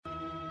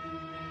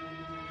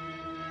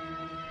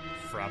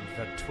from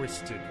the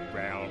twisted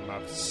realm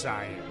of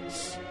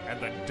science and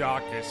the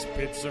darkest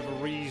pits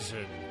of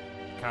reason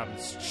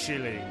comes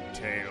chilling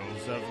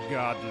tales of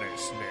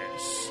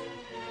godlessness.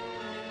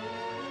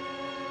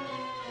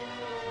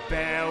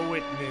 Bear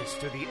witness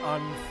to the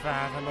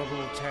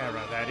unfathomable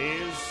terror that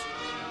is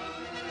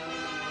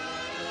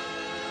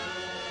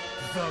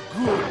the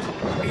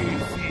Good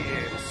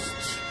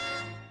Atheist.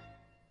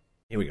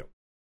 Here we go.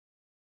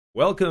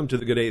 Welcome to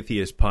the Good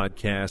Atheist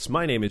podcast.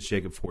 My name is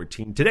Jacob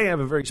 14. Today I have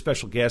a very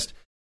special guest.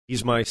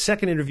 He's my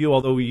second interview,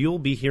 although you'll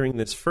be hearing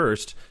this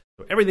first.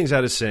 So everything's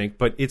out of sync,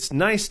 but it's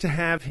nice to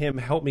have him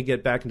help me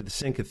get back into the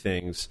sync of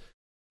things.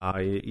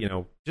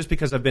 Just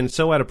because I've been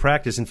so out of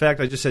practice. In fact,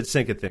 I just said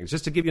sync of things,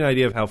 just to give you an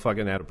idea of how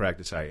fucking out of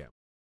practice I am.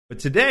 But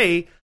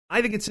today,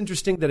 I think it's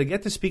interesting that I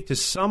get to speak to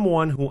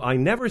someone who I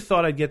never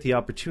thought I'd get the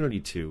opportunity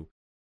to,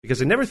 because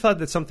I never thought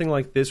that something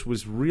like this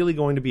was really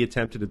going to be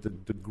attempted at the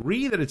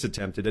degree that it's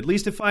attempted, at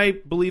least if I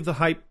believe the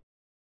hype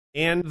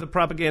and the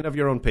propaganda of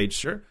your own page,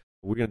 sir.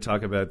 We're going to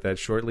talk about that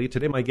shortly.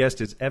 Today, my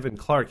guest is Evan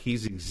Clark.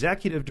 He's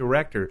executive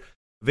director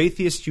of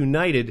Atheist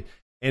United,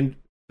 and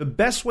the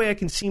best way I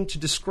can seem to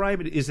describe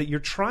it is that you're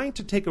trying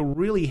to take a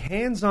really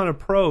hands-on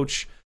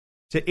approach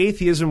to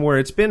atheism, where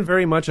it's been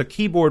very much a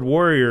keyboard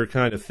warrior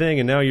kind of thing,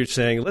 and now you're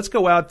saying, let's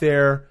go out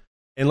there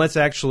and let's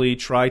actually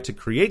try to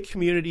create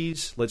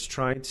communities. Let's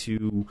try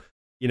to,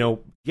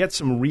 get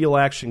some real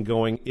action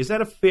going. Is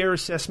that a fair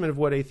assessment of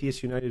what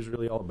Atheist United is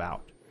really all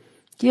about?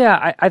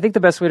 Yeah, I think the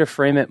best way to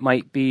frame it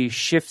might be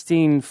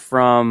shifting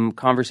from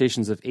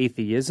conversations of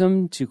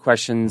atheism to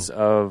questions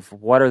of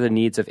what are the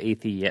needs of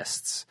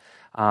atheists.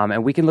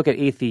 And we can look at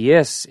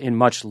atheists in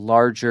much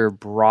larger,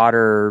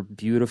 broader,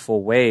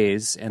 beautiful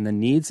ways, and the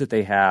needs that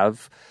they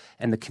have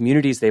and the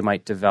communities they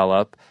might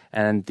develop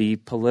and the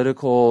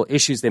political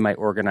issues they might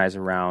organize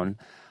around,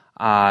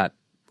 I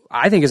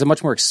think is a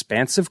much more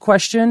expansive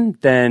question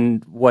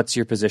than what's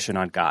your position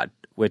on God,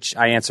 which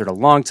I answered a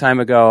long time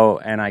ago,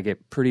 and I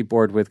get pretty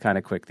bored with kind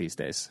of quick these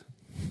days.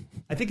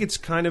 I think it's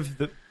kind of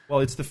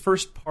it's the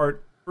first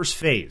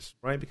phase,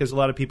 right? Because a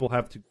lot of people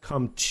have to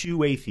come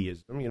to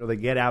atheism. They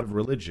get out of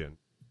religion,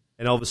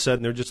 and all of a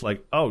sudden they're just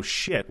like, oh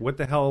shit, what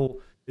the hell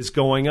is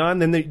going on?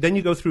 Then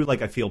you go through,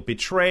 like, I feel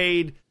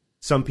betrayed.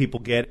 Some people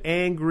get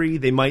angry.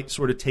 They might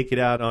sort of take it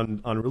out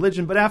on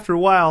religion, but after a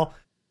while,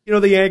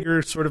 the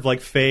anger sort of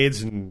like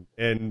fades,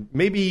 and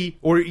maybe,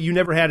 or you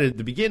never had it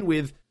to begin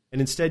with,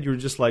 and instead you're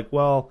just like,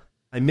 well,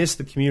 I miss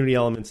the community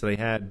elements that I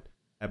had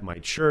at my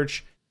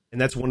church. And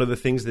that's one of the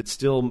things that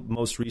still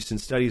most recent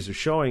studies are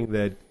showing,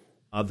 that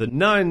the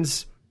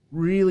nuns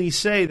really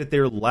say that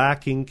they're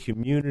lacking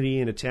community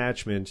and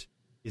attachment.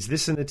 Is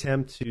this an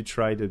attempt to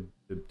try to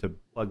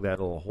plug that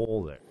little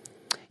hole there?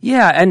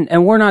 Yeah,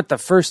 and we're not the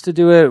first to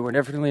do it. We're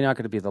definitely not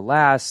going to be the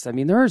last. I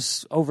mean,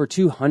 there's over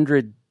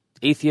 200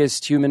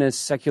 atheist,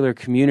 humanist, secular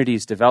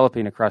communities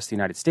developing across the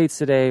United States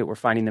today. We're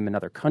finding them in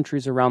other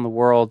countries around the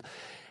world.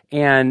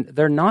 And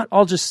they're not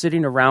all just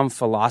sitting around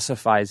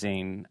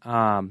philosophizing.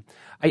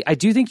 I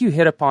do think you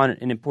hit upon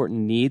an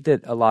important need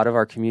that a lot of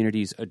our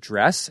communities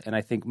address, and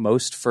I think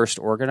most first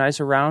organize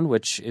around,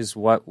 which is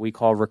what we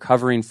call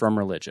recovering from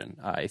religion.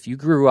 If you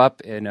grew up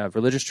in a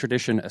religious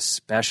tradition,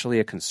 especially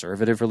a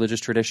conservative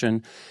religious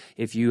tradition,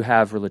 if you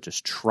have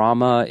religious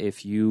trauma,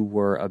 if you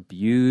were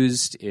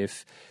abused,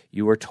 if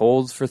you were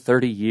told for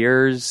 30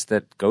 years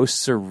that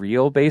ghosts are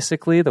real,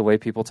 basically, the way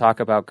people talk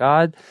about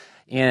God,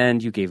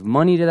 and you gave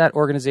money to that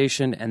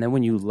organization, and then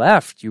when you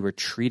left, you were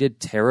treated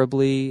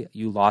terribly,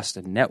 you lost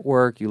a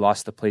network, you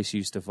lost the place you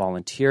used to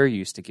volunteer, you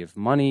used to give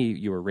money,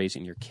 you were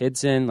raising your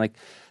kids in. Like,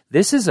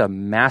 this is a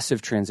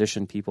massive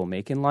transition people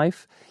make in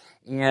life,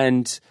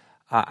 and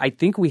I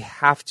think we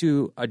have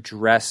to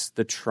address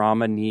the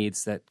trauma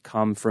needs that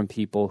come from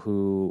people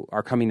who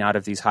are coming out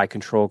of these high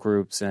control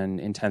groups and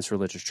intense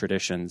religious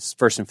traditions,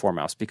 first and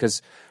foremost,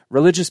 because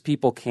religious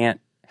people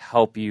can't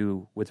help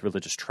you with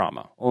religious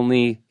trauma.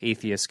 Only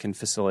atheists can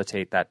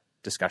facilitate that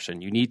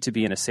discussion. You need to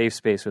be in a safe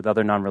space with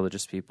other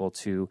non-religious people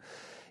to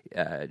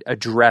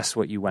address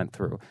what you went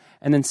through.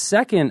 And then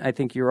second, I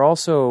think you're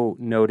also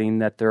noting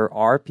that there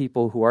are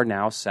people who are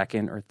now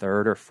second or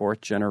third or fourth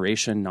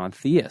generation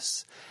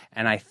non-theists.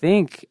 And I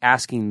think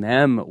asking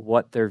them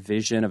what their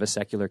vision of a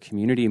secular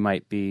community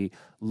might be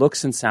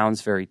looks and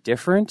sounds very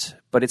different,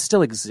 but it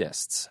still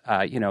exists.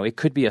 It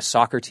could be a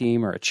soccer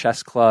team or a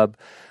chess club,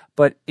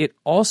 but it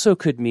also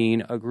could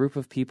mean a group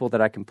of people that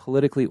I can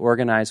politically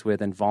organize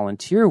with and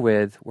volunteer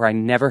with, where I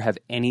never have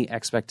any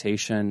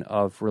expectation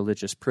of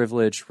religious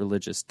privilege,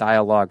 religious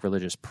dialogue,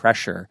 religious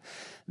pressure,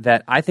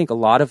 that I think a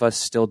lot of us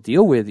still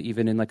deal with,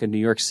 even in like a New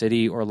York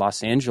City or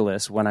Los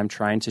Angeles, when I'm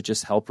trying to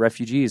just help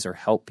refugees or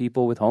help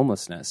people with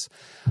homelessness.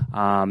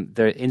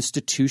 The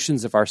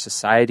institutions of our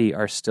society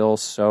are still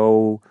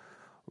so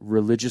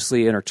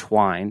religiously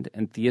intertwined,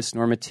 and theist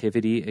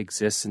normativity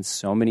exists in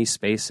so many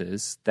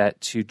spaces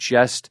that to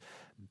just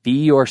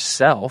be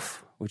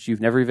yourself, which you've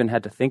never even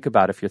had to think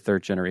about if you're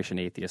third generation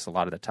atheist a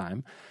lot of the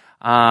time,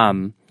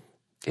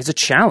 is a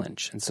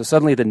challenge. And so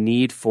suddenly the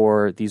need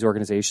for these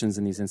organizations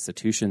and these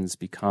institutions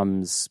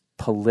becomes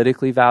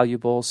politically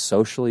valuable,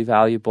 socially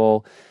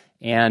valuable,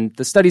 And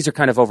the studies are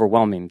kind of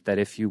overwhelming that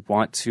if you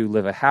want to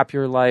live a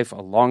happier life,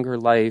 a longer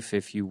life,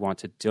 if you want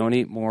to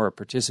donate more or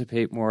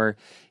participate more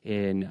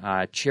in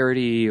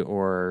charity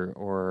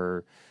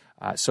or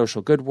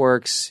social good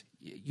works,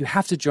 you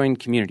have to join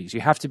communities.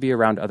 You have to be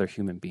around other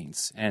human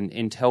beings. And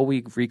until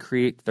we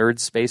recreate third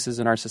spaces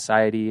in our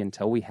society,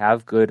 until we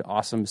have good,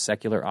 awesome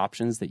secular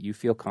options that you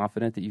feel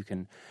confident that you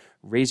can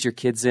raise your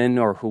kids in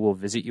or who will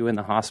visit you in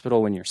the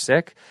hospital when you're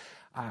sick,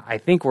 I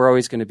think we're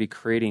always going to be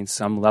creating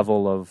some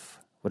level of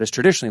what has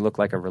traditionally looked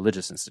like a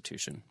religious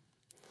institution.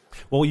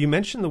 Well, you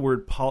mentioned the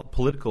word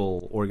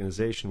political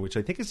organization, which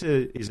I think is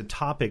a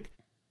topic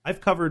I've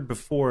covered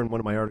before in one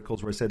of my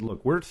articles where I said,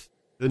 look,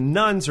 the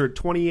nuns are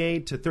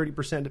 28 to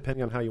 30%,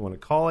 depending on how you want to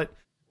call it,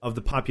 of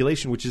the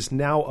population, which is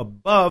now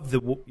above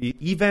the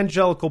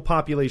evangelical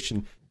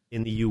population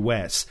in the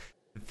U.S.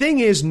 The thing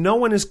is, no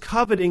one is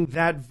coveting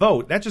that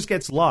vote. That just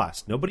gets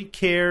lost. Nobody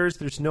cares.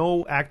 There's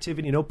no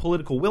activity. No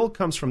political will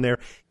comes from there,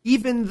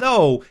 even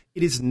though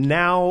it is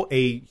now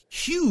a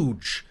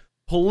huge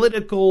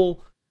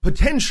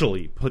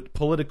potentially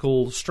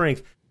political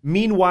strength.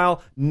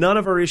 Meanwhile, none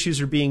of our issues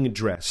are being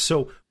addressed.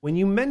 So when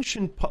you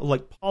mention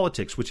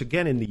politics, which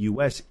again in the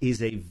U.S.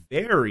 is a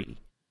very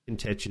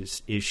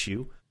contentious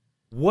issue,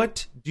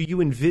 what do you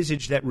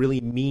envisage that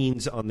really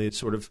means on the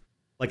sort of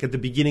like at the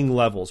beginning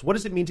levels? What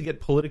does it mean to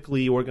get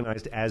politically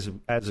organized as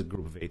a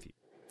group of atheists?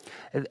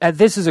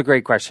 This is a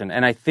great question,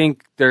 and I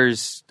think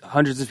there's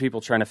hundreds of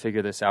people trying to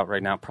figure this out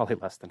right now, probably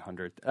less than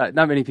 100.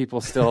 Not many people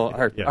still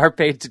are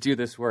paid to do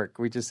this work.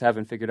 We just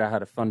haven't figured out how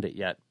to fund it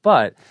yet.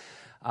 But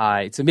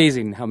it's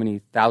amazing how many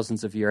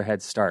thousands of year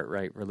head start,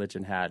 right,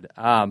 religion had.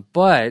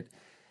 But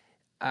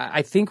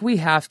I think we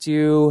have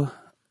to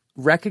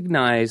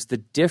recognize the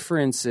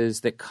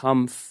differences that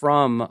come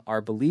from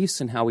our beliefs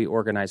and how we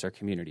organize our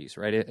communities,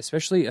 right?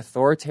 Especially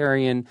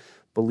authoritarian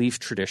belief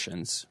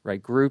traditions,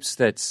 right? Groups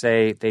that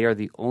say they are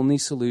the only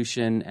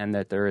solution and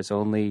that there is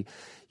only,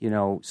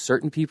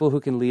 certain people who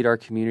can lead our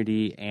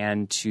community,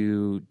 and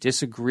to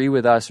disagree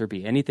with us or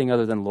be anything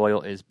other than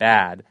loyal is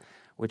bad,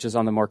 which is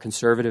on the more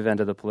conservative end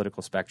of the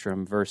political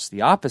spectrum, versus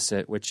the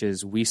opposite, which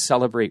is we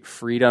celebrate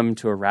freedom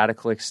to a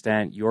radical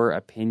extent. Your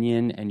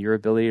opinion and your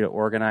ability to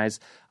organize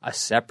a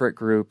separate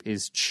group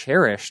is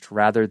cherished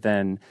rather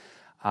than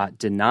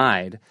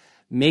denied,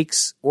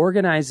 makes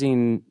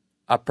organizing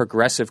a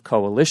progressive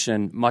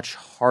coalition much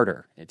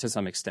harder to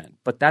some extent.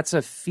 But that's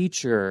a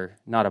feature,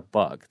 not a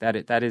bug.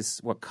 That is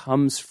what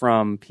comes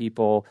from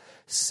people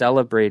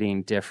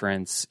celebrating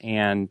difference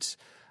and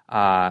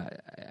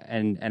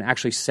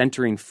actually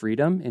centering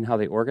freedom in how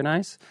they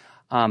organize.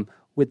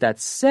 With that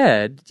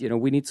said,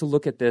 we need to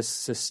look at this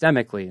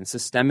systemically, and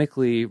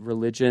systemically,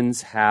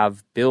 religions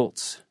have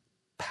built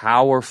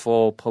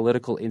powerful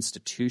political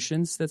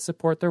institutions that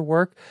support their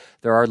work.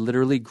 There are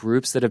literally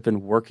groups that have been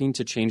working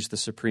to change the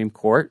Supreme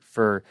Court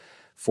for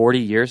 40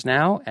 years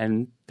now,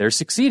 and they're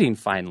succeeding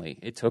finally.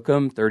 It took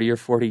them 30 or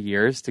 40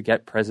 years to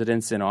get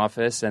presidents in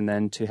office and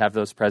then to have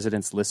those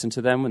presidents listen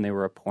to them when they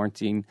were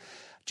appointing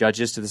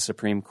judges to the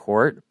Supreme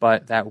Court.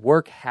 But that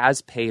work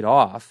has paid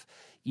off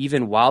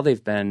even while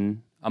they've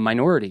been a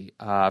minority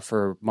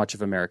for much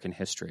of American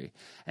history.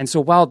 And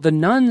so while the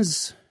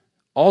nuns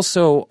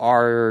also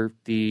are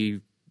the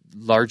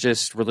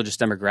largest religious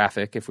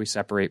demographic, if we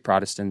separate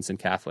Protestants and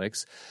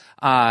Catholics,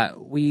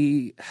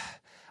 we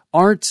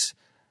aren't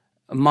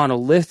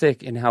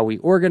monolithic in how we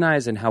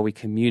organize and how we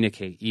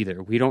communicate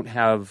either. We don't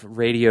have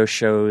radio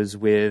shows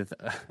with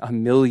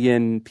 1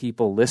 million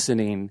people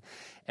listening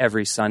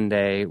every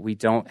Sunday. We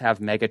don't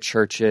have mega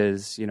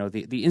churches.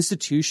 The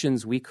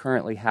institutions we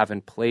currently have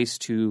in place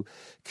to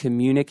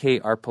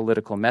communicate our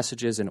political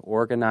messages and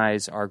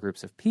organize our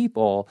groups of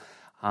people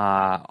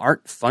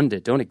aren't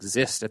funded, don't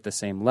exist at the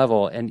same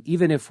level. And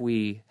even if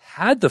we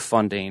had the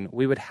funding,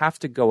 we would have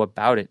to go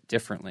about it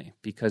differently,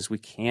 because we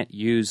can't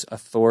use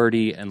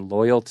authority and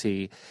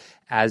loyalty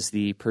as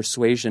the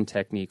persuasion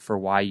technique for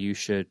why you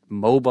should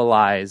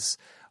mobilize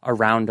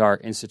around our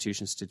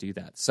institutions to do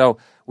that. So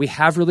we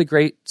have really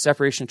great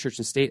separation of church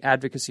and state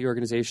advocacy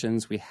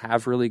organizations. We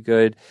have really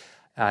good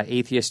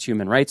atheist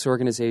human rights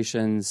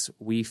organizations.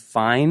 We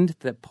find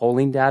that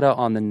polling data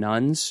on the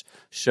nuns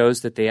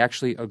shows that they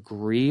actually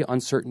agree on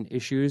certain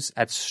issues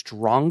at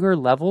stronger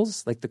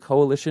levels. Like the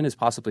coalition is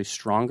possibly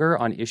stronger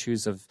on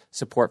issues of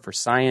support for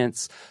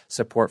science,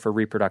 support for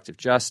reproductive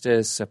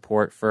justice,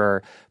 support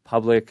for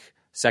public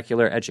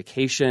secular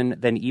education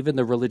than even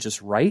the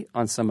religious right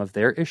on some of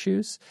their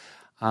issues.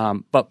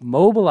 But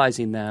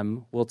mobilizing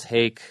them will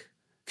take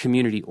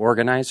community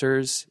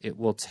organizers. It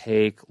will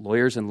take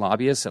lawyers and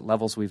lobbyists at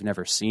levels we've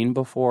never seen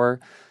before.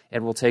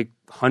 It will take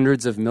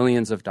hundreds of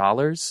millions of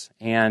dollars.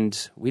 And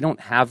we don't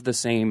have the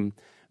same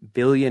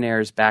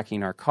billionaires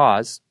backing our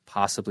cause,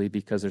 possibly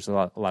because there's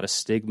a lot of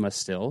stigma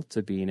still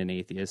to being an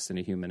atheist and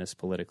a humanist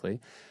politically.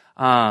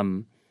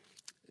 The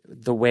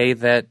way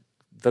that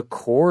the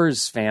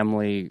Coors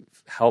family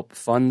helped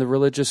fund the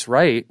religious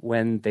right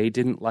when they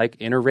didn't like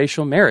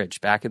interracial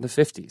marriage back in the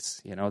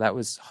 50s. That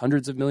was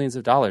hundreds of millions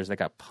of dollars that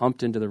got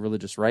pumped into the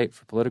religious right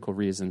for political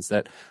reasons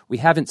that we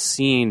haven't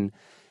seen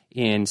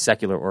in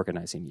secular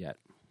organizing yet.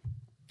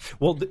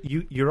 Well,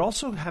 you're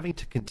also having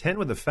to contend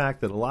with the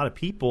fact that a lot of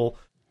people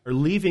are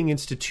leaving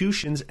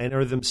institutions and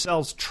are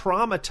themselves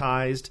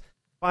traumatized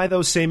by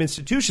those same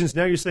institutions.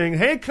 Now you're saying,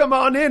 hey, come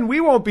on in.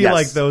 We won't be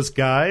like those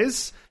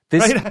guys.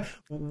 Right?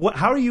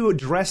 How are you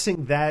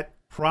addressing that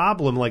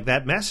problem, like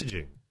that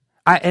messaging?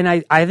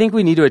 I think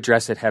we need to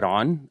address it head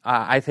on.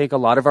 I think a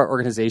lot of our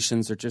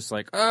organizations are just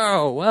like,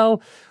 oh,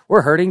 well,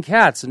 we're herding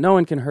cats and no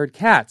one can herd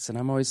cats. And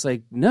I'm always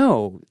like,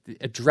 no,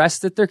 address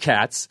that they're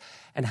cats.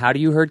 And how do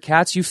you herd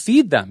cats? You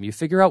feed them. You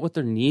figure out what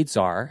their needs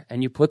are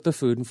and you put the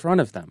food in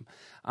front of them.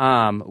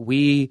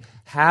 We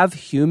have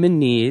human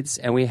needs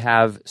and we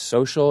have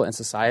social and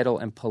societal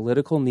and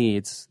political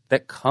needs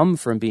that come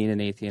from being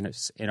an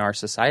atheist in our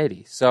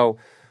society. So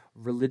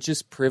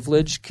religious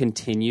privilege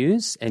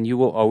continues, and you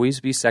will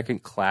always be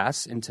second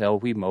class until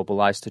we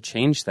mobilize to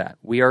change that.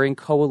 We are in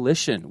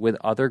coalition with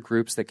other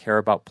groups that care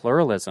about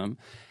pluralism,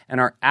 and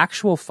our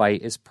actual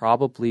fight is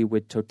probably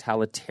with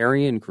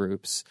totalitarian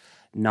groups,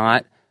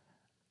 not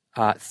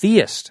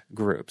theist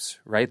groups,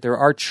 right? There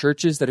are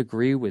churches that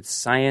agree with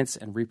science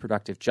and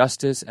reproductive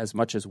justice as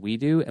much as we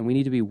do, and we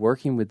need to be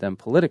working with them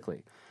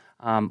politically.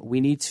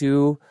 We need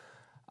to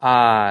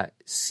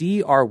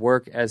see our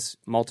work as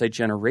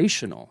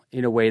multi-generational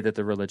in a way that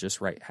the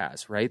religious right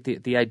has, right?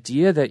 The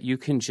idea that you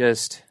can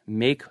just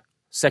make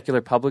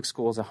secular public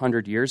schools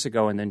 100 years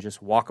ago and then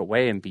just walk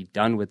away and be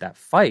done with that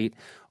fight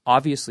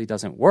obviously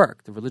doesn't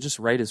work. The religious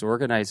right is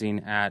organizing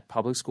at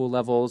public school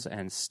levels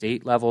and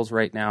state levels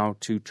right now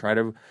to try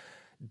to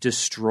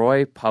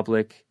destroy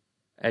public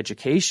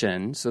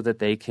education so that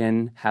they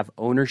can have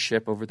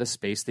ownership over the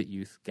space that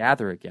youth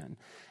gather again.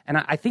 And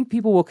I think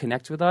people will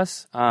connect with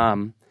us.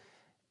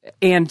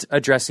 And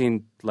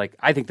addressing, like,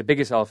 I think the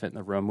biggest elephant in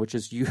the room, which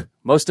is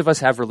most of us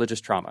have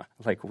religious trauma.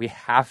 Like, we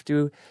have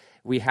to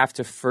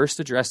first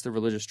address the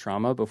religious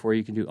trauma before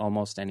you can do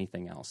almost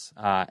anything else.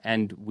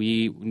 And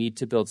we need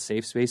to build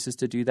safe spaces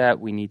to do that.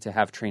 We need to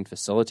have trained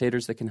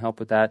facilitators that can help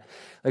with that.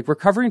 Like,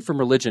 Recovering from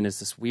Religion is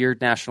this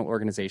weird national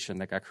organization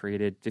that got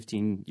created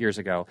 15 years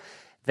ago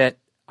that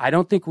I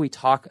don't think we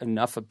talk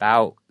enough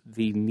about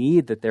the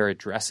need that they're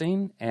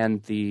addressing,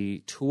 and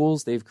the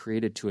tools they've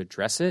created to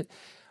address it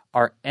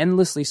are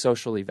endlessly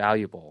socially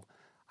valuable.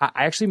 I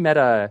actually met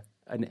an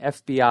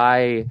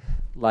FBI,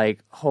 like,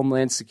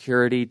 Homeland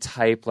Security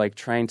type, like,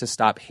 trying to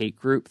stop hate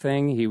group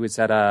thing. He was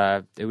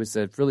it was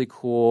a really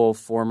cool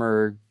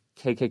former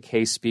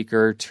KKK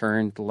speaker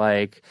turned,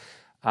 like,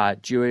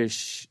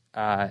 Jewish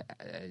fighting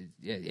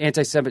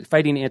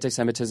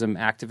anti-Semitism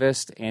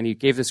activist, and he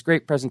gave this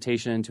great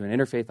presentation to an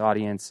interfaith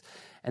audience.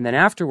 And then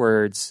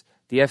afterwards,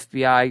 the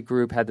FBI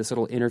group had this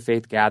little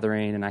interfaith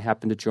gathering, and I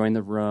happened to join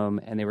the room,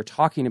 and they were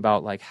talking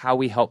about, like, how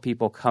we help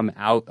people come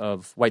out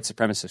of white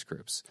supremacist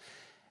groups.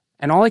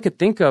 And all I could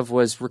think of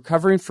was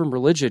Recovering from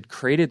Religion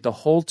created the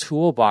whole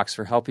toolbox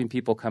for helping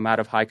people come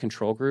out of high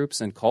control groups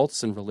and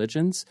cults and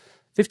religions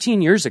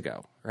 15 years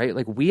ago, right?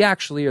 Like, we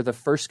actually are the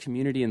first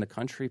community in the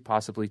country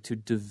possibly to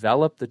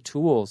develop the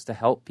tools to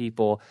help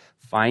people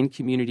find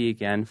community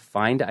again,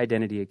 find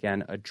identity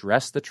again,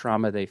 address the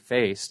trauma they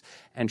faced,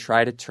 and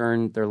try to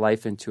turn their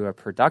life into a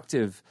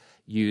productive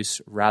use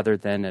rather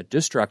than a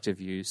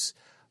destructive use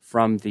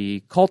from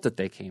the cult that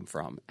they came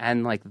from.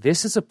 And, like,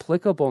 this is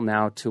applicable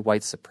now to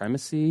white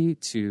supremacy,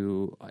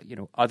 to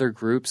other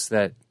groups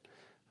that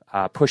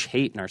push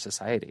hate in our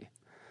society.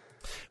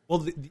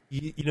 Well,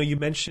 you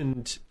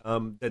mentioned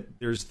that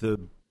there's the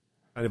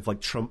kind of like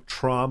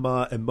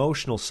trauma,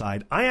 emotional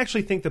side. I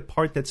actually think the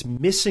part that's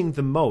missing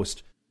the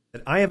most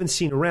that I haven't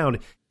seen around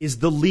is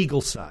the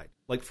legal side.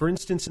 Like, for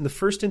instance, in the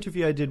first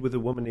interview I did with a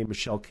woman named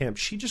Michelle Kemp,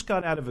 she just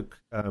got out of a,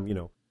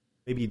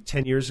 maybe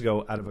 10 years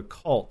ago, out of a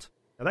cult.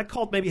 Now, that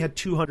cult maybe had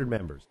 200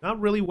 members, not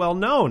really well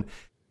known.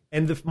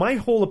 And my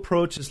whole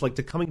approach is, like,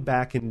 to coming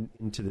back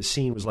into the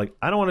scene was like,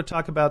 I don't want to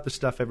talk about the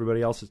stuff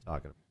everybody else is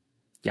talking about.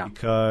 Yeah.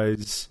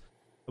 Because,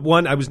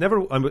 one,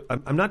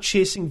 I'm not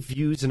chasing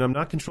views, and I'm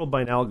not controlled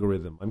by an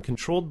algorithm. I'm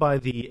controlled by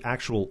the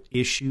actual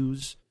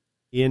issues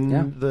in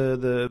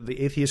the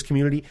atheist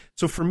community.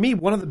 So for me,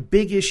 one of the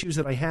big issues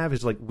that I have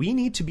is, like, we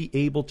need to be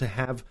able to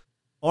have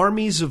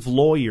armies of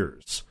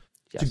lawyers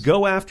to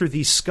go after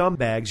these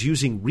scumbags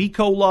using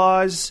RICO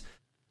laws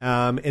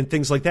and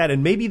things like that.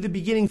 And maybe the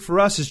beginning for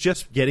us is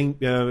just getting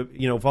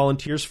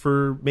volunteers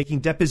for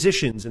making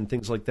depositions and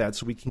things like that,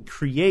 so we can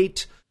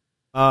create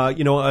so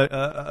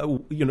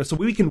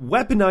we can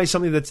weaponize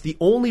something that's the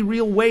only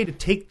real way to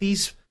take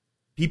these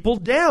people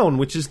down,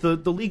 which is the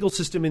legal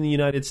system in the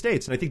United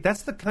States. And I think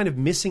that's the kind of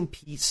missing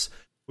piece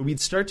where we'd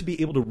start to be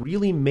able to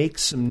really make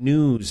some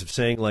news of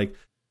saying, like,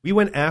 we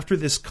went after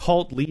this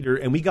cult leader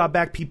and we got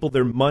back people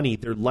their money,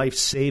 their life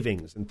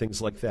savings, and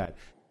things like that.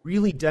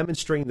 Really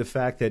demonstrating the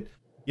fact that,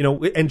 and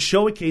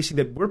showcasing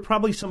that we're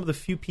probably some of the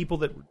few people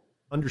that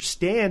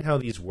understand how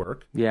these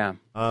work. Yeah.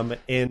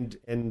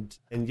 And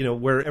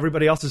where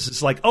everybody else is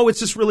just like, oh, it's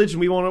just religion.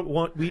 We don't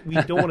want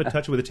to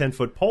touch it with a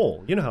 10-foot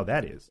pole. You know how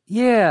that is.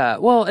 Yeah.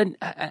 Well, and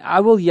I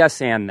will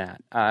and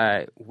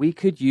that. We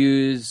could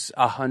use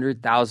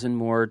 100,000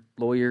 more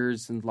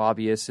lawyers and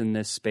lobbyists in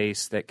this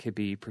space that could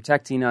be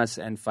protecting us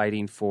and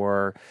fighting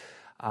for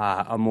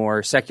a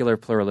more secular,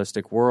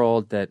 pluralistic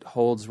world that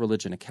holds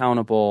religion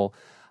accountable.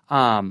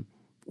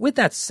 With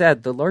that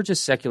said, the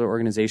largest secular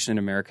organization in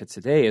America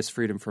today is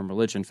Freedom from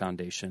Religion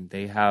Foundation.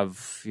 They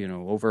have,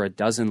 over a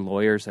dozen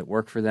lawyers that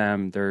work for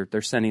them.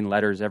 They're sending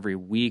letters every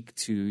week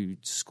to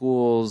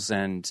schools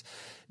and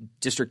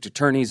district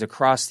attorneys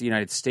across the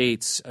United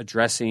States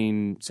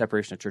addressing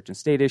separation of church and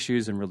state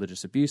issues and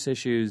religious abuse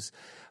issues.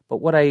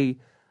 But what I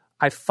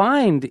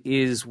find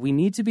is we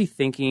need to be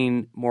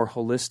thinking more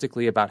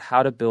holistically about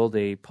how to build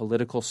a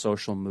political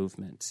social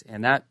movement,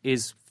 and that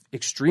is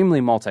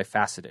extremely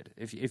multifaceted.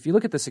 If you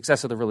look at the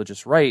success of the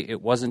religious right,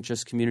 it wasn't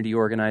just community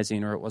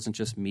organizing, or it wasn't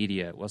just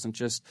media, it wasn't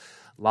just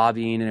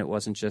lobbying, and it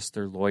wasn't just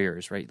their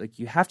lawyers, right? Like,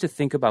 you have to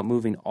think about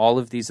moving all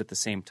of these at the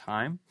same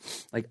time.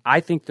 Like,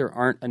 I think there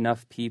aren't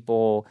enough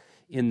people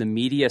in the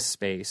media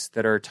space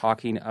that are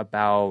talking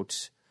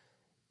about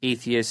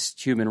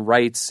atheist human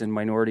rights and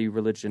minority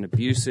religion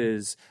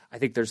abuses. I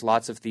think there's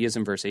lots of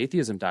theism versus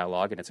atheism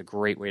dialogue, and it's a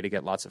great way to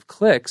get lots of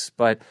clicks,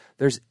 but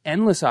there's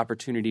endless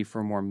opportunity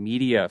for more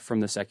media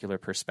from the secular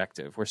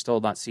perspective. We're still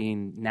not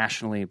seen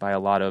nationally by a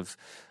lot of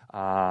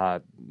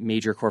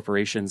major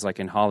corporations like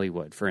in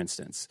Hollywood, for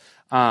instance.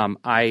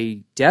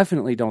 I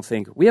definitely don't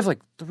think we have like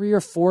 3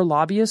 or 4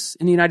 lobbyists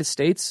in the United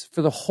States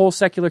for the whole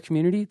secular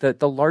community,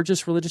 the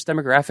largest religious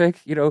demographic,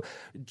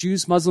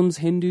 Jews, Muslims,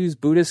 Hindus,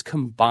 Buddhists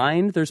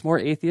combined, there's more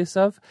atheists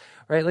of,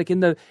 right? Like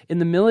in the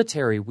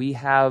military, we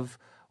have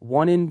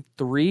 1 in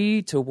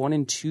 3 to 1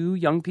 in 2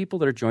 young people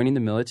that are joining the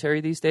military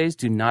these days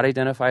do not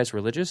identify as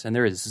religious, and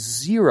there is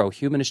 0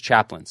 humanist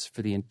chaplains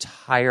for the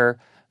entire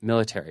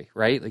military,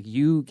 right? Like,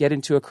 you get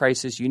into a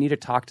crisis, you need to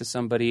talk to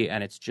somebody,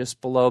 and it's just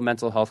below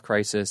mental health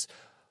crisis.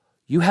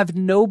 You have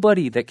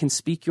nobody that can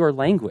speak your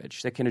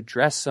language, that can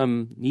address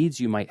some needs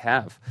you might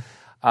have.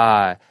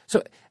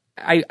 So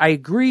I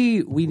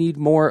agree we need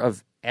more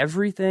of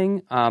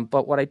everything,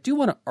 but what I do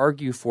want to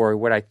argue for,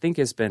 what I think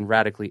has been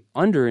radically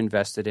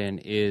underinvested in,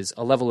 is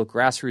a level of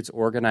grassroots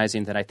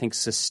organizing that I think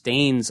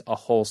sustains a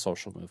whole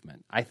social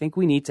movement. I think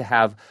we need to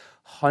have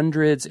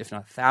hundreds, if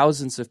not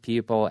thousands, of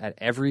people at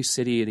every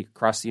city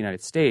across the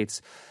United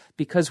States,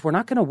 because we're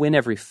not going to win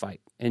every fight.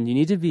 And you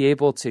need to be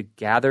able to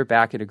gather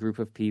back in a group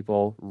of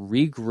people,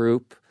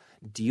 regroup,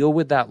 deal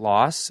with that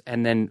loss,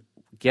 and then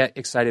get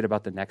excited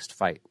about the next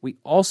fight. We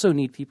also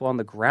need people on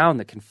the ground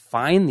that can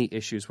find the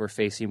issues we're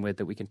facing with,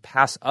 that we can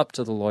pass up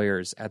to the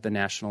lawyers at the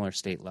national or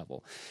state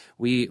level.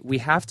 We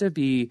have to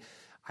be,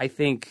 I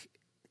think,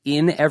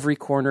 in every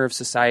corner of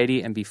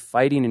society and be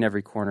fighting in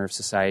every corner of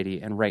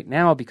society. And right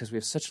now, because we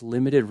have such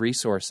limited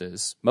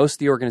resources, most of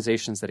the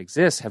organizations that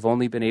exist have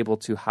only been able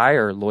to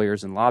hire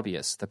lawyers and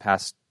lobbyists the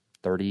past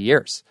 30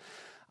 years.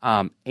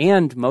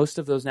 And most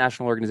of those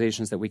national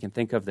organizations that we can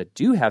think of that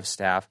do have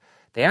staff,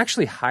 they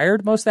actually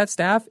hired most of that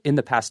staff in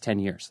the past 10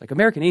 years. Like,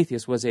 American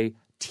Atheist was a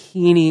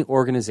teeny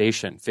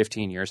organization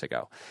 15 years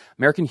ago.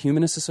 American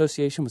Humanist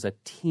Association was a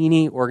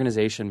teeny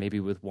organization,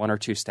 maybe with 1 or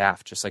 2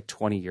 staff, just like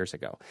 20 years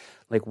ago.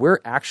 Like, we're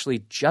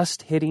actually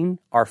just hitting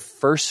our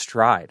first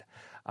stride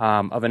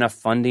of enough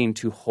funding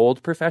to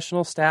hold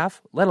professional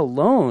staff, let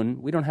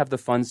alone we don't have the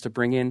funds to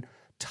bring in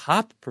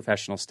top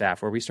professional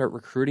staff where we start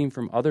recruiting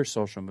from other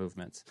social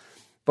movements.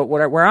 But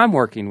where I'm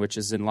working, which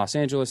is in Los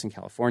Angeles and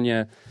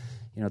California,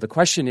 the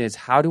question is,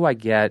 how do I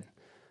get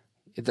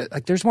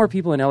there's more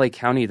people in LA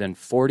County than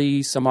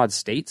 40 some odd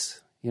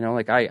states.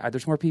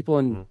 There's more people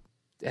in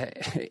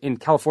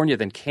California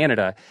than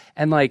Canada.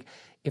 And like,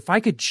 if I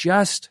could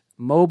just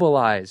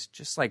mobilize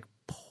just like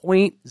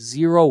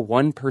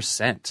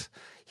 0.01%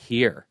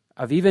 here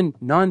of even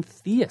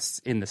non-theists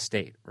in the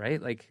state,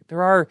 right? Like,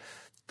 there are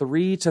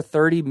 3 to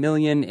 30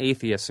 million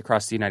atheists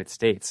across the United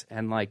States,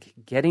 and like,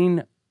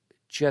 getting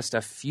just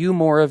a few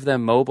more of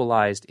them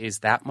mobilized is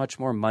that much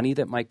more money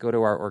that might go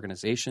to our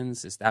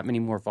organizations, is that many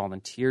more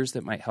volunteers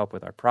that might help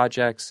with our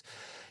projects,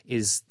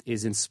 is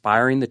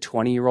inspiring the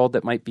 20-year-old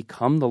that might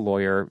become the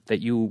lawyer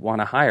that you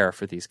want to hire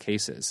for these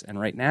cases. And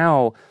right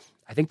now,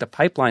 I think the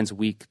pipeline's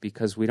weak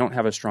because we don't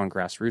have a strong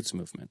grassroots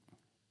movement.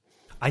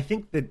 I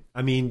think that,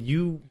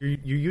 you're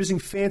using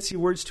fancy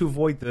words to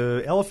avoid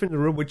the elephant in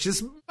the room, which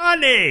is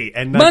money.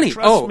 And money.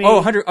 Trust me,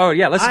 100. Oh,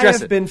 yeah. Let's address it.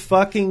 I have been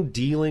fucking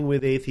dealing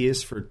with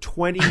atheists for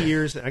 20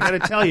 years. And I got to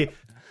tell you,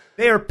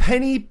 they are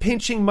penny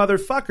pinching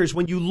motherfuckers.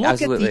 When you look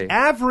Absolutely. at the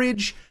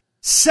average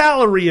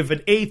salary of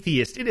an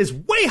atheist, it is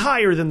way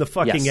higher than the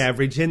fucking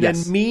average. And then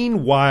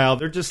meanwhile,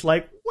 they're just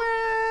like,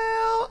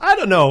 well, I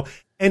don't know.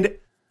 And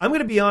I'm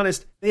going to be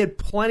honest, they had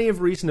plenty of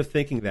reason of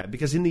thinking that,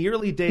 because in the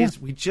early days,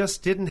 we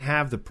just didn't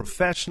have the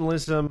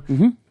professionalism.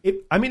 Mm-hmm.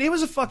 It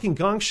was a fucking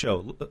gong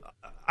show.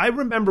 I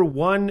remember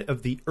one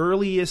of the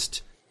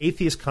earliest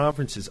atheist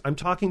conferences. I'm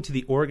talking to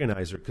the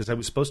organizer because I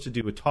was supposed to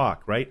do a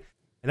talk, right?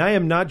 And I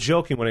am not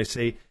joking when I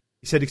say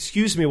He said,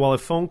 "Excuse me," while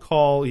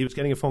he was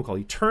getting a phone call.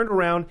 He turned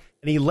around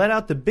and he let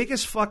out the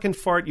biggest fucking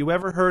fart you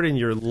ever heard in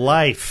your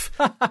life.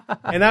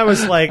 And I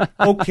was like,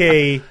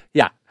 okay.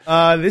 Yeah.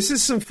 This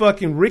is some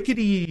fucking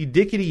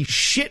rickety-dickety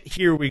shit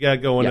here we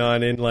got going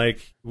on. And,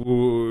 like,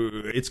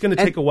 it's going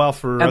to take a while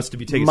for us to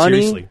be taken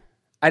seriously.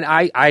 And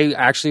I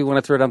actually want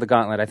to throw down the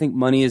gauntlet. I think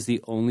money is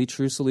the only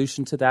true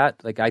solution to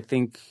that. Like, I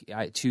think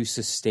to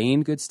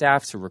sustain good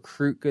staff, to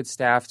recruit good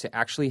staff, to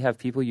actually have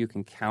people you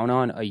can count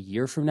on a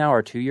year from now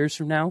or 2 years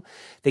from now,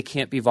 they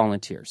can't be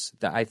volunteers.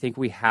 I think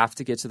we have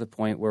to get to the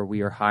point where we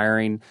are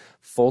hiring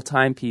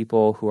full-time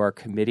people who are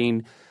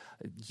committing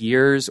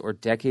years or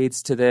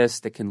decades to this,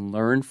 that can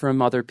learn from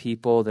other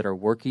people, that are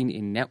working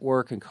in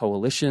network and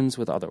coalitions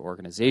with other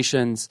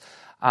organizations.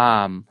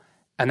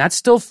 And that's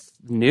still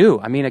new.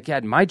 I mean,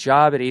 again, my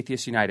job at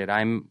Atheist United,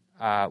 I'm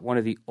one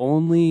of the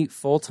only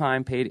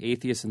full-time paid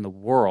atheists in the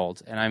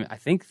world, and I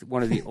think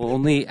one of the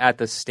only at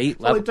the state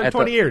level. It took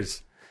 20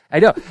 years. I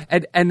know.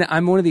 And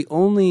I'm one of the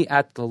only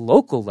at the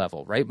local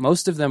level, right?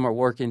 Most of them are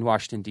working in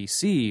Washington,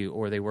 D.C.,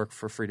 or they work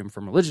for Freedom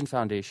from Religion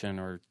Foundation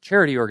or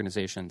charity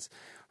organizations,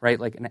 right?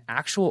 Like an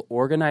actual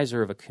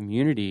organizer of a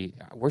community,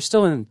 we're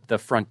still in the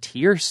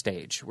frontier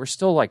stage. We're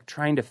still like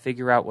trying to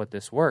figure out what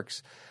this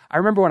works. I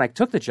remember when I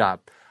took the job,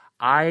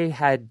 I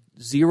had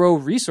zero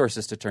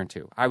resources to turn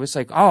to. I was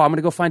like, I'm going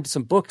to go find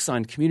some books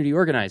on community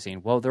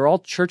organizing. Well, they're all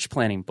church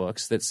planning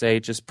books that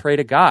say just pray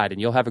to God and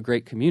you'll have a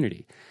great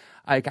community.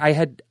 I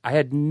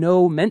had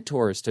no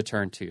mentors to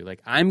turn to.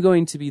 Like, I'm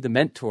going to be the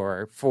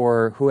mentor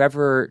for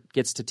whoever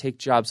gets to take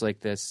jobs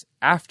like this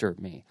after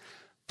me.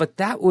 But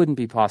that wouldn't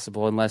be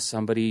possible unless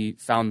somebody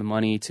found the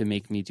money to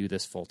make me do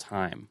this full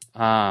time.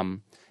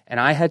 And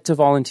I had to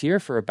volunteer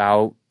for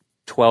about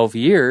 12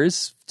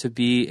 years to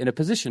be in a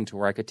position to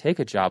where I could take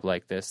a job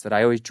like this that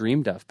I always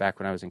dreamed of back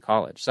when I was in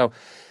college. So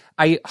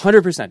I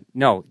 100%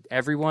 no,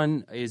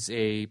 everyone is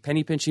a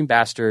penny pinching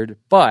bastard,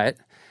 but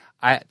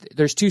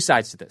there's two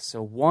sides to this.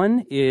 So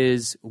one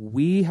is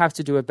we have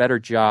to do a better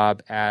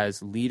job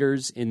as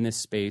leaders in this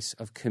space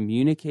of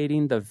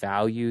communicating the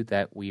value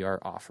that we are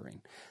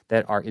offering,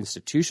 that our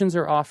institutions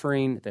are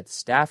offering, that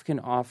staff can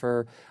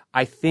offer.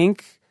 I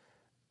think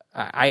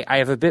I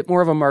have a bit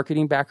more of a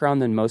marketing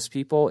background than most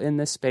people in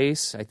this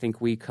space. I think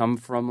we come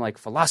from like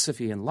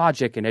philosophy and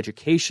logic and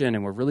education,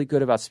 and we're really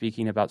good about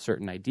speaking about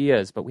certain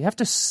ideas, but we have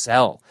to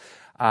sell.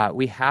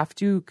 We have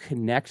to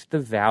connect the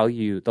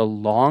value, the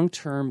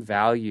long-term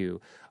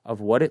value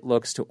of what it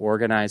looks to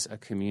organize a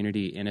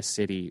community in a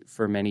city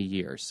for many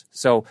years.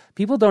 So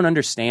people don't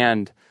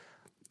understand,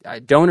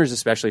 donors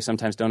especially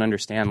sometimes don't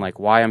understand like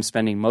why I'm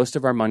spending most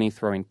of our money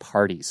throwing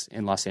parties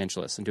in Los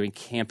Angeles and doing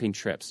camping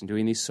trips and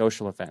doing these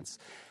social events.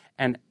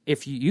 And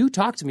if you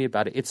talk to me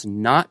about it, it's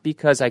not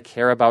because I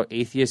care about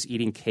atheists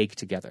eating cake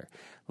together.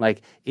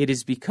 Like, it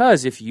is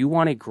because if you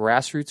want a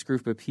grassroots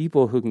group of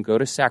people who can go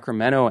to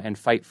Sacramento and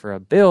fight for a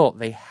bill,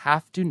 they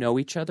have to know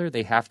each other.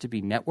 They have to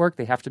be networked.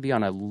 They have to be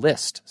on a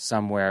list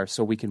somewhere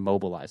so we can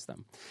mobilize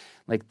them.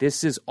 Like,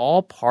 this is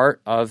all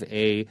part of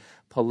a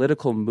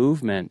political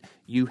movement.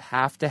 You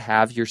have to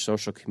have your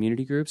social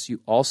community groups.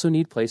 You also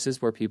need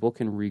places where people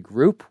can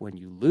regroup when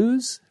you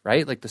lose,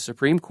 right? Like the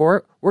Supreme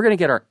Court, we're going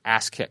to get our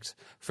ass kicked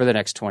for the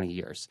next 20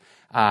 years.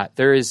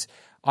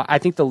 I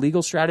think the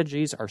legal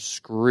strategies are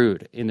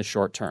screwed in the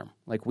short term.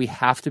 Like, we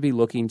have to be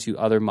looking to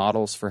other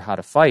models for how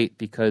to fight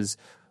because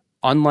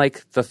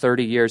unlike the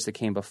 30 years that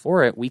came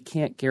before it, we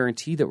can't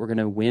guarantee that we're going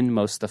to win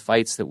most of the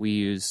fights that we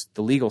use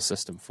the legal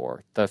system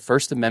for. The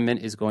First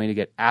Amendment is going to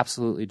get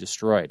absolutely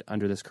destroyed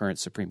under this current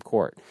Supreme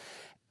Court.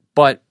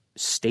 But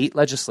state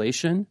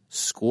legislation,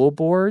 school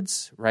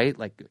boards, right,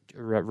 like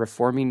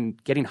reforming,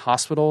 getting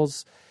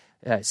hospitals,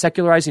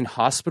 secularizing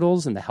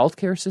hospitals and the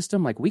healthcare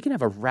system, like we can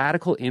have a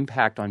radical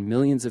impact on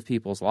millions of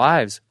people's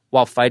lives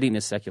while fighting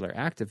as secular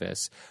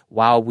activists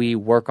while we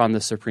work on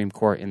the Supreme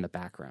Court in the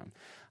background.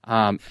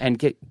 And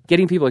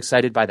getting people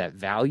excited by that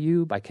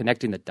value, by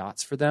connecting the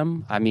dots for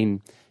them. I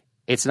mean,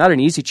 it's not an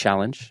easy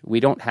challenge.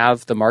 We don't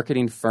have the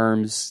marketing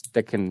firms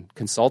that can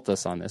consult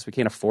us on this. We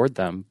can't afford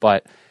them,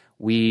 but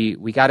we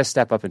got to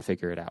step up and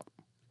figure it out.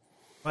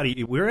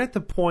 Buddy, we're at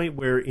the point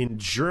where in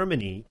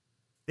Germany,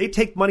 they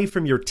take money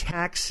from your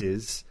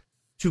taxes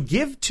to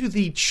give to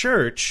the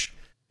church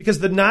because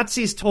the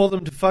Nazis told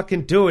them to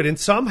fucking do it, and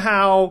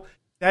somehow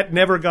that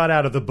never got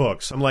out of the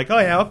books. I'm like, oh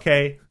yeah,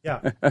 okay,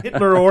 yeah,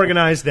 Hitler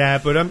organized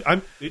that,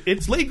 but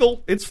it's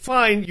legal, it's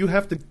fine. You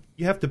have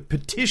to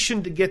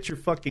petition to get your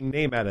fucking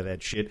name out of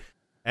that shit,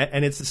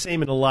 and it's the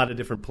same in a lot of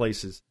different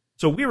places.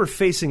 So we were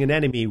facing an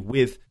enemy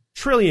with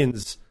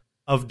trillions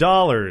of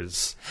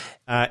dollars,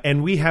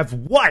 and we have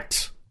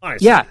what?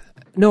 Honestly. Yeah,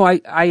 no,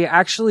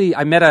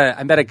 I met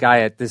a guy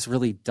at this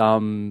really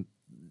dumb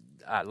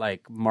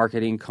like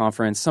marketing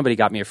conference. Somebody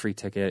got me a free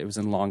ticket. It was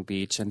in Long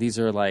Beach, and these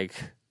are like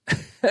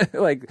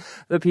like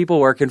the people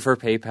working for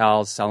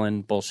PayPal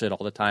selling bullshit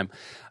all the time.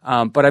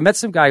 But I met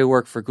some guy who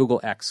worked for Google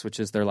X, which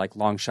is their like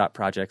long shot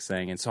projects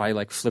thing. And so I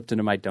like flipped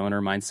into my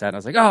donor mindset. And I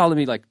was like, oh, let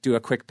me like do a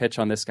quick pitch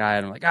on this guy.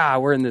 And I'm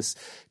like, we're in this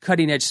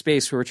cutting edge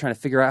space where we're trying to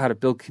figure out how to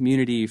build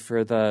community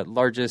for the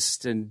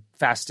largest and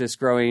fastest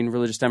growing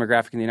religious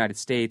demographic in the United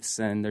States.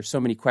 And there's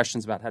so many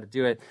questions about how to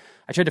do it.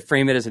 I tried to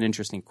frame it as an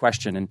interesting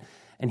question.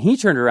 And he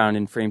turned around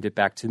and framed it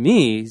back to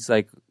me. He's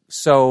like,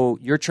 so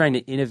you're trying to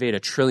innovate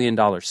 $1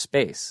 trillion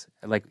space,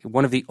 like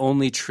one of the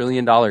only $1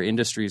 trillion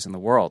industries in the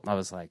world. And I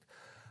was like,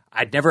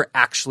 I'd never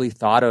actually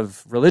thought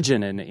of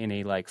religion in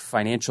a like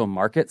financial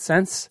market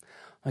sense.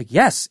 Like,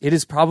 yes, it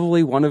is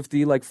probably one of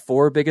the like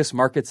 4 biggest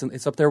markets. And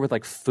it's up there with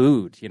like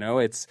food,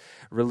 it's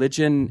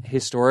religion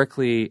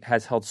historically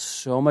has held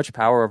so much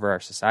power over our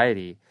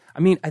society. I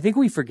mean, I think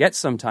we forget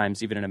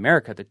sometimes, even in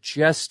America, that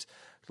just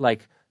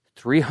like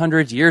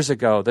 300 years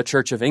ago, the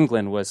Church of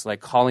England was like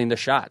calling the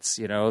shots,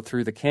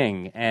 through the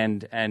king.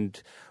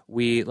 And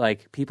we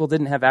like people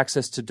didn't have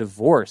access to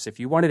divorce. If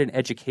you wanted an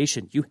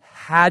education, you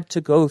had to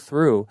go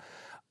through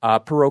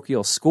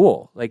parochial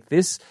school. Like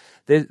this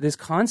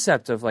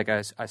concept of like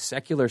a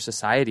secular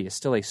society is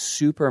still a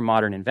super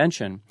modern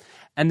invention.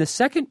 And the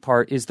second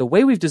part is the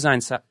way we've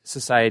designed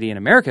society in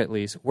America, at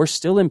least, we're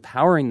still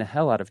empowering the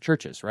hell out of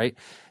churches, right?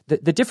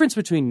 The difference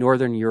between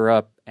Northern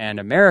Europe and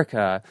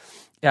America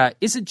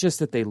isn't just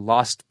that they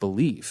lost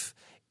belief.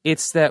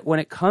 It's that when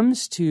it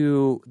comes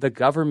to the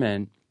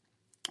government,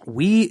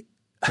 we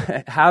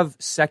have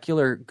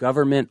secular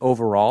government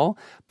overall,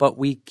 but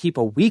we keep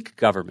a weak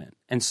government.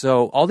 And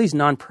so all these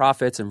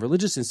nonprofits and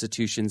religious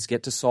institutions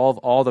get to solve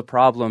all the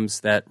problems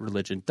that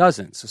religion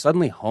doesn't. So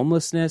suddenly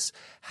homelessness,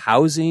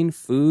 housing,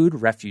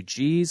 food,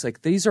 refugees,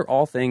 like these are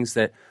all things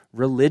that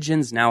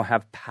religions now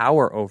have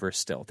power over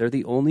still. They're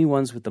the only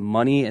ones with the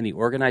money and the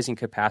organizing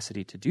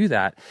capacity to do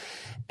that.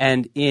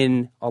 And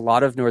in a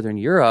lot of Northern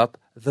Europe,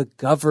 the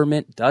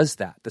government does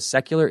that. The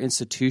secular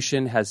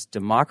institution has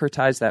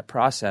democratized that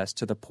process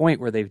to the point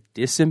where they've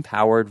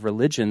disempowered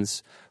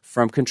religions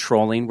from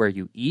controlling where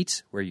you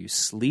eat, where you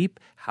sleep,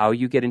 how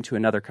you get into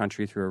another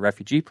country through a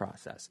refugee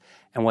process.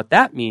 And what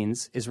that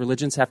means is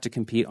religions have to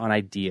compete on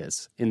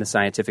ideas in the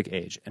scientific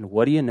age. And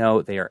what do you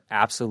know? They are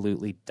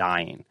absolutely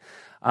dying.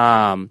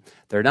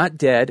 They're not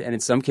dead, and in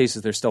some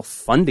cases they're still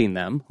funding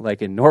them,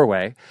 like in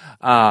Norway.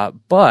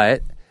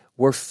 But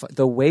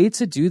the way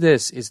to do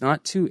this is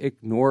not to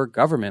ignore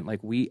government.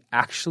 Like we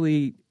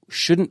actually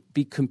shouldn't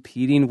be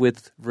competing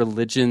with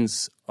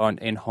religions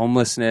in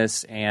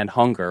homelessness and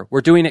hunger.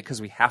 We're doing it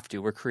because we have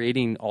to. We're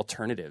creating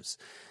alternatives.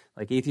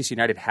 Like Atheist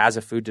United has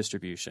a food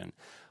distribution.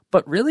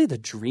 But really the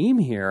dream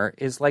here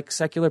is like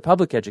secular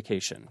public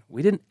education.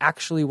 We didn't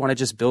actually want to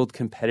just build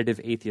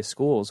competitive atheist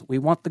schools. We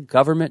want the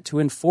government to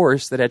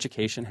enforce that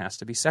education has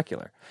to be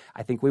secular.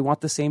 I think we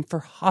want the same for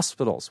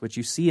hospitals, which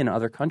you see in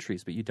other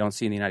countries, but you don't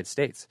see in the United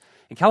States.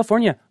 In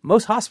California,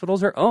 most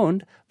hospitals are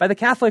owned by the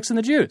Catholics and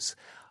the Jews.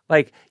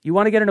 Like, you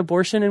want to get an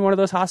abortion in one of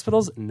those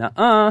hospitals?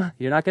 Nuh-uh,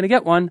 you're not going to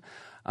get one.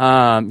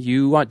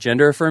 You want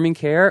gender-affirming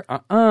care?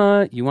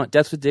 You want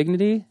death with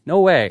dignity?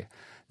 No way.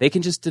 They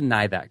can just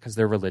deny that because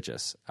they're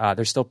religious.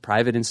 They're still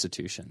private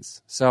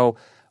institutions. So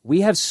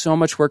we have so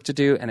much work to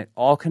do, and it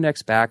all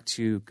connects back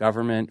to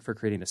government for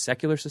creating a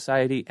secular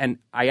society. And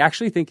I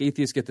actually think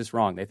atheists get this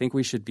wrong. They think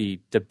we should be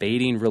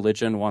debating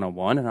religion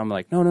 101, and I'm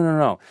like,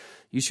 no.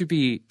 You should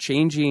be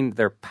changing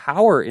their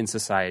power in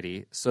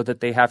society so that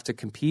they have to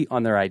compete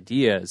on their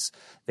ideas.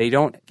 They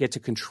don't get to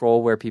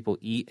control where people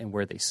eat and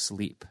where they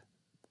sleep.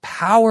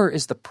 Power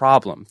is the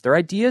problem. Their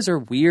ideas are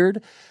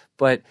weird,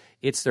 but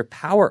it's their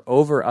power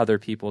over other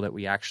people that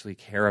we actually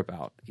care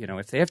about. You know,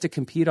 if they have to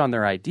compete on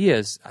their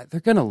ideas, they're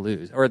going to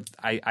lose. Or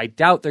I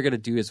doubt they're going to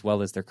do as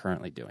well as they're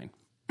currently doing.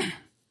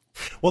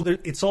 Well,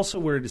 it's also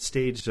we're at a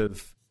stage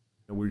of,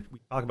 we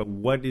talk about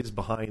what is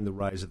behind the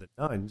rise of the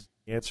nuns.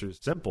 The answer is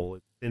simple.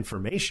 It's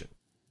information.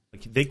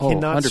 Like they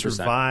cannot 100%.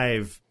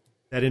 survive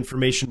that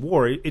information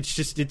war. It's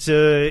just,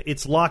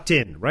 it's locked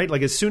in, right?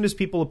 Like as soon as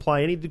people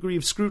apply any degree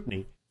of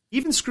scrutiny,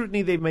 even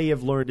scrutiny they may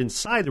have learned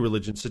inside the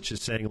religion, such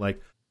as saying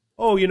like,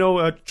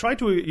 try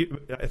to,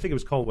 I think it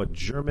was called,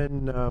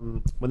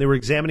 German, when they were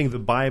examining the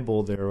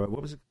Bible there,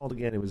 what was it called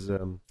again? It was,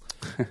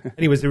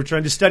 anyways, they were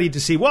trying to study to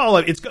see, well,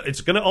 it's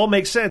going to all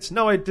make sense.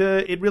 No,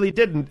 it really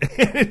didn't.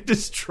 It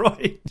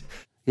destroyed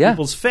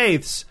people's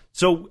faiths.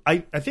 So I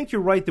think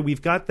you're right that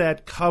we've got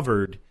that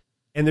covered,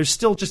 and there's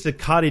still just a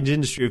cottage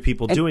industry of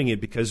people doing it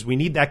because we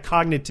need that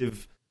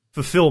cognitive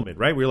fulfillment,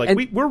 right? We're like,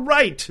 we're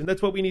right, and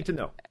that's what we need to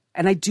know.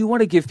 And I do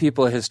want to give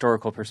people a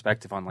historical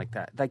perspective on like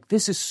that. Like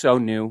this is so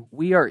new.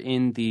 We are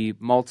in the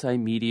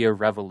multimedia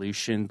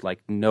revolution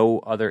like no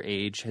other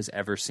age has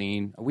ever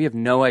seen. We have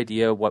no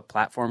idea what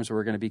platforms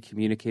we're going to be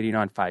communicating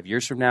on 5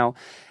 years from now.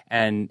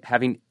 And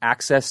having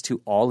access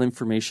to all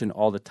information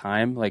all the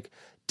time, like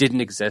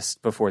didn't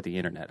exist before the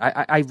internet.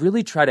 I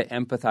really try to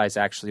empathize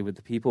actually with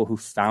the people who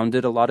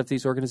founded a lot of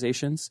these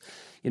organizations.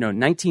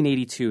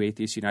 1982,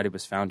 Atheist United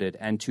was founded.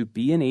 And to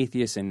be an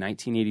atheist in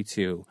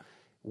 1982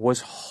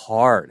 was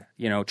hard.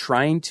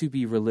 Trying to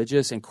be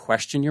religious and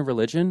question your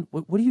religion.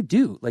 What do you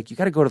do? Like, you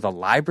got to go to the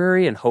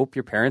library and hope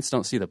your parents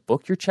don't see the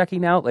book you're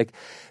checking out. Like,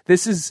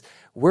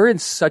 we're in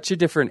such a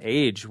different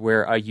age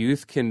where a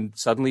youth can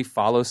suddenly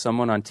follow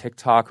someone on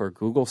TikTok or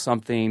Google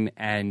something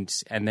and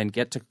then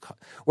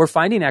we're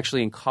finding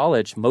actually in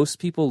college, most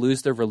people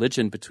lose their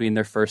religion between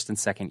their first and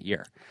second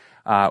year.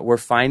 We're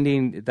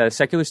finding the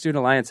Secular Student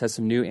Alliance has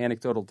some new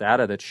anecdotal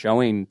data that's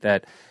showing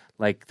that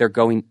like they're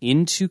going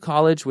into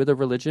college with a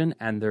religion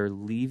and they're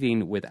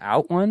leaving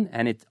without one.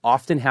 And it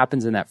often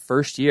happens in that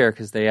first year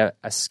because they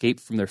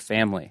escape from their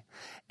family.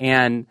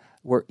 And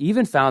we're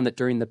even found that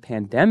during the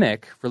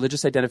pandemic,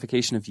 religious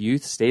identification of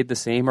youth stayed the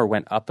same or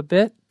went up a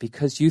bit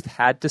because youth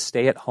had to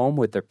stay at home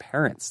with their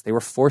parents. They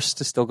were forced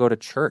to still go to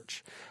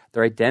church.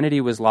 Their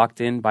identity was locked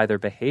in by their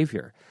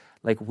behavior.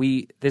 Like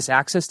this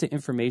access to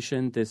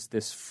information,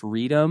 this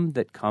freedom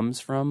that comes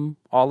from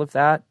all of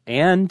that,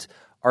 and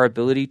our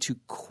ability to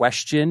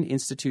question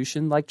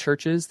institution like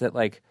churches that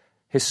like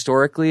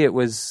historically it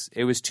was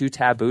too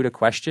taboo to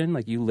question.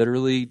 Like you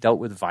literally dealt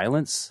with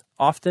violence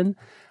often,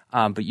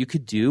 but you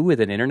could do with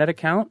an internet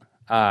account.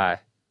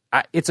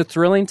 It's a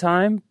thrilling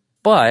time,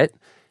 but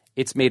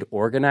it's made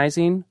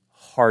organizing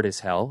hard as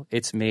hell.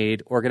 It's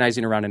made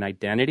organizing around an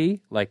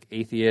identity like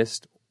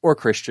atheist or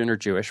Christian or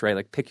Jewish, right?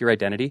 Like pick your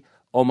identity,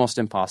 almost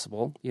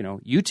impossible.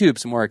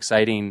 YouTube's more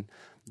exciting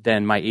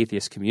than my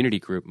atheist community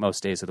group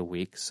most days of the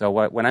week.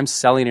 So when I'm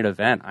selling an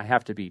event, I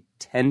have to be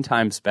 10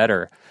 times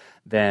better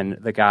than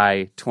the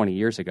guy 20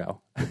 years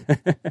ago.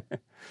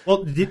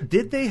 Well,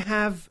 did they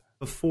have,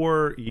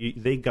 before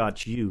they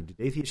got you, did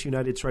Atheist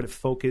United try to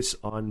focus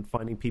on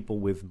finding people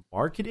with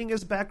marketing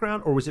as a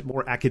background, or was it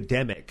more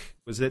academic?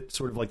 Was it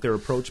sort of like their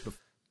approach before?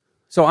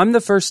 So I'm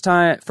the first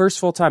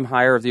full-time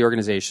hire of the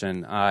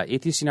organization.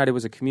 Atheist United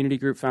was a community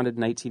group founded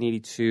in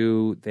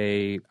 1982.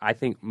 They, I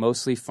think,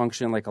 mostly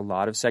function like a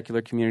lot of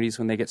secular communities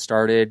when they get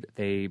started.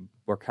 They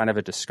were kind of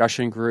a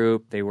discussion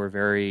group. They were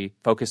very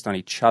focused on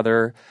each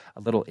other, a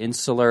little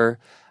insular.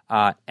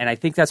 And I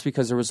think that's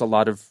because there was a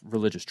lot of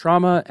religious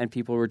trauma and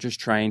people were just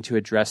trying to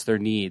address their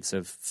needs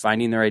of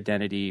finding their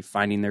identity,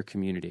 finding their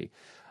community.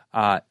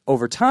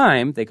 Over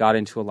time, they got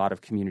into a lot of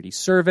community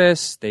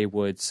service. They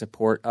would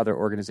support other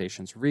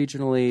organizations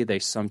regionally. They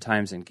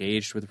sometimes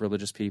engaged with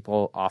religious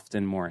people,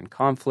 often more in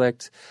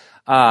conflict.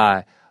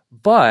 But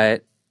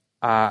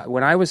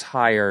when I was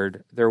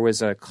hired, there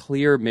was a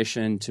clear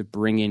mission to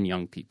bring in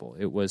young people.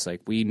 It was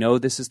like, we know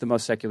this is the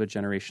most secular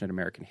generation in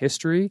American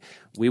history.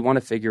 We want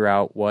to figure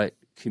out what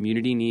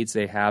community needs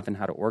they have and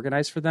how to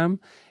organize for them.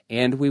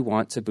 And we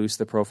want to boost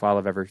the profile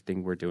of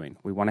everything we're doing.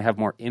 We want to have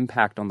more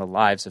impact on the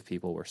lives of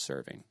people we're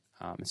serving.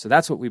 So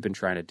that's what we've been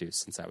trying to do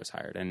since I was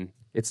hired. And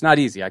it's not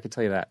easy, I can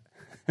tell you that.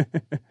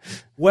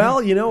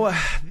 Well,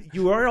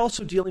 you are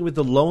also dealing with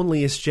the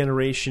loneliest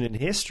generation in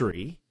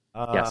history.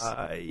 Yes.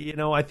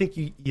 I think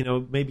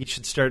maybe you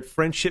should start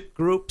friendship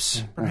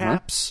groups,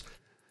 perhaps.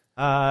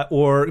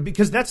 Or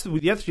because that's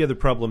the other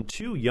problem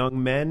too.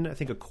 Young men, I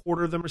think a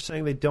quarter of them are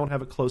saying they don't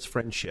have a close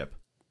friendship.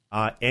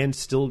 And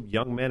still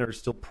young men are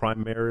still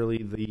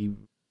primarily the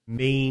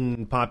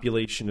main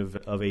population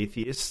of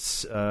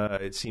atheists.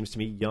 It seems to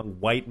me young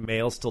white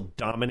males still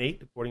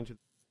dominate, according to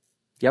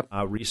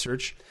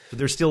research. So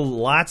there's still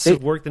lots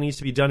of work that needs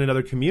to be done in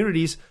other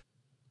communities.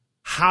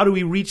 How do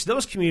we reach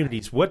those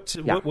communities? What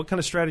kind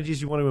of strategies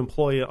do you want to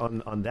employ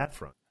on that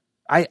front?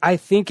 I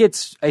think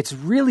it's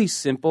really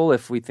simple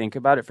if we think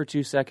about it for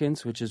 2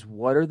 seconds, which is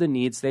what are the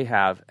needs they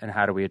have and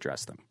how do we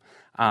address them?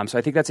 So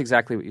I think that's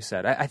exactly what you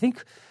said. I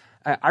think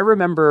I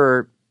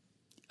remember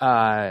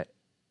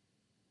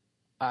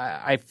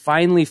I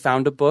finally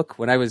found a book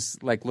when I was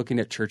like looking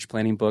at church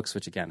planning books,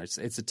 which again,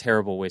 it's a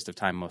terrible waste of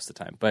time most of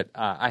the time. But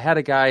I had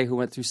a guy who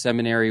went through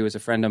seminary, who was a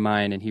friend of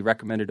mine, and he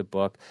recommended a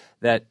book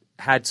that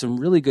had some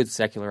really good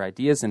secular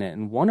ideas in it.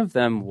 And one of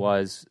them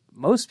was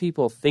most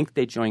people think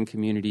they join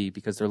community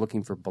because they're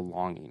looking for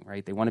belonging,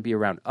 right? They want to be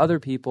around other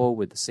people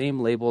with the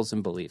same labels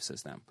and beliefs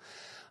as them.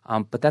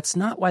 But that's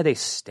not why they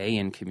stay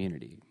in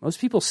community.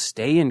 Most people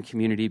stay in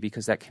community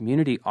because that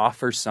community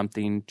offers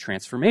something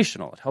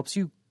transformational. It helps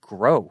you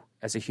grow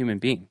as a human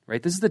being,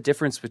 right? This is the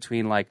difference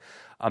between like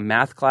a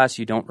math class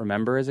you don't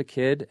remember as a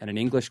kid and an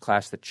English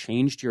class that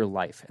changed your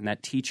life, and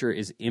that teacher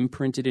is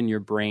imprinted in your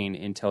brain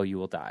until you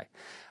will die.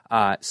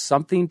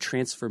 Something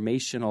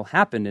transformational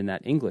happened in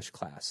that English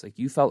class. Like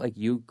you felt like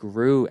you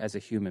grew as a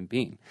human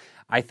being.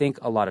 I think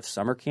a lot of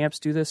summer camps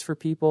do this for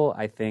people.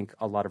 I think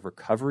a lot of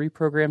recovery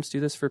programs do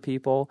this for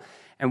people.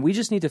 And we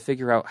just need to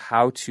figure out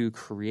how to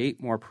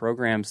create more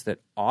programs that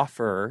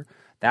offer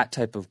that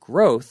type of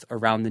growth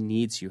around the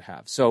needs you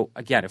have. So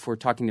again, if we're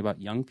talking about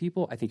young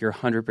people, I think you're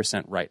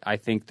 100% right. I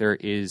think there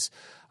is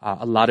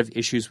a lot of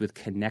issues with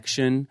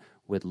connection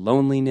with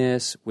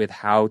loneliness, with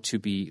how to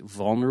be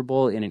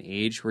vulnerable in an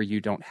age where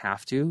you don't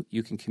have to.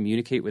 You can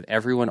communicate with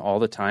everyone all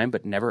the time,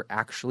 but never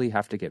actually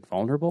have to get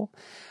vulnerable.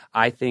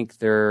 I think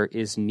there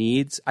is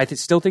needs.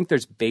 Still think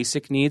there's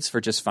basic needs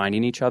for just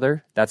finding each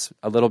other. That's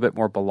a little bit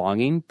more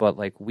belonging. But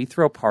like we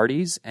throw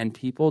parties and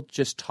people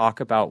just talk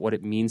about what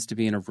it means to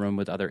be in a room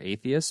with other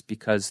atheists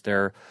because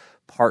their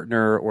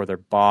partner or their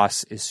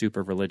boss is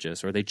super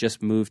religious, or they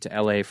just moved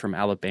to LA from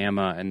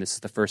Alabama and this is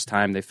the first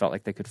time they felt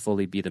like they could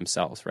fully be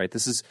themselves, right?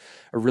 This is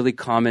a really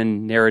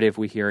common narrative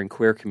we hear in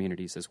queer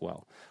communities as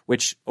well,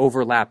 which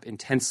overlap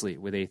intensely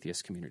with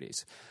atheist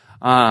communities.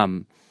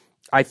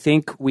 I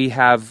think we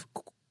have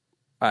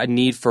a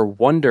need for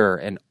wonder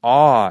and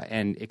awe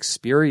and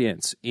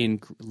experience in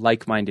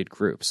like-minded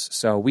groups.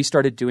 So we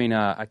started doing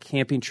a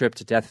camping trip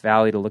to Death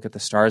Valley to look at the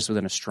stars with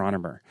an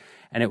astronomer.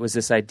 And it was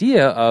this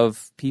idea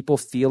of people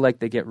feel like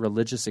they get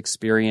religious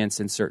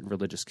experience in certain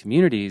religious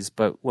communities,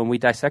 but when we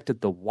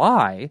dissected the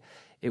why,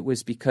 it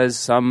was because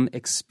some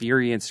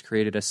experience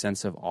created a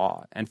sense of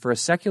awe. And for a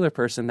secular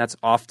person, that's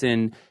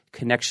often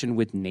connection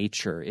with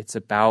nature. It's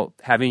about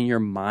having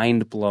your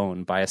mind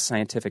blown by a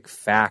scientific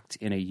fact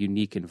in a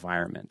unique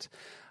environment.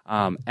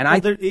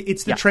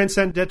 It's the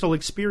transcendental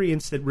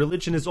experience that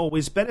religion has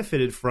always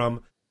benefited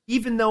from,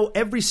 even though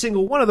every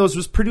single one of those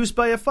was produced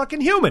by a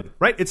fucking human,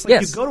 right? It's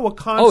like you go to a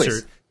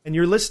concert and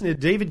you're listening to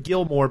David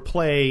Gilmour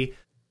play,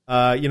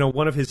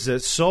 one of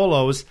his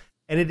solos,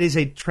 and it is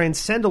a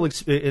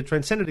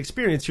transcendent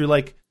experience. You're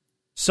like,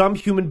 some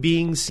human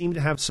beings seem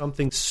to have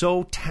something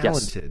so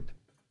talented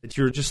that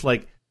you're just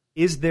like,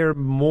 is there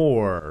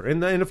more?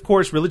 And then, of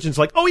course, religion's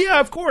like, oh,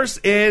 yeah, of course.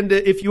 And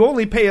if you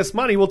only pay us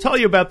money, we'll tell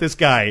you about this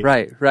guy.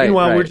 Right.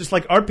 Meanwhile, we're just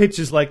like, our pitch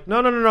is like,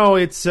 no.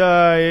 It's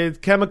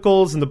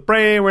chemicals in the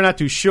brain. We're not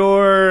too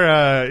sure.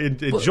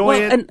 Enjoy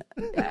it. And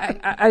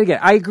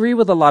I agree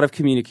with a lot of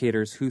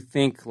communicators who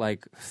think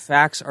like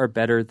facts are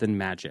better than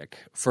magic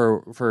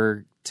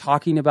for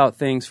talking about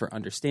things, for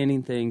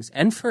understanding things,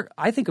 and for,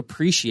 I think,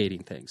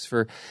 appreciating things.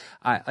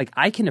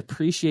 I can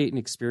appreciate and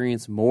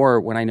experience more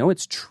when I know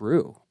it's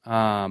true.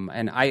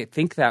 And I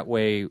think that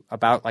way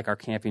about like our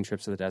camping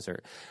trips to the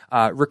desert.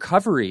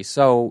 Recovery.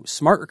 So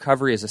Smart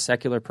Recovery is a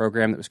secular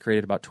program that was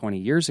created about 20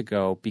 years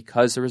ago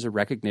because there was a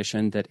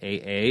recognition that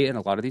AA and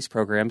a lot of these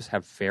programs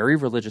have very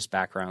religious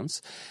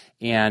backgrounds,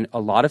 and a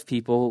lot of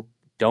people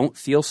don't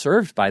feel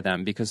served by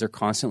them because they're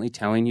constantly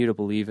telling you to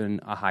believe in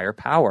a higher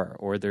power,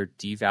 or they're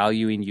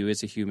devaluing you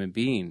as a human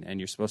being and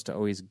you're supposed to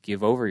always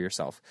give over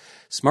yourself.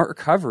 Smart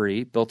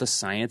Recovery built a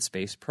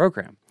science-based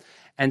program.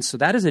 And so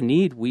that is a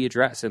need we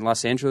address. In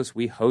Los Angeles,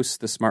 we host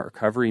the Smart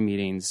Recovery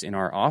meetings in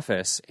our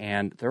office,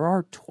 and there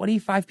are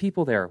 25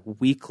 people there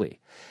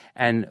weekly.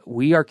 And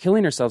we are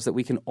killing ourselves that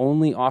we can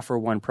only offer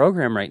one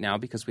program right now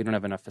because we don't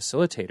have enough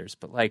facilitators.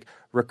 But like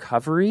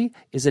recovery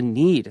is a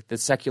need that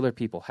secular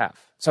people have.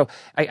 So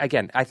I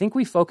think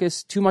we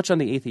focus too much on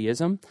the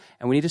atheism,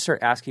 and we need to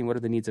start asking what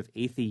are the needs of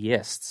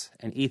atheists.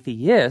 And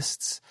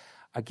atheists,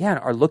 again,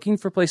 are looking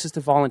for places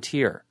to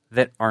volunteer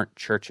that aren't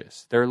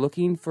churches. They're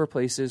looking for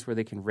places where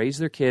they can raise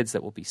their kids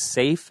that will be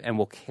safe and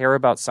will care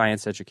about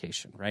science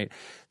education, right?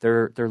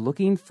 They're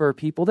looking for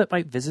people that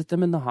might visit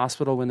them in the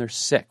hospital when they're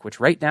sick, which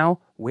right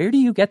now, where do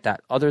you get that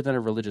other than a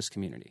religious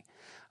community?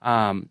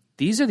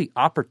 These are the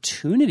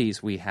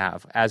opportunities we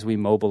have as we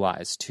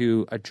mobilize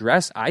to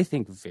address, I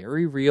think,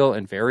 very real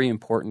and very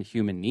important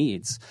human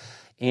needs.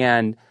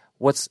 And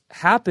what's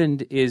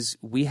happened is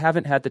we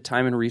haven't had the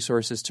time and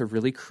resources to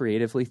really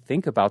creatively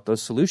think about those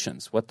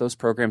solutions, what those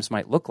programs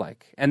might look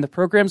like. And the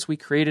programs we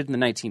created in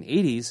the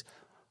 1980s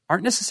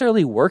aren't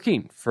necessarily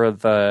working for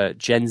the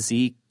Gen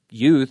Z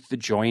youth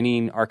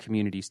joining our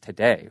communities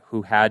today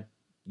who had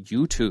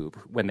YouTube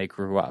when they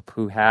grew up,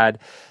 who had,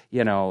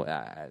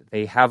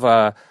 they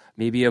have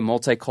maybe a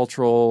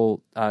multicultural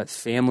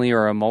family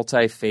or a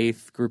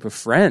multi-faith group of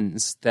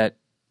friends that,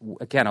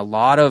 again, a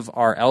lot of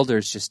our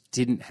elders just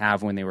didn't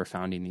have when they were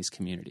founding these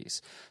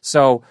communities.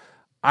 So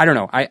I don't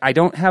know. I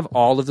don't have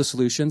all of the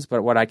solutions,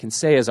 but what I can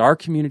say is our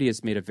community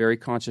has made a very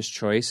conscious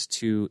choice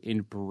to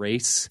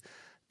embrace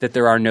that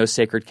there are no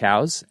sacred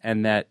cows,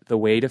 and that the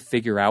way to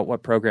figure out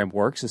what program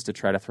works is to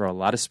try to throw a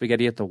lot of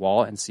spaghetti at the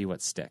wall and see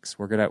what sticks.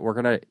 We're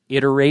gonna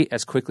iterate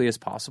as quickly as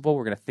possible.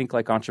 We're gonna think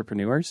like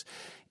entrepreneurs,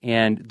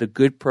 and the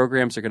good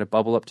programs are gonna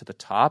bubble up to the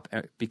top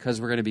because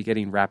we're gonna be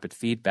getting rapid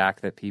feedback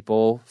that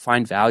people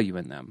find value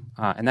in them.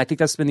 And I think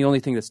that's been the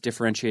only thing that's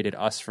differentiated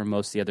us from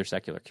most of the other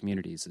secular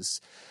communities is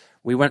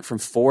we went from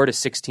 4 to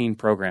 16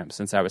 programs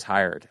since I was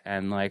hired,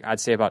 and I'd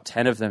say about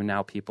 10 of them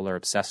now people are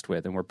obsessed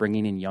with, and we're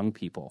bringing in young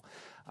people.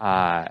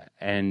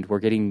 And we're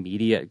getting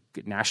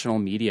national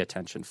media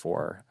attention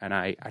for. And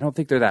I don't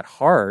think they're that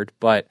hard,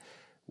 but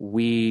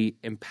we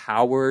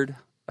empowered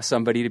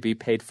somebody to be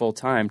paid full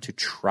time to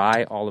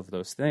try all of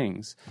those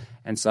things.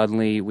 And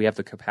suddenly we have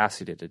the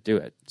capacity to do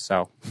it.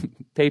 So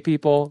pay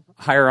people,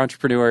 hire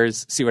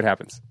entrepreneurs, see what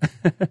happens.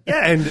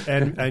 Yeah,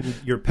 and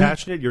you're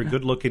passionate, you're a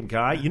good looking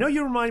guy.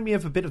 You remind me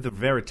of a bit of the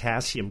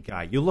Veritasium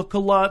guy. You look a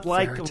lot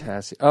like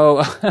Veritasium.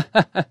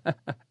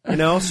 Oh,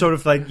 Sort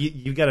of like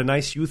you got a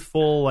nice,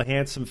 youthful,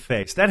 handsome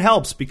face. That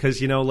helps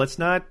because, let's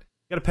not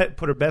got to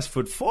put our best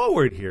foot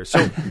forward here.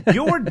 So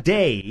your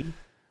day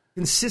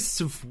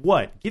consists of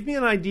what? Give me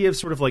an idea of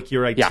sort of like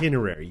your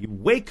itinerary. You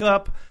wake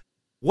up.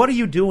 What are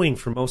you doing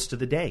for most of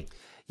the day?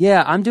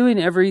 Yeah, I'm doing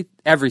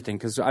everything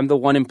because I'm the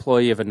one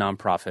employee of a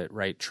nonprofit,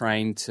 right?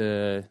 Trying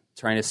to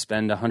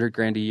spend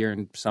 $100,000 a year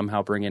and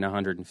somehow bring in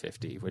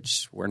 150,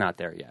 which we're not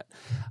there yet.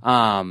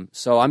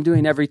 So I'm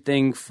doing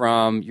everything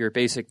from your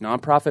basic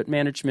nonprofit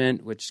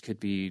management, which could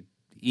be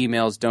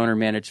emails, donor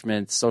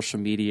management, social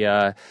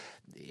media,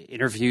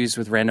 interviews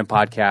with random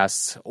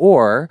podcasts,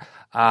 or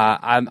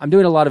I'm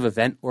doing a lot of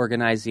event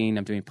organizing.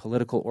 I'm doing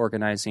political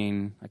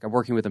organizing. Like I'm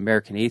working with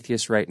American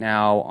Atheist right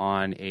now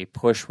on a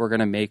push we're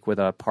going to make with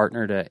a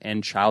partner to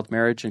end child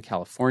marriage in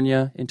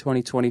California in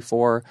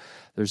 2024.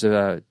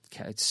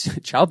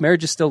 Child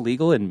marriage is still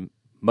legal in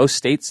most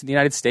states in the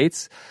United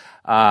States.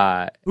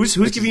 Who's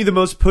giving you the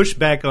most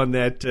pushback on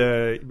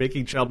that,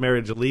 making child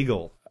marriage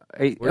illegal?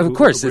 Of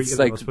course, it's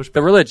like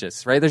the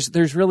religious, right?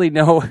 There's really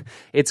no.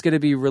 It's going to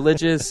be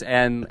religious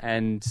and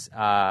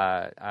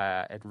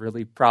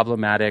really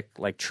problematic,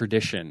 like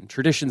tradition.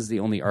 Tradition's the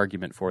only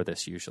argument for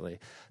this usually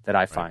that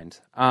I find.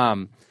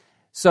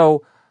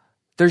 So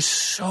there's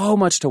so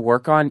much to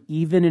work on,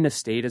 even in a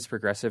state as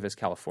progressive as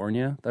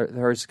California.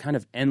 There's kind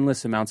of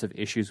endless amounts of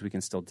issues we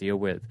can still deal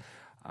with.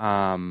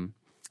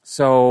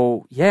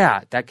 So,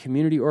 yeah, that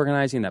community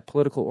organizing, that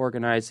political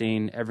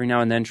organizing, every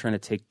now and then trying to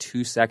take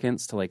 2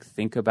 seconds to like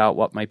think about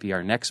what might be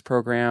our next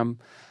program.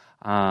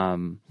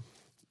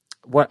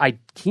 What I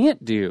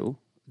can't do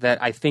that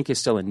I think is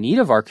still in need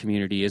of our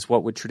community is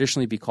what would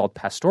traditionally be called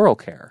pastoral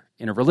care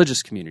in a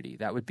religious community.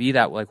 That would be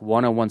that like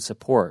one-on-one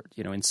support.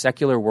 In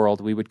secular world,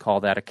 we would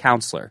call that a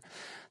counselor,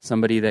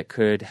 somebody that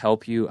could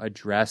help you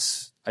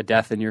address a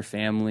death in your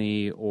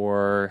family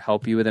or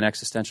help you with an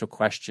existential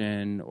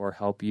question or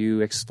help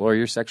you explore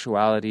your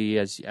sexuality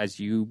as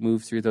you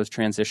move through those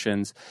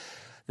transitions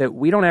that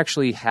we don't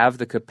actually have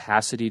the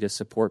capacity to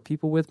support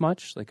people with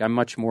much. Like I'm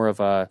much more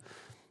of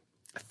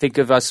think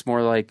of us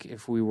more like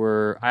if we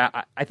were,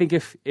 I think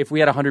if we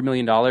had $100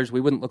 million,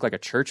 we wouldn't look like a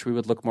church. We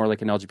would look more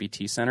like an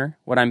LGBT center,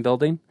 what I'm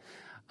building.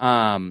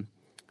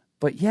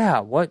 But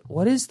yeah,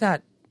 what is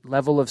that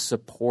level of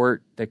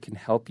support that can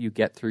help you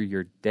get through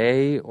your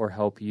day or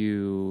help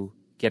you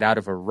get out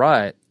of a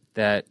rut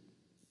that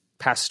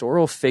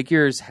pastoral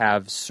figures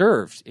have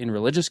served in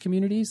religious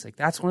communities? Like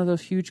that's one of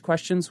those huge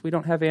questions we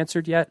don't have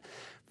answered yet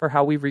for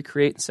how we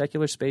recreate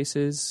secular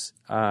spaces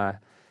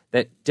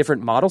that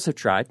different models have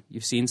tried.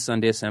 You've seen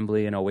Sunday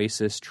Assembly and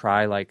Oasis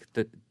try like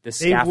the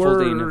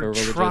scaffolding of a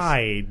religious.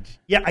 Tried.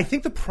 Yeah, I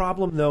think the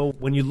problem though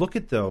when you look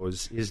at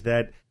those is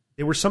that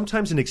they were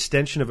sometimes an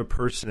extension of a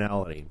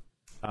personality.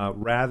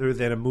 Rather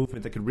than a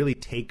movement that could really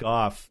take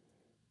off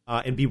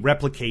and be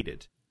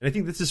replicated. And I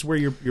think this is where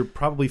you're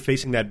probably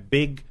facing that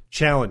big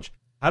challenge.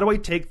 How do I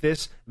take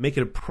this, make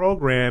it a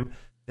program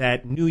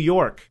that New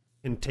York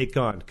can take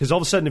on? Because all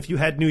of a sudden, if you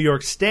had New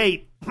York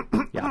State,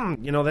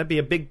 that'd be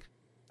a big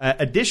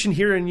addition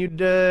here,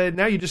 and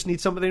now you just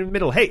need somebody in the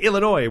middle. Hey,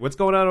 Illinois, what's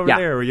going on over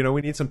there? Or,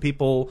 we need some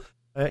people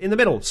in the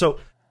middle. So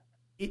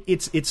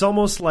it's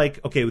almost like,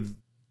 okay,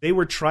 they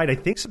were tried. I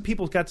think some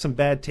people got some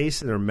bad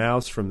taste in their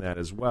mouths from that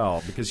as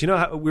well. Because,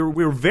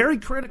 we're very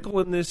critical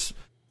in this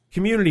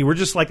community. We're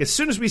just like, as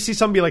soon as we see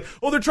somebody like,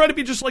 oh, they're trying to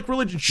be just like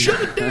religion, shut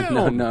it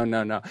down.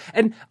 No.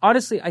 And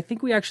honestly, I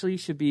think we actually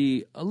should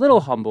be a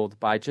little humbled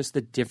by just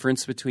the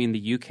difference between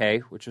the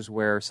UK, which is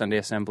where Sunday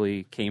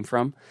Assembly came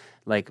from,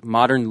 like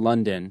modern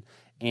London,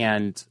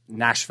 and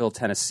Nashville,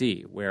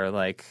 Tennessee, where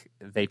like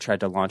they tried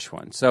to launch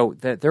one. So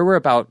there were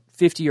about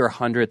 50 or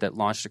 100 that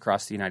launched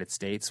across the United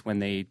States when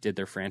they did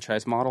their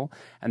franchise model,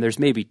 and there's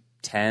maybe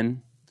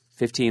 10,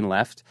 15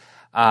 left.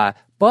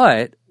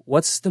 But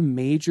what's the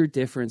major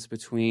difference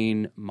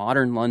between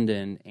modern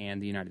London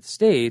and the United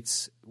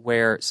States,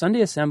 where Sunday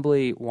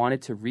Assembly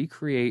wanted to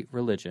recreate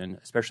religion,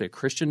 especially a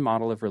Christian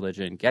model of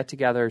religion, get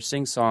together,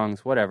 sing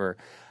songs, whatever.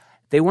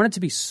 They wanted to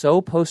be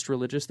so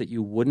post-religious that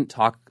you wouldn't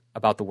talk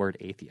about the word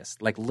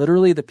atheist. Like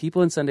literally the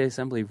people in Sunday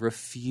Assembly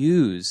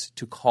refuse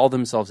to call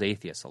themselves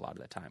atheists a lot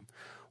of the time.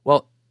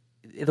 Well,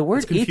 the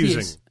word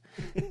atheist...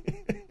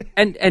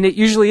 and it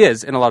usually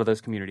is in a lot of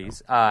those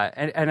communities.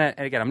 And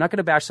again, I'm not going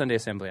to bash Sunday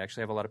Assembly. I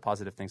actually have a lot of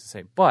positive things to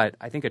say. But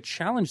I think a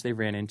challenge they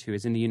ran into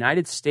is in the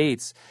United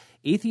States,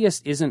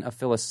 atheist isn't a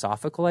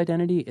philosophical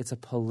identity. It's a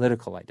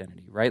political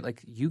identity, right?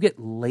 Like you get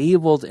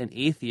labeled an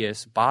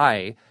atheist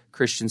by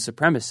Christian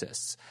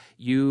supremacists.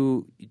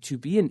 To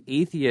be an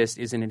atheist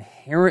is an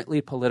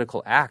inherently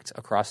political act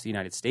across the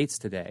United States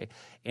today.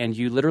 And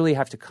you literally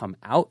have to come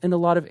out in a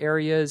lot of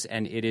areas.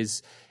 And it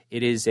is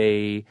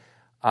a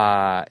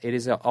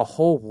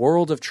whole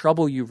world of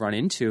trouble you run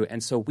into.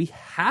 And so we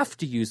have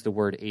to use the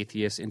word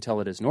atheist until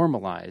it is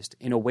normalized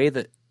in a way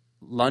that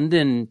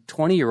London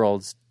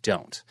 20-year-olds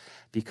don't,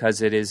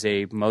 because it is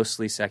a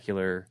mostly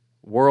secular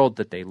world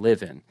that they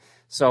live in.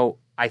 So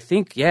I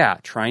think,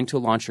 trying to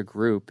launch a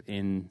group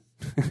in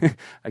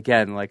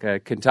again, like a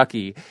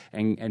Kentucky,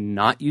 and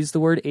not use the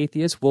word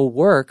atheist will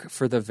work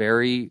for the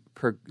very,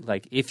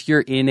 like if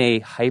you're in a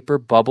hyper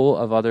bubble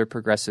of other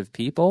progressive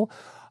people,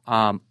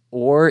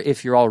 or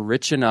if you're all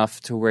rich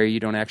enough to where you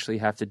don't actually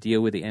have to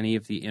deal with any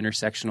of the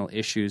intersectional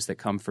issues that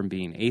come from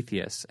being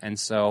atheists. And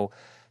so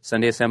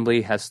Sunday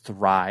Assembly has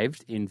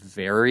thrived in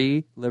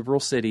very liberal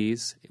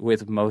cities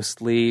with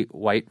mostly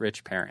white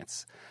rich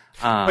parents.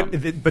 But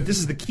this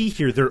is the key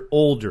here. They're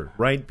older,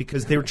 right?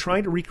 Because they were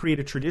trying to recreate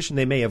a tradition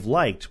they may have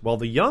liked, while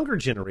the younger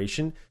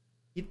generation,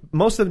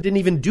 most of them didn't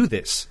even do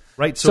this,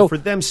 right? So for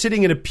them,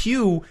 sitting in a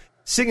pew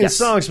singing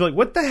songs, like,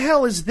 what the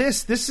hell is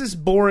this? This is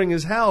boring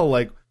as hell.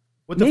 Like,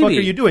 what the fuck are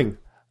you doing?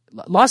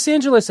 Los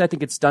Angeles, I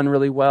think it's done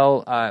really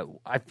well.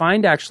 I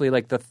find actually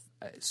like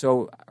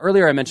so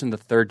earlier I mentioned the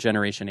third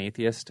generation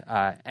atheist,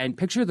 and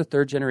picture the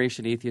third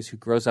generation atheist who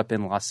grows up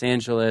in Los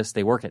Angeles.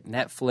 They work at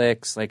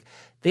Netflix. Like,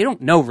 they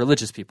don't know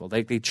religious people.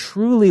 They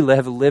truly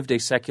have lived a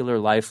secular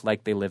life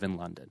like they live in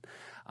London.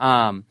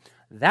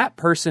 That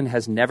person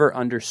has never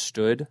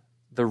understood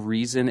the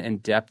reason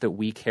and depth that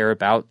we care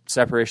about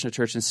separation of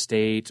church and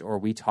state, or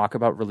we talk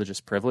about religious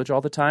privilege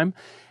all the time.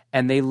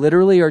 And they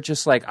literally are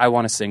just like, I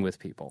want to sing with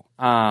people.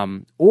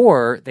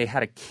 Or they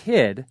had a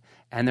kid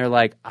and they're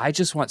like, I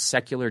just want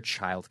secular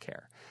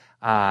childcare.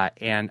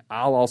 And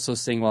I'll also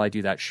sing while I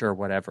do that, sure,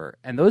 whatever.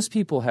 And those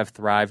people have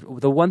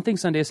thrived. The one thing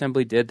Sunday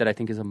Assembly did that I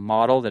think is a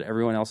model that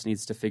everyone else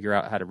needs to figure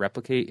out how to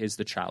replicate is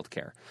the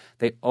childcare.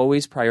 They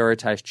always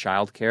prioritized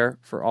childcare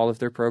for all of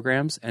their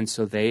programs. And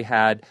so they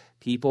had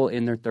people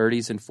in their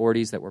 30s and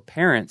 40s that were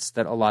parents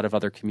that a lot of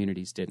other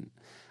communities didn't.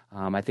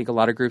 I think a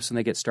lot of groups, when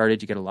they get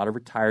started, you get a lot of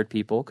retired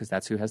people because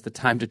that's who has the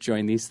time to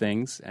join these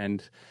things.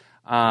 And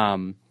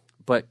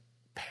but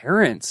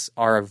parents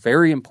are a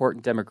very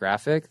important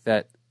demographic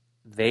that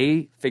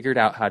they figured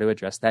out how to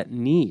address that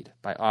need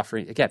by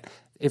offering. Again,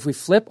 if we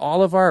flip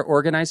all of our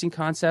organizing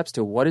concepts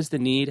to what is the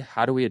need,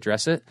 how do we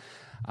address it,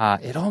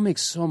 it all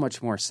makes so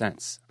much more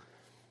sense.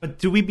 But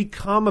do we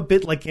become a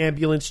bit like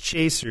ambulance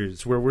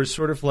chasers, where we're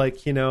sort of like,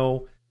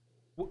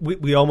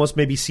 we almost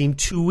maybe seem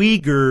too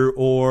eager,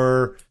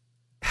 or...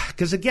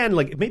 Because again,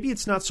 like, maybe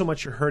it's not so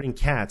much you're herding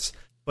cats,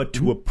 but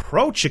to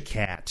approach a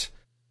cat,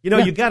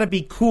 you got to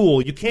be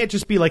cool. You can't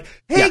just be like,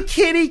 hey,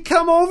 kitty,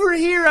 come over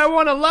here. I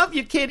want to love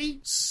you,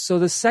 kitty. So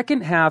the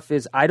second half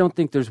is, I don't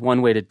think there's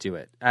one way to do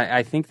it.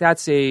 I think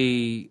that's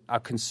a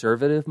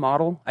conservative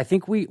model. I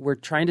think we're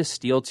trying to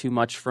steal too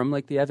much from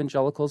like the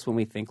evangelicals when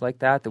we think like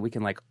that we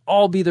can like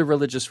all be the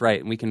religious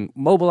right and we can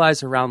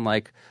mobilize around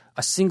like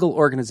a single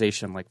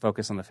organization, like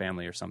Focus on the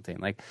Family or something.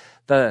 Like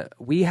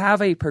we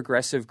have a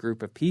progressive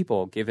group of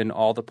people, given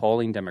all the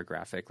polling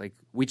demographic. Like,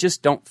 we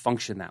just don't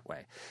function that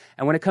way.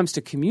 And when it comes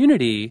to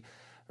community,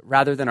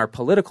 rather than our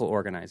political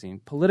organizing,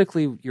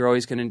 politically, you're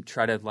always going to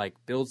try to like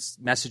build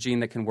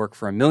messaging that can work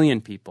for 1 million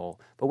people.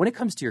 But when it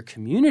comes to your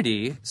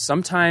community,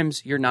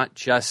 sometimes you're not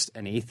just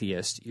an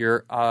atheist.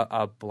 You're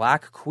a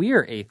black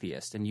queer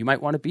atheist, and you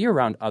might want to be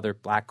around other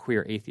black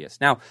queer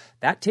atheists. Now,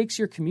 that takes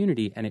your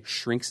community and it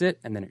shrinks it,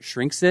 and then it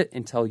shrinks it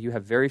until you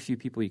have very few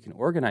people you can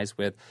organize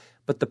with.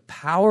 But the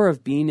power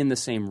of being in the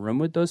same room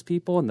with those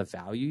people and the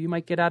value you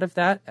might get out of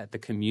that at the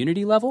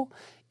community level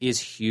is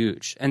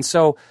huge. And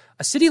so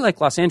a city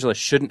like Los Angeles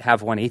shouldn't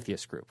have one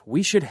atheist group.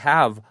 We should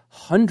have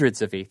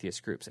hundreds of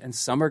atheist groups, and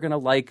some are going to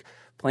like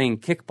playing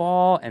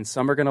kickball, and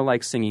some are going to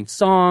like singing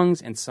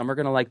songs, and some are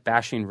going to like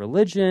bashing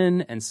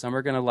religion, and some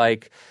are going to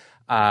like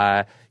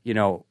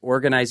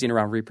organizing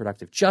around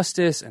reproductive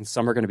justice, and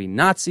some are going to be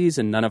Nazis,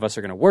 and none of us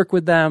are going to work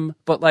with them.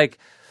 But like,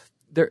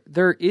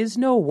 there is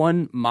no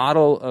one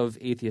model of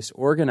atheist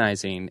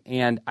organizing,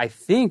 and I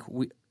think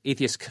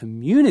atheist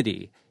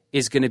community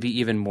is going to be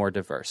even more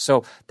diverse.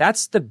 So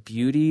that's the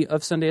beauty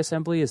of Sunday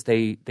Assembly, is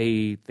they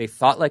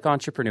thought like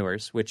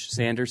entrepreneurs, which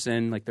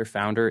Sanderson, like their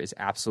founder, is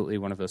absolutely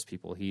one of those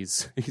people.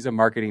 He's a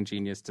marketing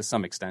genius to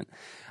some extent.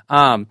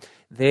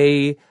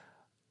 They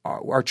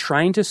are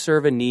trying to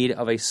serve a need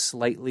of a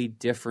slightly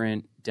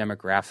different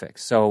demographic.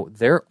 So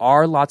there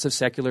are lots of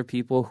secular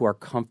people who are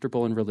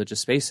comfortable in religious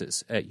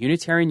spaces. At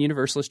Unitarian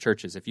Universalist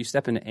churches, if you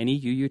step into any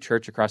UU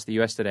church across the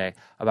U.S. today,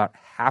 about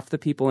half the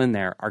people in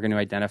there are going to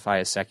identify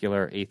as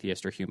secular,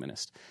 atheist, or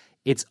humanist.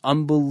 It's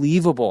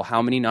unbelievable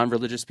how many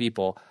non-religious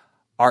people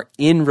are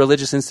in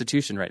religious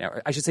institution right now.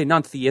 I should say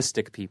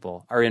non-theistic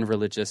people are in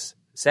religious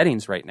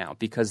settings right now,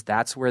 because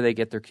that's where they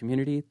get their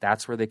community.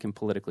 That's where they can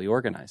politically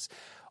organize.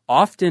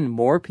 Often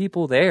more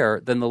people there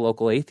than the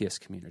local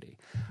atheist community.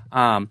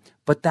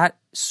 But that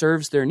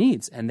serves their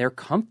needs, and they're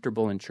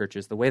comfortable in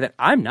churches the way that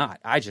I'm not.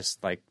 I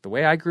just, like, the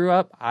way I grew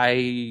up,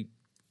 I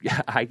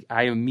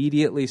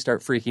immediately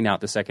start freaking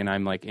out the second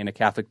I'm like in a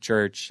Catholic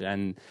church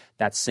and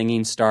that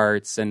singing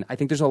starts. And I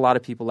think there's a lot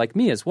of people like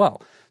me as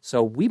well.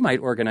 So we might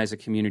organize a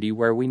community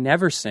where we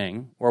never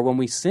sing, or when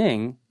we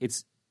sing,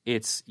 it's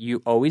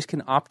you always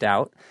can opt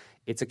out.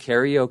 It's a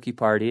karaoke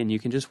party, and you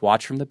can just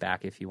watch from the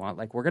back if you want.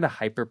 Like, we're going to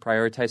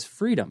hyper-prioritize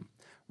freedom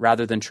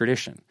rather than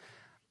tradition.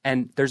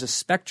 And there's a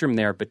spectrum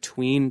there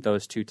between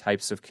those two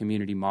types of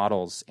community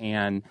models,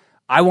 and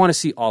I want to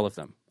see all of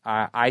them.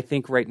 I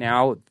think right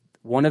now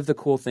one of the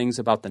cool things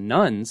about the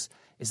nuns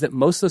is that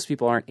most of those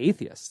people aren't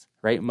atheists,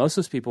 right? Most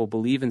of those people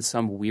believe in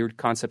some weird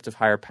concept of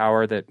higher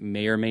power that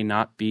may or may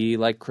not be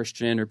like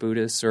Christian or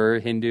Buddhist or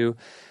Hindu.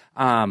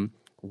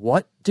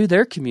 What do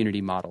their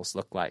community models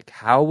look like?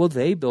 How will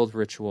they build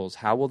rituals?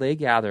 How will they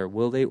gather?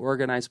 Will they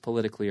organize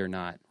politically or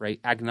not, right?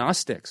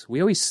 Agnostics.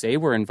 We always say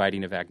we're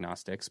inviting of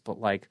agnostics, but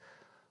like,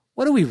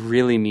 what do we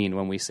really mean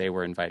when we say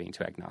we're inviting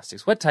to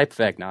agnostics? What type of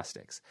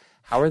agnostics?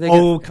 How are they?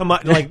 Come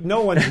on. Like,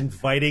 no one's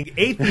inviting.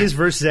 Atheist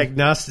versus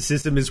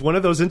agnosticism is one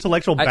of those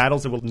intellectual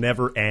battles that will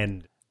never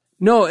end.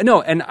 No.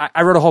 And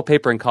I wrote a whole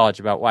paper in college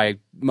about why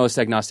most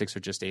agnostics are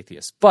just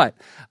atheists. But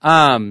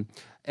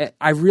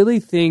I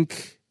really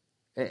think,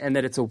 and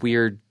that it's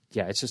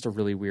it's just a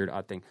really weird,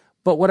 odd thing.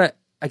 But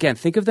again,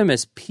 think of them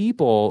as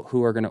people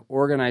who are going to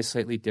organize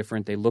slightly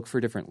different. They look for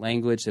different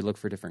language. They look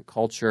for different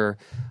culture.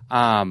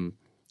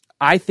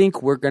 I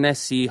think we're going to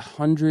see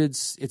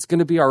hundreds. It's going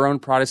to be our own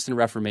Protestant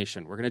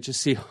Reformation. We're going to just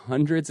see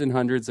hundreds and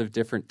hundreds of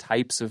different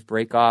types of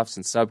breakoffs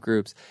and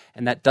subgroups,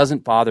 and that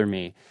doesn't bother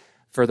me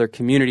for their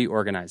community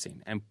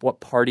organizing and what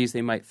parties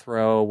they might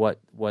throw, what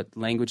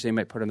language they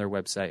might put on their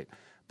website.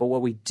 But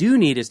what we do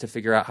need is to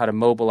figure out how to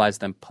mobilize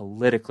them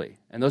politically,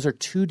 and those are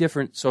two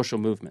different social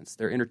movements.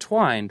 They're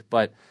intertwined,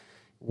 but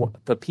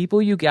the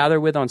people you gather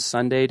with on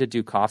Sunday to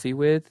do coffee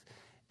with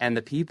and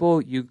the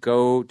people you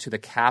go to the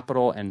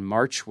Capitol and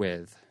march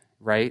with,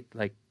 right?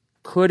 Like,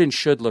 could and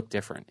should look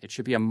different. It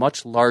should be a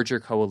much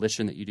larger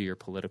coalition that you do your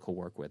political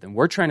work with. And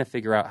we're trying to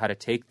figure out how to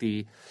take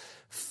the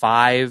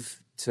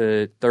 5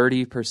 to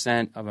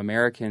 30% of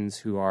Americans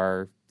who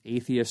are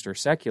atheist or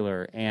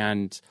secular,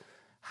 and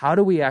how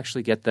do we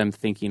actually get them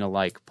thinking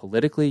alike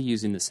politically,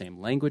 using the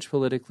same language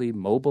politically,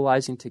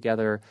 mobilizing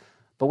together?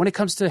 But when it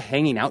comes to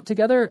hanging out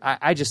together,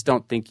 I just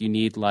don't think you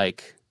need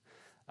like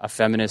a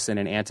feminist and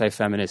an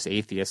anti-feminist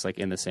atheist like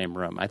in the same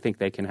room. I think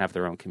they can have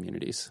their own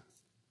communities.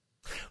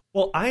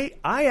 Well, I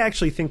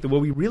actually think that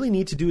what we really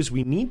need to do is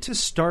we need to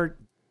start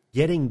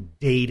getting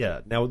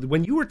data. Now,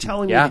 when you were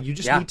telling me that you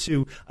just need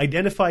to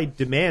identify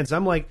demands,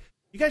 I'm like,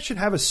 you guys should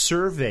have a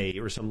survey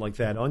or something like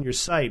that on your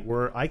site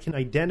where I can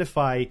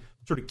identify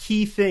sort of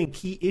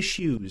key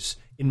issues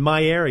in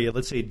my area.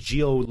 Let's say it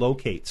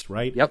geolocates,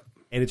 right? Yep.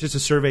 And it's just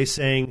a survey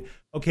saying,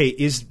 okay,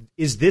 is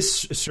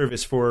this a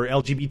service for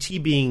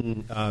LGBT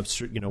being,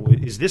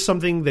 is this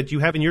something that you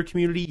have in your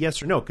community?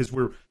 Yes or no? Because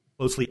we're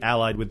closely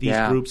allied with these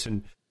groups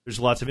and there's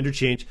lots of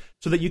interchange,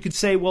 so that you could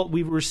say, well,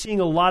 we were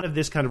seeing a lot of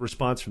this kind of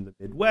response from the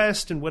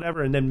Midwest and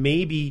whatever, and then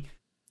maybe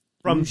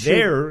from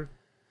there.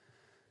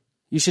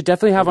 You should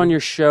definitely have on your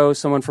show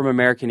someone from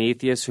American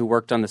Atheist who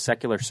worked on the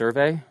secular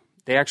survey.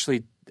 They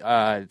actually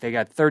they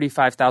got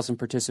 35,000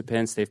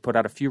 participants. They've put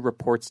out a few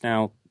reports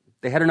now.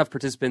 They had enough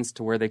participants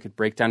to where they could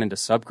break down into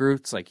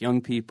subgroups like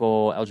young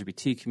people,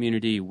 LGBT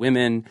community,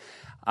 women.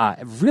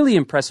 Really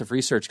impressive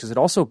research because it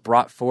also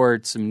brought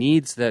forward some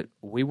needs that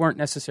we weren't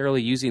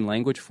necessarily using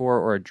language for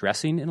or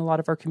addressing in a lot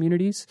of our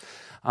communities.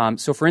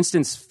 So, for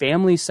instance,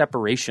 family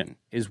separation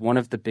is one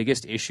of the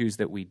biggest issues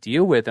that we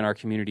deal with in our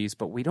communities,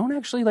 but we don't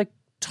actually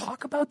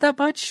talk about that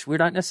much. We're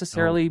not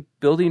necessarily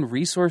building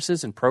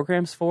resources and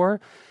programs for.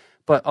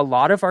 But a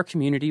lot of our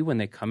community, when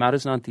they come out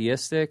as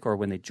non-theistic or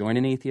when they join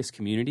an atheist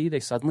community, they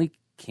suddenly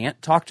can't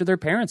talk to their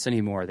parents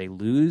anymore. They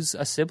lose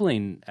a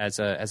sibling as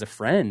a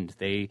friend.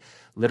 They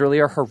literally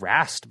are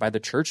harassed by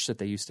the church that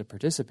they used to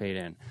participate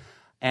in.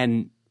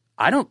 And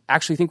I don't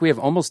actually think we have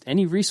almost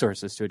any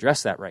resources to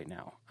address that right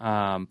now.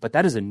 But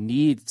that is a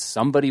need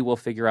somebody will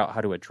figure out how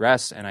to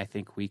address, and I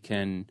think we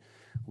can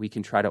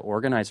try to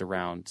organize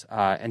around.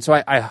 And so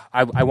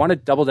I want to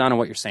double down on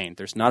what you're saying.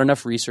 There's not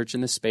enough research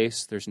in this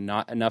space. There's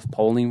not enough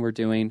polling we're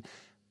doing,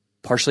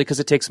 partially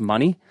because it takes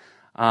money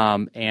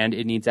and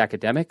it needs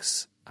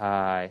academics.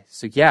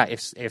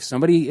 If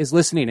somebody is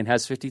listening and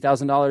has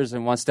 $50,000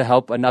 and wants to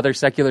help another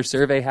secular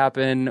survey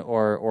happen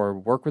or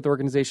work with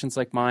organizations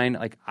like mine,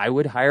 I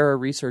would hire a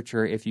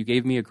researcher if you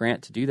gave me a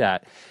grant to do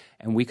that,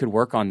 and we could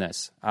work on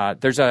this.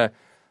 There's a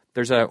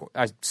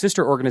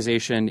sister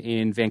organization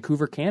in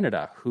Vancouver,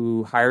 Canada,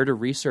 who hired a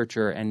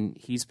researcher, and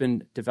he's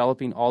been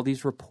developing all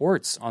these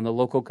reports on the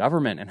local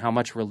government and how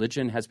much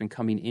religion has been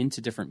coming into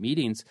different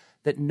meetings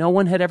that no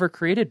one had ever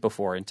created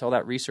before until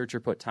that researcher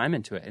put time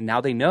into it. And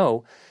now they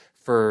know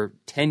for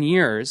 10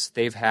 years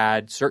they've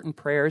had certain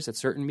prayers at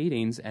certain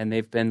meetings, and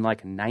they've been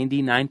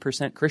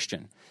 99%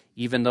 Christian,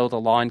 even though the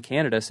law in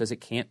Canada says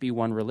it can't be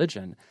one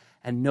religion.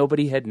 And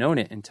nobody had known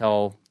it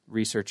until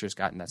researchers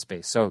got in that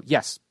space. So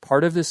yes,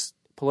 part of this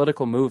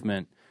political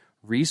movement,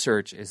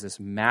 research is this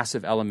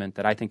massive element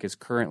that I think is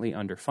currently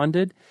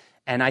underfunded.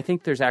 And I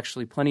think there's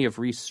actually plenty of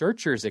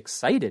researchers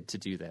excited to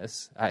do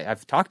this.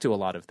 I've talked to a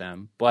lot of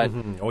them, but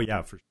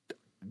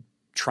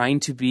trying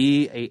to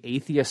be an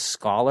atheist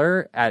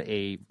scholar at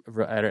a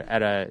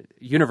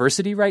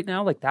university right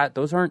now,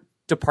 those aren't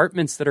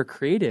departments that are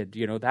created.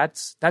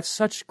 That's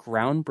such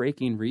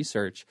groundbreaking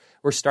research.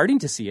 We're starting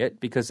to see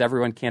it because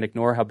everyone can't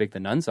ignore how big the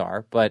nuns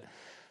are, but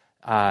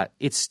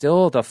it's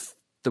still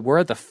we're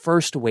at the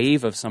first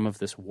wave of some of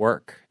this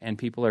work, and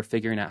people are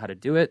figuring out how to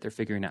do it. They're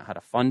figuring out how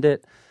to fund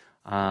it.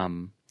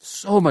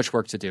 so much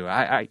work to do.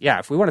 Yeah,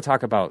 if we want to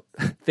talk about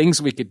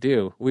things we could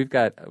do, we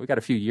got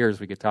a few years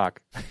we could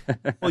talk.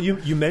 Well,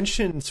 you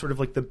mentioned sort of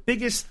like the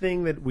biggest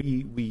thing that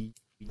we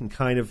can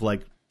kind of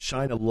like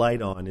shine a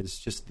light on is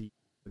just the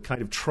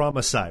kind of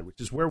trauma side, which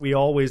is where we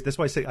always, that's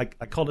why I say I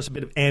called us a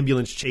bit of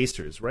ambulance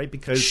chasers, right?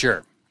 Because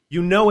sure.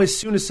 As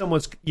soon as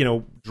someone's,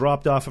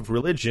 dropped off of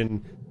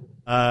religion,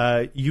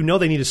 they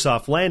need a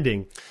soft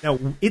landing. Now,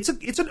 it's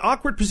an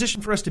awkward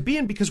position for us to be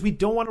in because we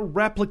don't want to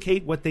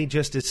replicate what they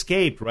just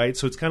escaped, right?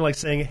 So it's kind of like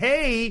saying,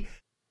 hey,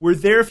 we're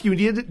there if you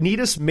need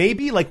us,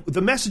 maybe. Like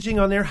the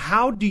messaging on there,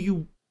 how do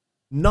you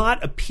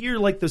not appear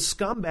like the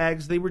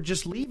scumbags they were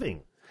just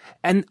leaving?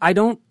 And I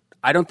don't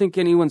think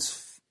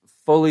anyone's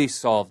fully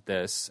solved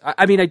this.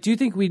 I mean, I do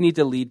think we need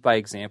to lead by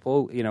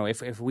example.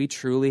 If we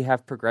truly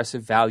have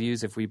progressive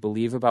values, if we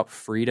believe about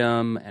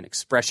freedom and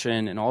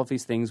expression and all of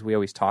these things we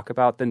always talk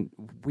about, then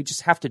we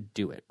just have to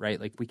do it,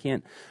 right? Like we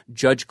can't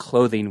judge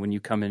clothing when you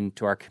come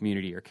into our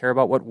community or care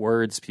about what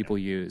words people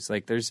use.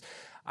 Like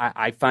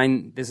I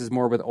find this is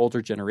more with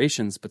older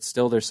generations, but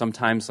still there's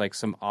sometimes like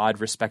some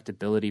odd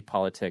respectability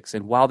politics.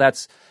 And while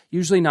that's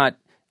usually not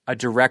a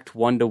direct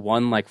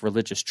one-to-one like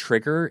religious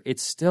trigger,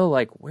 it's still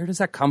like, where does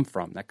that come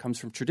from? That comes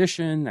from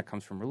tradition, that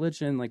comes from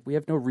religion. Like we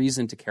have no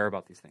reason to care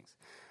about these things.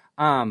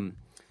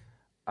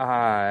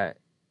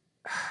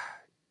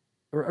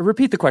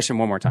 Repeat the question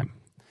one more time.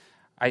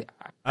 I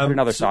had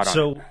another thought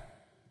on it.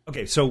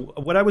 Okay, so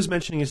what I was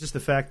mentioning is just the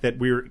fact that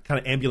we're kind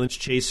of ambulance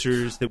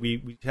chasers, that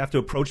we have to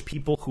approach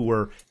people who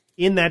are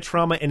in that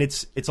trauma, and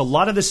it's a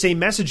lot of the same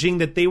messaging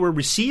that they were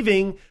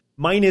receiving,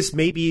 minus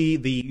maybe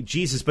the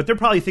Jesus, but they're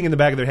probably thinking in the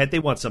back of their head, they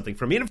want something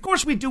from me. And of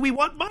course we do, we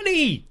want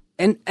money.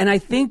 And I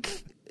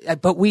think,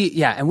 but we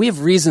have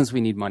reasons we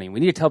need money. We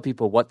need to tell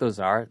people what those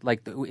are.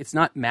 Like it's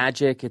not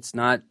magic. It's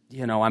not,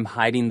 I'm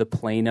hiding the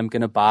plane I'm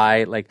going to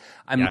buy. Like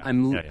the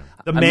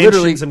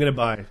mansions I'm going to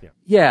buy.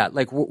 Yeah.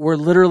 Like we're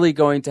literally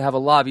going to have a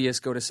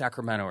lobbyist go to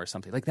Sacramento or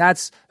something. Like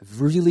that's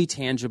really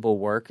tangible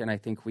work. And I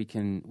think we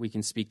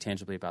can speak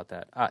tangibly about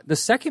that. The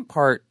second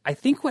part, I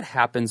think what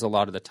happens a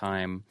lot of the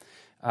time,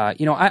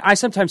 I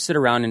sometimes sit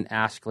around and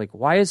ask, like,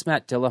 why is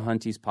Matt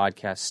Dillahunty's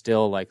podcast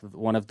still like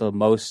one of the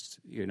most,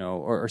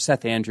 or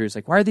Seth Andrews,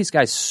 like, why are these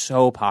guys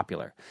so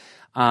popular?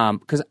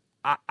 Because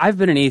I've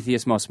been an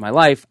atheist most of my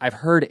life. I've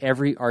heard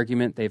every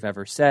argument they've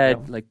ever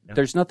said.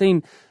 There's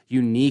nothing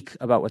unique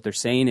about what they're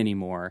saying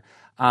anymore.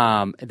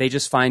 They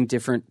just find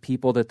different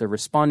people that they're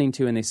responding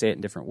to, and they say it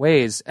in different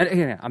ways. And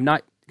again, I'm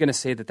not going to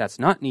say that that's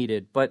not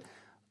needed, but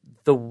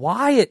the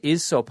why it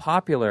is so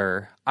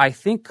popular, I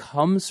think,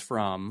 comes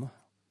from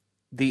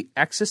the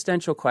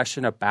existential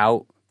question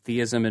about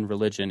theism and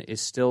religion is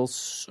still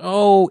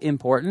so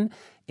important,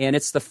 and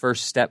it's the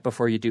first step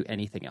before you do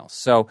anything else.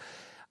 So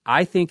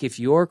I think if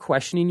you're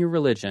questioning your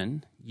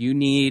religion, you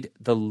need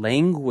the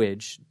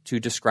language to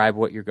describe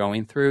what you're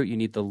going through. You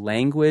need the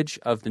language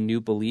of the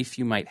new belief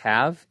you might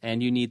have,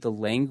 and you need the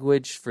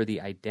language for the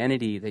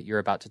identity that you're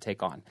about to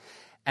take on.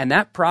 And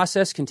that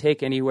process can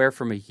take anywhere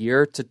from a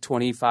year to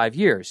 25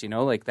 years.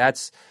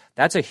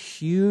 That's a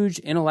huge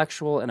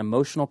intellectual and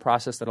emotional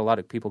process that a lot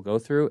of people go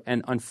through.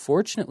 And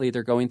unfortunately,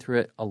 they're going through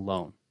it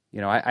alone.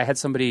 I had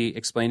somebody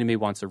explain to me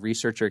once, a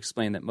researcher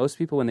explained that most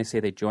people, when they say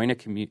they join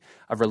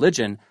a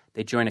religion,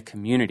 they join a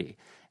community.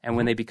 And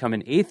when they become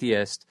an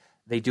atheist,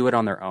 they do it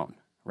on their own,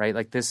 right?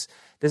 Like this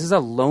is a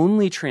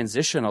lonely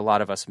transition a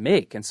lot of us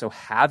make. And so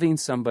having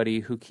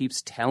somebody who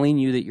keeps telling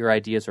you that your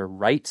ideas are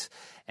right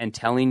and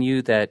telling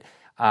you that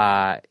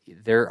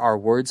there are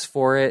words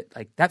for it,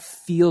 like that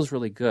feels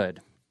really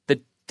good.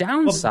 The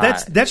downside,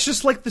 well, that's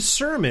just like the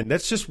sermon.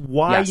 That's just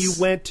why you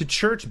went to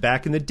church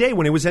back in the day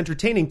when it was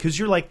entertaining, because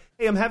you're like,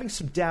 hey, I'm having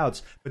some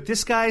doubts, but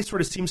this guy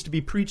sort of seems to be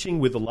preaching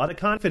with a lot of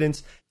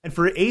confidence. And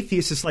for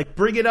atheists, it's like,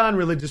 bring it on,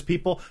 religious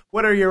people.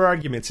 What are your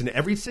arguments? And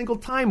every single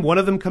time one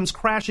of them comes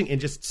crashing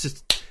and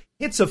just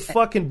hits a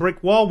fucking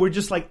brick wall, we're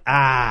just like,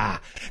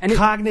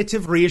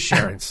 cognitive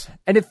reassurance.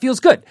 And it feels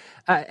good.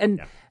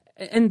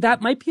 And that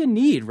might be a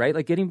need, right?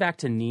 Like getting back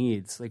to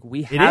needs. Like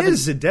we have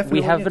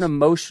an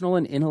emotional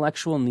and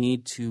intellectual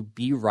need to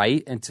be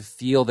right and to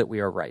feel that we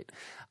are right.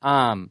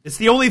 It's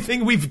the only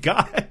thing we've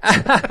got.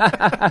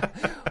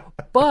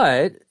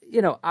 But,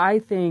 I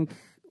think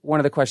one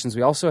of the questions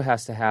we also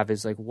has to have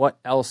is like, what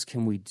else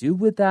can we do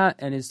with that?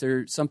 And is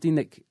there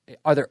something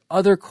are there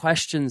other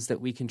questions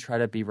that we can try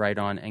to be right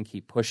on and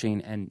keep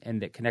pushing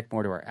and that connect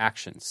more to our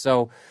actions?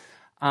 So,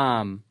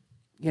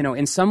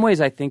 in some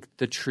ways, I think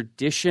the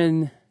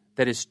tradition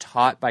that is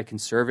taught by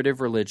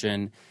conservative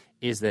religion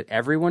is that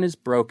everyone is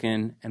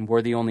broken and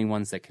we're the only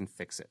ones that can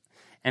fix it.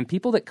 And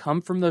people that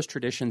come from those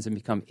traditions and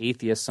become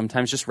atheists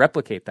sometimes just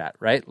replicate that,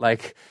 right?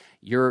 Like,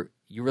 you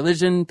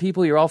religion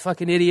people, you're all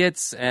fucking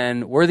idiots,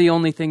 and we're the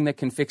only thing that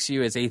can fix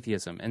you is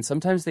atheism. And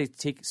sometimes they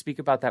speak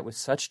about that with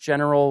such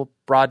general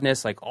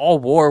broadness, like all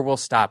war will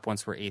stop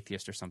once we're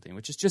atheist or something,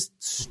 which is just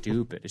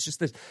stupid. It's just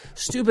the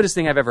stupidest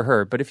thing I've ever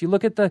heard. But if you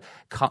look at the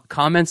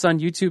comments on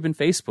YouTube and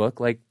Facebook,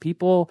 like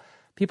people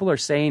are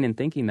saying and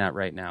thinking that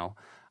right now.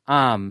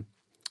 And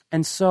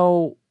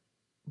so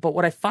But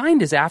what I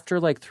find is after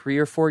like 3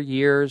 or 4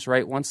 years,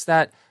 right, once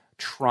that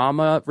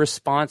trauma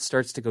response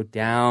starts to go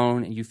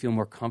down and you feel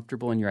more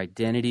comfortable in your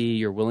identity,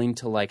 you're willing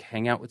to like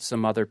hang out with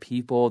some other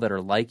people that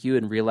are like you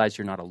and realize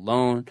you're not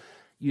alone,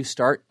 you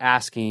start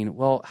asking,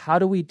 well, how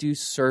do we do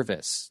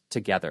service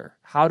together?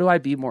 How do I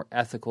be more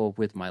ethical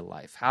with my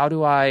life? How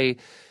do I,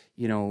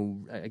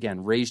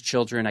 again, raise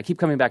children? I keep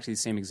coming back to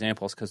these same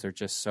examples because they're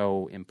just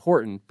so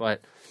important,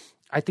 but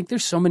I think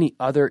there's so many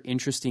other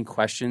interesting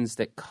questions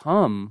that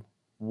come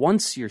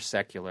once you're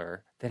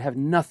secular that have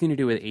nothing to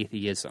do with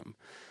atheism.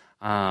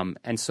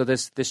 And so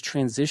this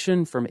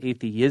transition from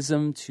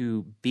atheism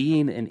to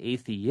being an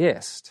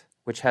atheist,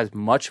 which has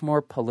much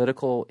more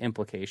political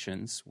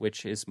implications,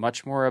 which is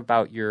much more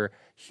about your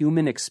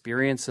human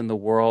experience in the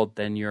world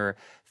than your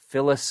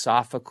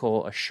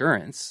philosophical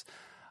assurance.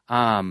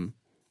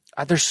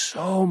 There's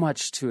so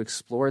much to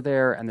explore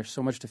there, and there's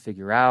so much to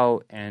figure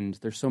out, and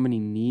there's so many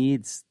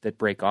needs that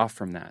break off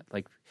from that.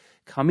 Like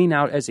coming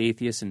out as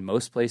atheists in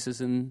most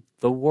places in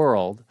the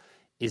world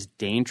is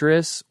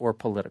dangerous or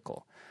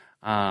political.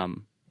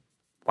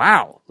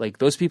 Wow, like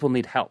those people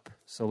need help.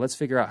 So let's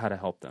figure out how to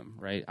help them,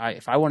 right?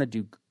 If I want to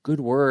do good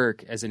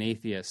work as an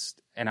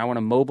atheist and I want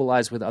to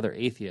mobilize with other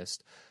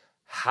atheists,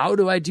 how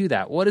do I do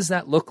that? What does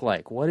that look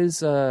like?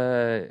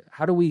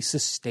 How do we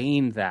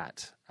sustain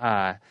that?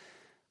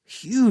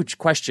 Huge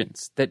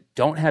questions that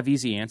don't have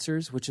easy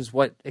answers, which is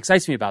what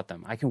excites me about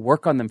them. I can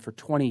work on them for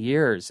 20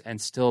 years and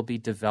still be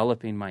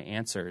developing my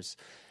answers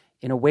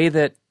in a way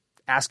that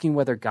asking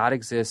whether God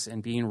exists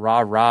and being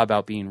rah-rah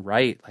about being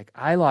right, like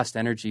I lost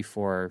energy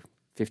for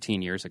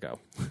 15 years ago.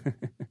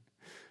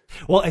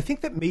 Well, I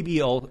think that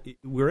maybe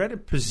we're at a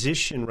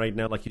position right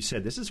now, like you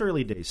said, this is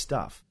early days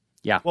stuff.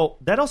 Yeah. Well,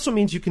 that also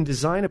means you can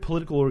design a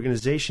political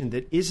organization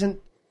that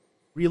isn't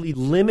really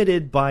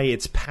limited by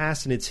its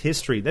past and its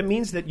history. That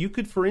means that you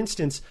could, for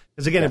instance,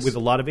 because again, with a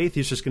lot of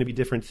atheists, there's going to be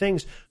different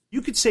things.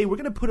 You could say, we're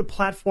going to put a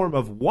platform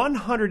of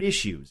 100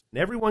 issues,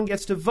 and everyone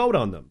gets to vote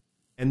on them.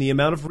 And the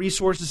amount of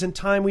resources and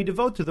time we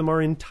devote to them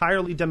are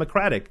entirely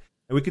democratic.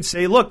 And we could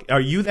say, look,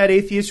 are you that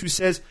atheist who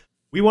says,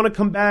 we want to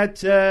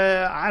combat,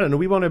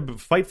 we want to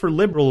fight for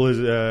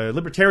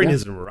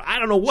libertarianism, or I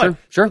don't know what.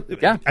 Sure,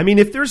 yeah. I mean,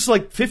 if there's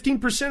like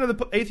 15% of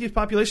the atheist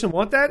population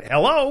want that,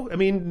 hello. I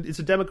mean, it's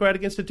a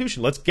democratic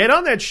institution. Let's get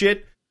on that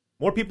shit.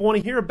 More people want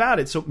to hear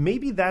about it. So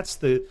maybe that's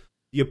the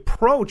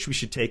approach we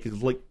should take.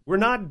 Is like, we're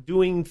not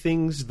doing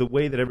things the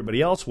way that everybody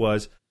else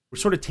was. We're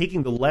sort of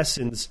taking the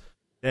lessons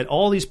that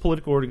all these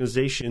political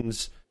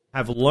organizations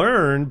have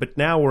learned, but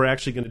now we're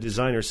actually going to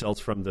design ourselves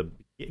from the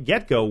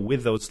get-go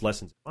with those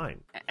lessons in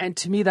mind. And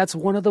to me, that's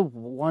one of the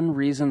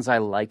reasons I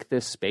like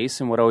this space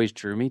and what always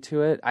drew me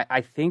to it.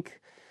 I think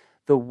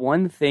the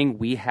one thing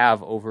we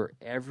have over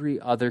every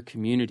other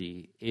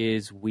community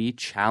is we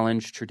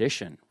challenge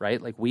tradition, right?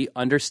 Like we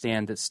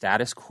understand that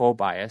status quo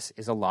bias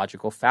is a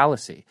logical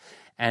fallacy.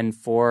 And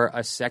for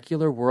a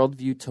secular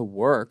worldview to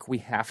work, we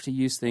have to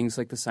use things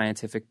like the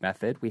scientific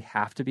method. We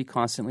have to be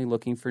constantly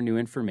looking for new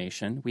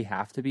information. We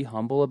have to be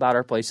humble about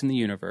our place in the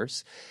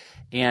universe.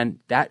 And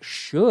that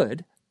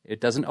should,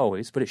 it doesn't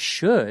always, but it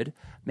should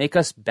make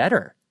us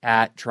better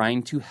at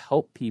trying to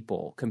help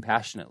people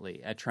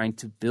compassionately, at trying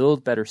to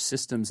build better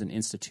systems and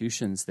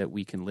institutions that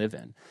we can live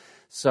in.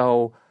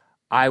 So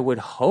I would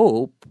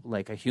hope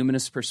like a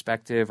humanist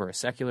perspective or a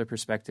secular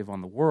perspective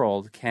on the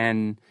world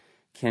can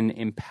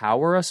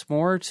empower us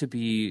more to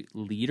be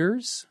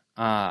leaders.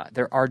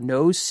 There are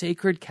no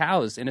sacred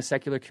cows in a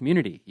secular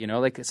community. You know,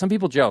 like some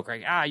people joke,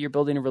 like, you're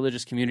building a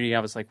religious community.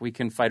 I was like, we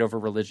can fight over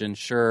religion.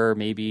 Sure,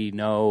 maybe,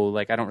 no,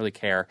 like, I don't really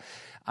care.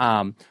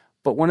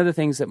 But one of the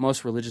things that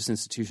most religious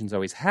institutions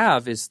always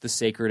have is the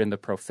sacred and the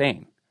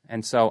profane.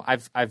 And so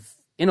I've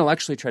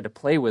intellectually tried to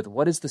play with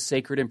what is the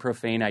sacred and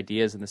profane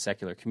ideas in the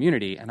secular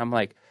community. And I'm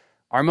like,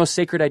 our most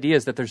sacred idea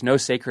is that there's no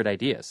sacred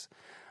ideas.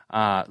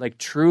 Like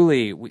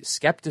truly,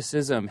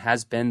 skepticism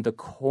has been the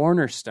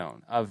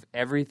cornerstone of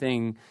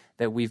everything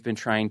that we've been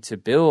trying to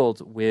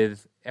build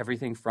with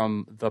everything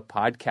from the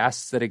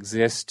podcasts that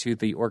exist to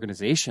the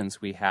organizations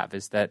we have,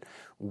 is that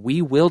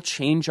we will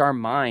change our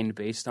mind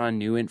based on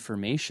new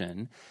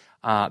information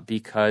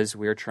because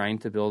we're trying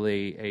to build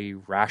a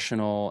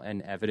rational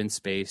and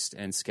evidence-based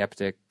and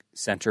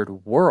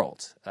skeptic-centered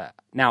world.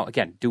 Now,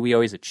 again, do we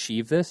always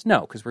achieve this?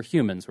 No, because we're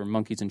humans. We're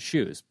monkeys in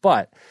shoes.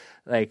 But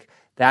like,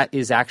 that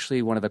is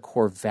actually one of the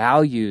core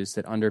values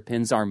that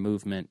underpins our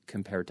movement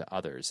compared to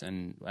others,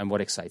 and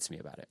what excites me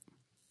about it.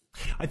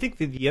 I think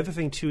that the other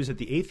thing, too, is that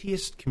the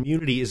atheist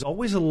community is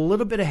always a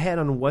little bit ahead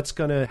on what's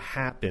going to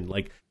happen.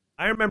 Like,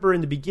 I remember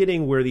in the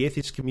beginning where the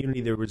atheist community,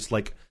 there was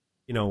like,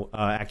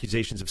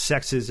 accusations of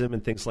sexism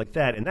and things like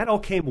that, and that all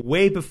came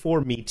way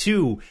before Me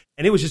Too,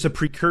 and it was just a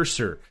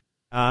precursor.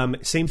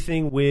 Same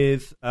thing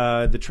with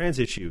the trans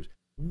issues.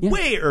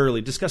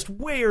 Yeah. Discussed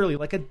way early,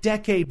 like a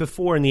decade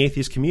before in the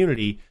atheist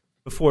community,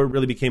 before it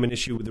really became an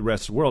issue with the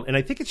rest of the world. And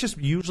I think it's just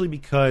usually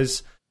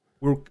because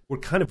we're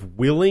kind of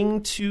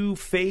willing to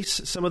face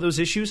some of those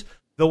issues,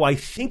 though I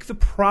think the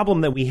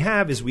problem that we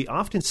have is we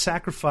often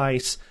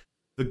sacrifice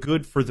the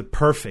good for the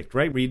perfect,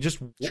 right? We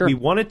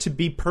want it to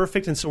be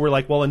perfect, and so we're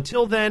like, well,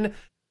 until then,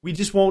 we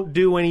just won't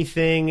do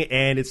anything,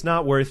 and it's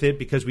not worth it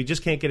because we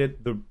just can't get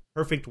it the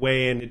perfect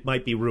way, and it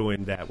might be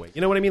ruined that way.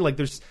 You know what I mean? Like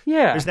there's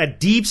that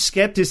deep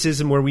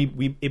skepticism where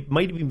it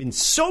might have even been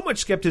so much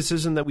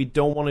skepticism that we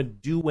don't want to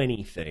do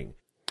anything.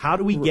 How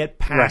do we get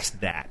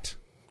past that?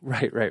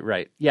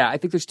 Right. Yeah, I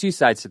think there's two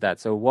sides to that.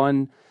 So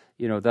one,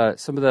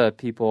 some of the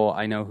people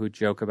I know who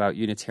joke about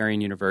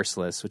Unitarian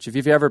Universalists, which if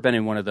you've ever been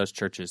in one of those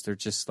churches, they're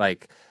just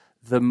like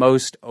the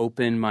most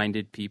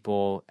open-minded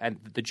people. And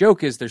the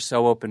joke is they're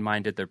so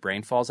open-minded their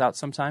brain falls out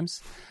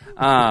sometimes.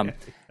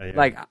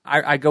 Like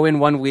I go in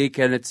one week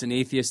and it's an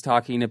atheist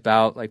talking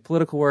about like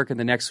political work, and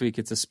the next week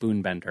it's a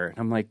spoon bender. And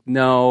I'm like,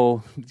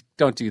 no,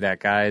 don't do that,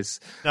 guys.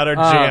 Not our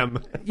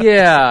jam.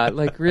 Yeah,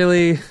 like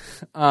really.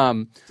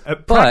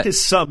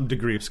 Practice some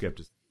degree of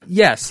skepticism.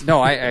 Yes.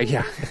 No,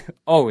 yeah,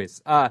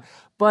 always.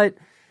 But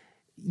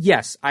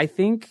yes, I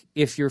think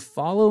if you're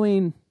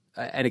following,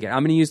 and again,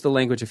 I'm going to use the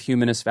language of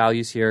humanist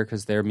values here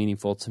because they're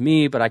meaningful to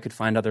me, but I could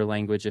find other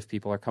language if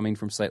people are coming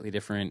from slightly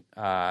different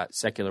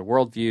secular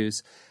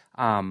worldviews.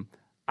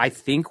 I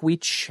think we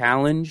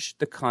challenge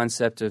the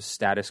concept of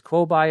status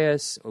quo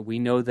bias. We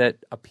know that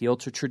appeal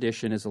to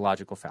tradition is a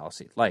logical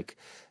fallacy. Like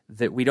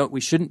that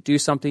we shouldn't do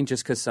something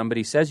just because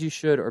somebody says you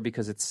should or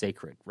because it's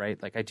sacred,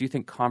 right? Like I do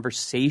think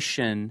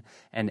conversation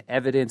and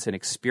evidence and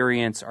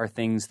experience are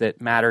things that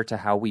matter to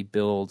how we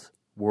build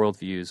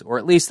worldviews, or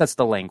at least that's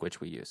the language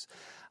we use.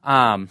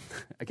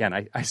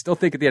 Again, I still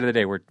think at the end of the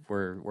day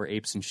we're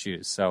apes in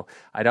shoes. So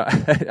I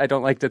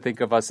don't like to think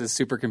of us as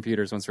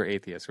supercomputers once we're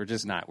atheists. We're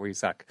just not. We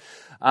suck.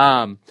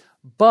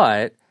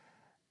 But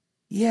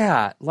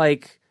yeah,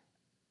 like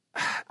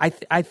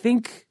I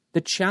think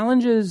the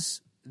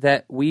challenges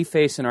that we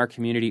face in our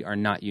community are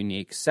not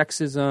unique.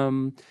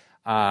 Sexism,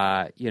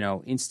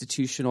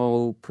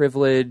 institutional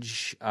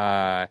privilege,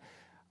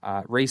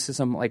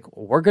 racism, like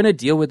we're going to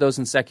deal with those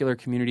in secular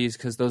communities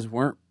because those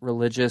weren't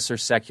religious or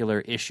secular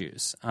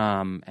issues.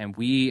 And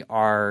we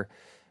are,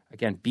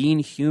 again, being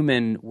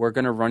human, we're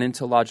going to run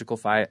into logical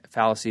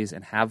fallacies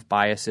and have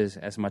biases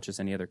as much as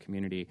any other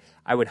community.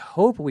 I would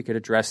hope we could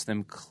address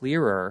them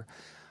clearer.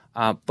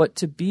 But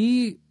to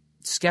be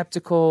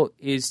skeptical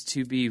is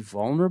to be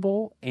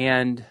vulnerable.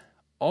 And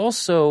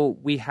also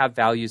we have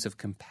values of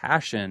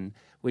compassion,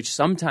 which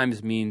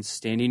sometimes means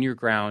standing your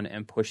ground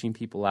and pushing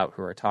people out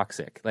who are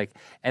toxic.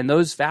 And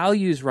those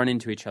values run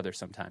into each other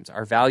sometimes.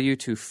 Our value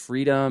to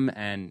freedom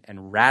and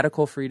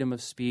radical freedom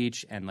of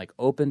speech and like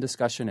open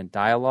discussion and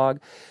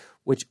dialogue,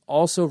 which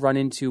also run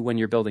into when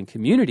you're building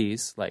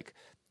communities, like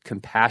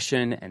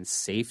compassion and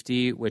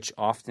safety, which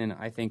often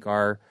I think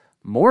are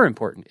more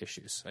important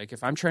issues. Like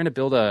if I'm trying to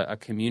build a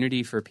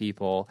community for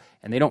people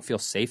and they don't feel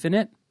safe in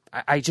it,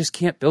 I just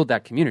can't build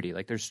that community.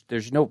 Like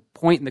there's no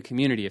point in the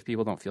community if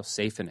people don't feel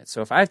safe in it.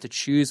 So if I have to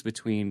choose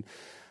between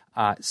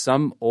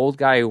some old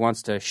guy who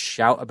wants to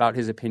shout about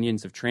his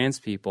opinions of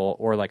trans people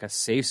or like a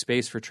safe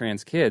space for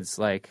trans kids,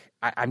 like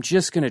I'm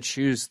just going to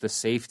choose the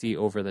safety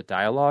over the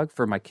dialogue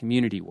for my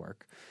community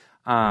work.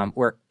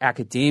 Or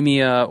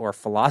academia or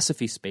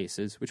philosophy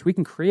spaces, which we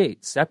can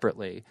create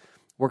separately,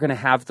 we're going to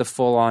have the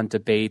full-on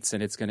debates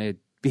and it's going to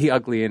be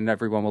ugly and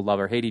everyone will love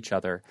or hate each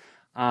other.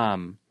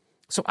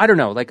 So I don't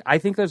know. Like I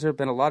think there's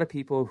been a lot of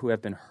people who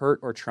have been hurt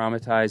or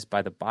traumatized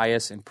by the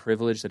bias and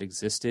privilege that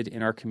existed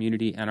in our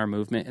community and our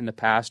movement in the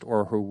past,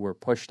 or who were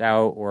pushed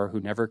out, or who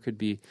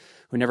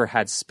never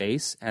had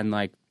space, and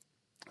like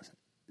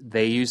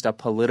they used a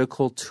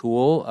political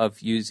tool of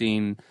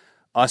using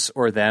us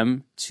or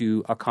them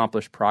to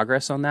accomplish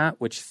progress on that,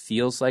 which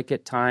feels like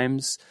at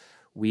times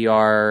we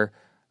are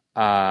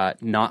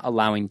not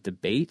allowing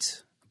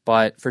debate.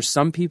 But for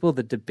some people,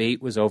 the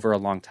debate was over a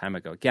long time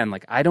ago. Again,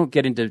 like I don't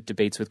get into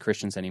debates with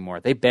Christians anymore.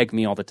 They beg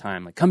me all the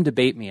time, like, come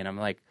debate me. And I'm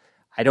like,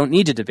 I don't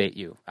need to debate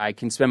you. I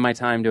can spend my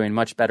time doing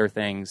much better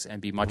things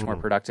and be much more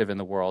productive in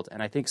the world.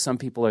 And I think some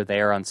people are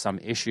there on some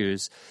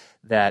issues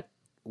that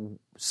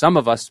some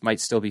of us might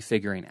still be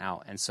figuring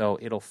out. And so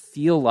it'll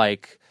feel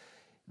like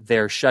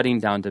they're shutting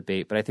down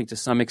debate. But I think to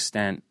some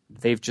extent,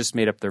 they've just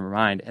made up their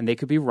mind. And they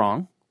could be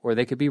wrong or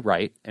they could be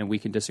right, and we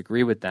can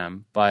disagree with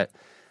them. But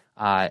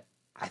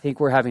I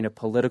think we're having a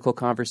political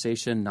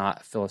conversation,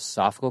 not a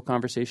philosophical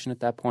conversation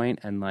at that point.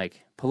 And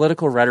like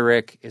political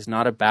rhetoric is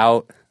not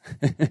about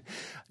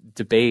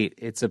debate.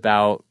 It's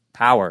about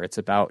power. It's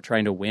about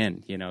trying to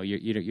win. You know,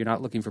 you're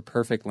not looking for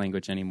perfect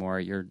language anymore.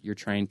 You're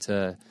trying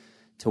to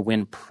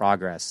win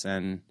progress.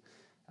 And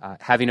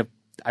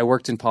I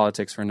worked in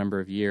politics for a number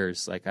of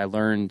years. Like I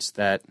learned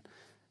that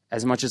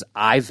as much as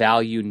I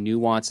value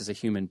nuance as a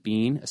human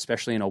being,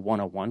 especially in a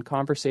one-on-one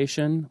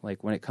conversation,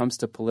 like when it comes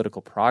to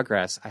political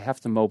progress, I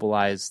have to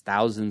mobilize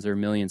thousands or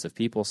millions of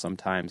people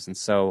sometimes. And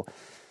so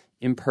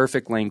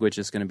imperfect language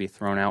is going to be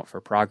thrown out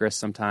for progress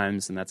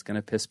sometimes, and that's going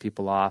to piss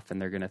people off,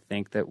 and they're going to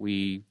think that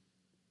we,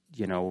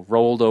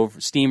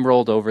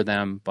 steamrolled over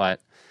them. But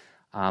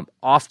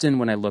often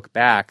when I look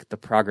back, the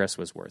progress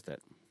was worth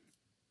it.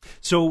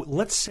 So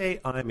let's say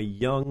I'm a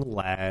young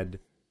lad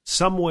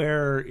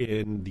somewhere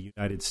in the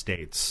United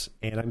States,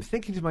 and I'm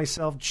thinking to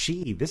myself,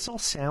 gee, this all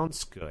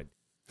sounds good.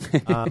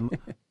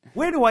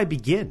 Where do I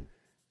begin?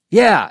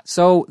 Yeah,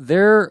 so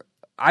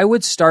I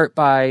would start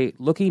by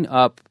looking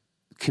up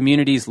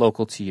communities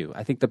local to you.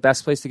 I think the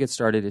best place to get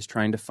started is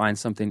trying to find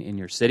something in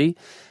your city.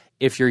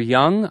 If you're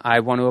young,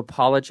 I want to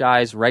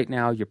apologize right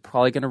now. You're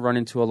probably going to run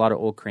into a lot of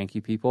old cranky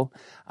people,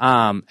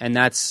 and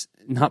that's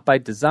not by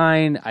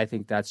design. I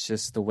think that's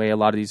just the way a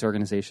lot of these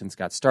organizations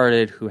got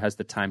started. Who has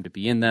the time to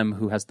be in them?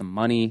 Who has the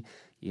money?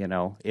 You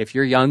know, if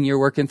you're young, you're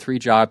working 3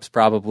 jobs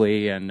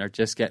probably and are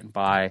just getting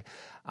by.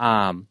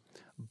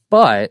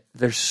 But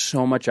there's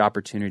so much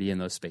opportunity in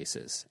those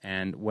spaces.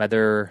 And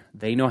whether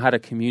they know how to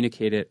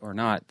communicate it or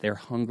not, they're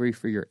hungry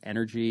for your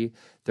energy.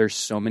 There's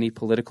so many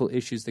political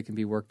issues that can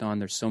be worked on.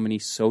 There's so many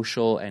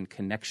social and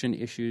connection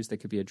issues that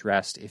could be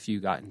addressed if you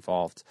got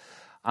involved.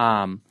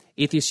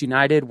 Atheist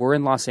United, we're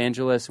in Los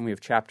Angeles, and we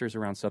have chapters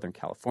around Southern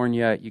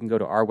California. You can go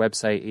to our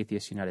website,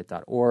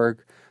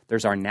 atheistunited.org.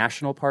 There's our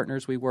national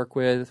partners we work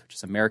with, which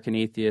is American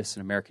Atheists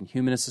and American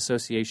Humanist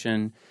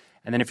Association.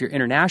 And then if you're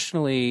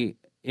international,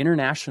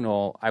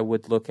 I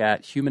would look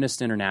at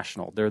Humanist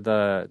International. They're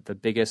the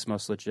biggest,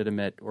 most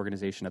legitimate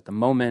organization at the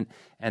moment,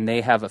 and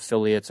they have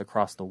affiliates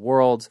across the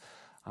world.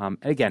 And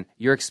again,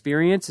 your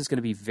experience is going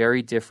to be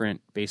very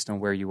different based on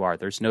where you are.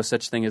 There's no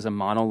such thing as a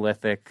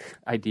monolithic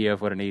idea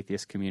of what an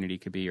atheist community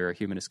could be or a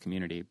humanist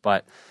community,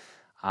 but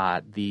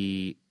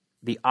the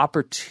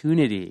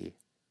opportunity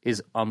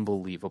is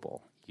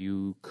unbelievable.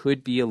 You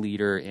could be a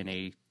leader in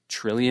a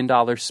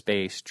trillion-dollar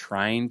space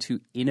trying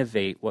to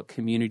innovate what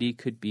community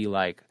could be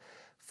like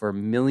for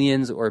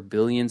millions or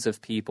billions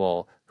of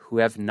people who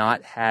have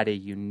not had a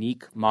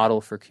unique model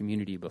for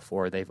community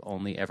before. They've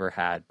only ever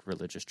had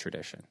religious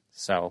tradition.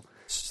 So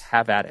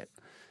have at it.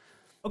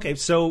 Okay,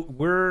 so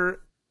we're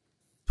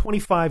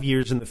 25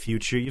 years in the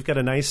future. You've got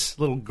a nice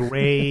little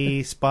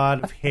gray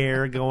spot of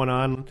hair going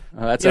on.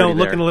 Oh, that's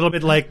looking a little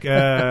bit like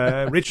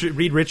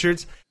Reed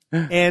Richards.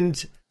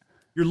 And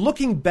you're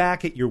looking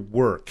back at your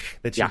work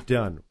that you've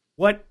done.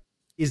 What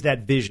is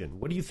that vision?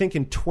 What do you think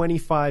in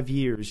 25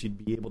 years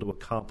you'd be able to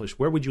accomplish?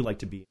 Where would you like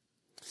to be?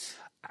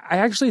 I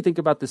actually think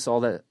about this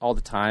all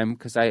the time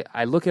because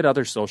I look at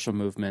other social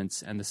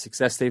movements and the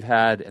success they've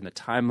had and the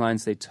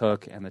timelines they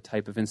took and the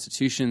type of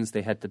institutions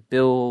they had to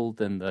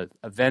build and the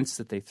events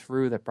that they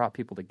threw that brought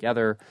people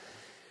together.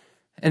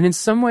 And in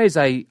some ways,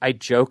 I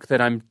joke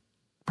that I'm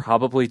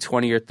probably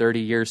 20 or 30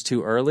 years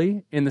too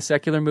early in the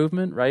secular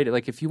movement, right?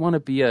 Like if you want to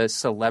be a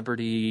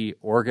celebrity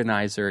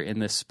organizer in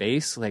this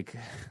space, like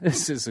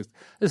this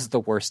is the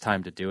worst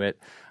time to do it.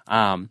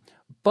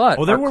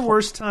 But there were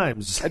worse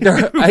times.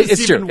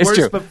 It's true. It's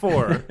true.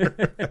 Before.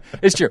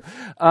 It's true.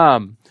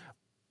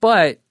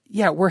 But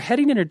yeah, we're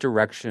heading in a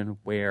direction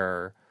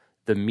where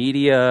the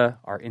media,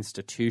 our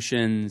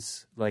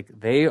institutions, like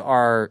they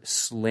are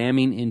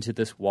slamming into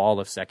this wall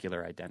of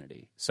secular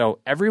identity. So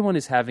everyone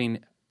is having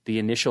the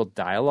initial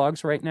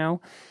dialogues right now.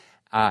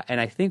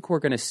 And I think we're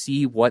going to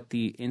see what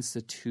the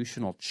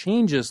institutional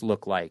changes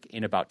look like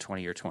in about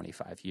 20 or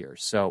 25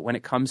 years. So when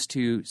it comes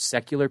to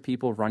secular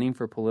people running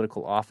for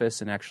political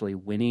office and actually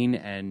winning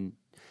and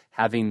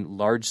having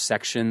large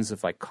sections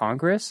of like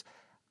Congress,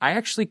 I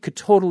actually could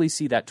totally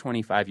see that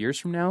 25 years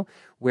from now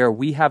where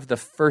we have the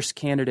first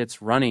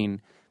candidates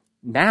running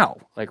now.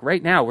 Like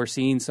right now, we're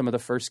seeing some of the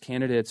first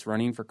candidates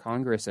running for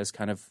Congress as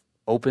kind of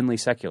openly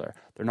secular.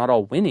 They're not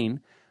all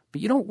winning, but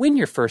you don't win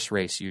your first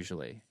race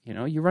usually. You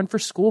know, you run for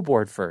school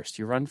board first.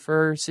 You run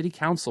for city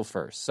council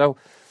first. So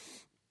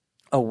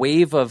a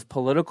wave of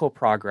political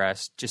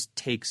progress just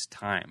takes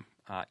time.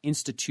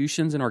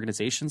 Institutions and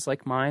organizations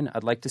like mine,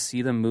 I'd like to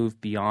see them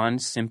move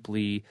beyond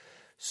simply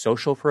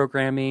social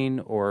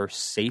programming or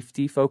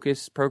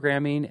safety-focused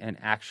programming and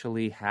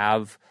actually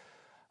have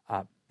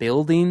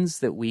buildings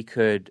that we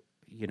could,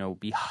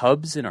 be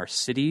hubs in our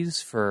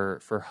cities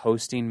for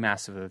hosting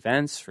massive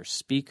events, for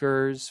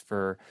speakers,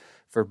 for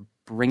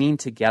bringing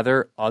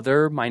together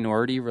other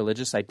minority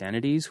religious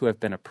identities who have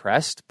been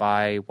oppressed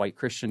by white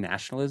Christian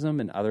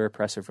nationalism and other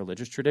oppressive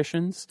religious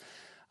traditions.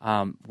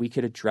 We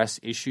could address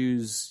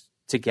issues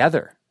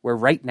together, where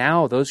right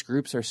now those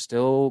groups are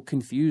still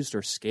confused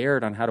or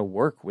scared on how to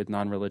work with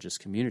non-religious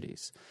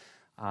communities.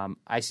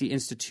 I see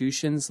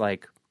institutions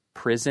like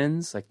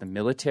prisons, like the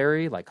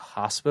military, like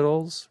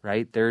hospitals,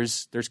 right?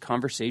 There's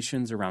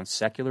conversations around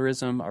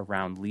secularism,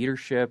 around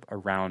leadership,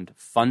 around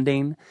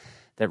funding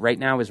that right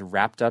now is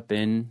wrapped up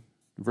in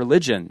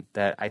religion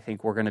that I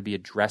think we're going to be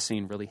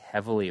addressing really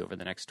heavily over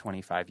the next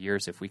 25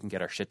 years if we can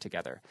get our shit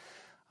together.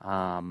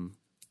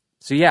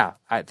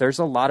 There's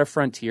a lot of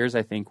frontiers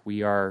I think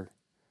we are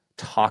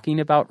talking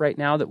about right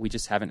now that we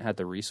just haven't had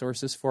the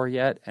resources for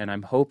yet. And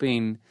I'm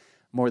hoping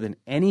more than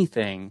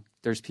anything,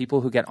 there's people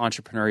who get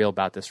entrepreneurial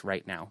about this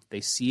right now. They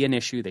see an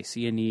issue, they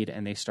see a need,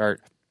 and they start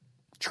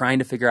trying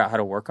to figure out how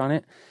to work on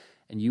it.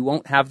 And you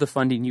won't have the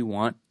funding you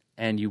want,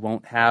 and you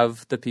won't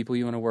have the people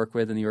you want to work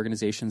with and the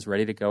organizations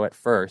ready to go at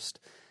first.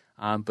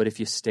 But if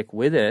you stick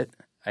with it,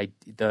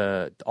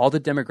 All the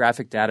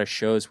demographic data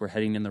shows we're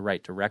heading in the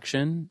right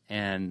direction,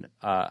 and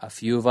a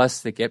few of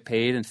us that get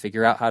paid and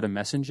figure out how to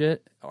message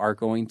it are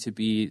going to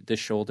be the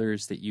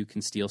shoulders that you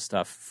can steal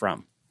stuff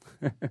from.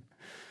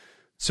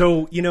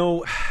 So,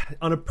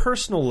 on a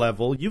personal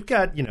level, you've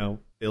got,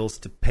 bills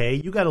to pay.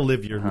 You got to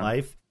live your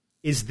life.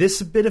 Is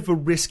this a bit of a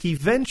risky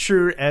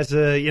venture as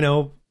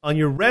on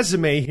your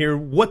resume here?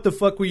 What the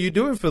fuck were you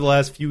doing for the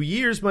last few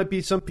years might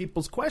be some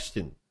people's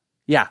question.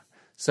 Yeah.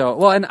 So,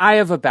 well, and I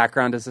have a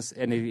background as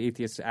an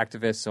atheist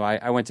activist. So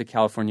I went to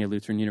California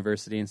Lutheran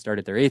University and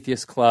started their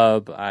atheist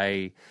club.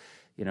 I,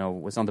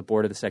 was on the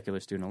board of the Secular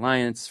Student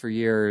Alliance for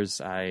years.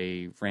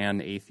 I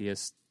ran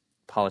atheist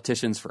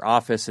politicians for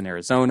office in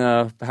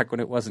Arizona back when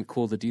it wasn't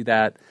cool to do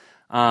that.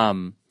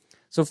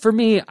 So for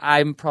me,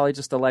 I'm probably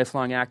just a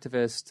lifelong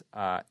activist.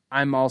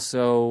 I'm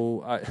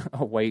also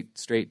a white,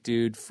 straight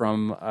dude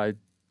from a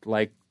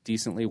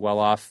decently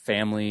well-off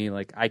family.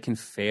 Like, I can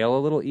fail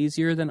a little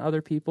easier than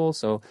other people.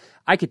 So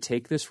I could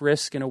take this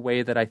risk in a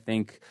way that I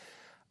think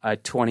a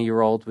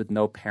 20-year-old with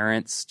no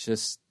parents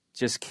just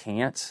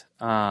can't.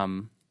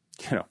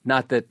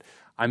 Not that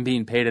I'm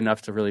being paid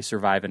enough to really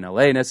survive in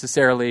LA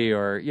necessarily,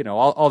 or,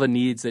 all the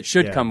needs that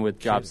should come with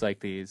jobs like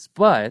these.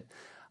 But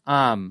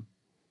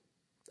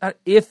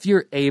if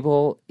you're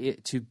able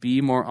to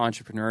be more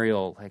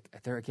entrepreneurial,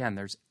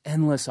 there's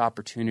endless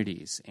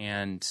opportunities,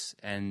 and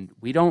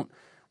we don't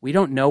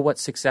know what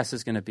success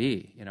is going to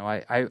be.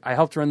 I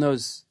helped run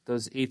those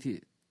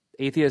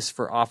Atheists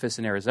for office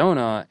in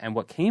Arizona, and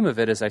what came of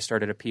it is I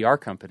started a PR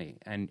company,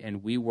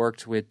 and we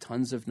worked with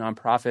tons of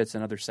nonprofits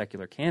and other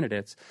secular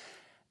candidates,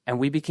 and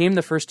we became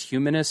the first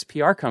humanist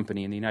PR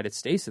company in the United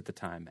States at the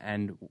time,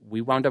 and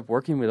we wound up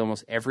working with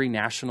almost every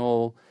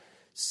national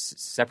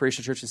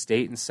separation of church and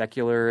state and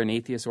secular and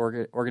atheist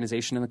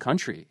organization in the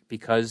country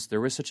because there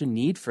was such a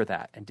need for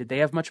that. And did they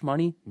have much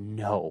money?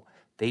 No.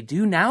 They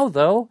do now,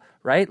 though,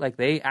 right? Like,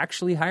 they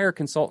actually hire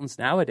consultants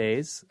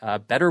nowadays,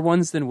 better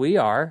ones than we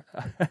are.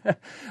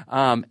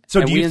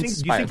 So do you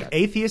think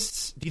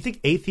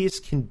atheists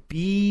can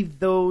be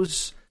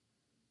those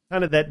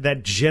kind of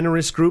that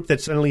generous group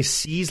that suddenly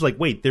sees, like,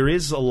 wait, there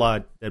is a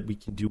lot that we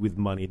can do with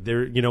money.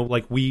 There,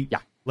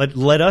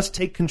 Let us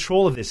take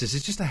control of this. Is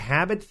it just a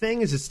habit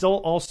thing? Is it still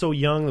all so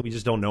young that we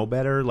just don't know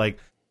better? Like,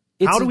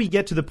 how do we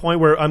get to the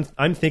point where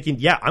I'm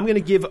thinking, I'm going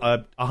to give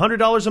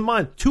 $100 a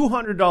month,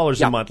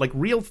 $200 a month, like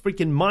real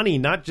freaking money,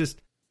 not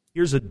just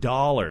here's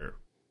 $1.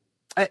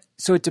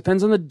 So it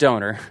depends on the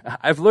donor.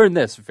 I've learned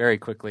this very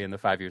quickly in the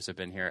 5 years I've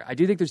been here. I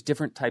do think there's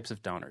different types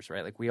of donors,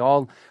 right? Like, we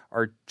all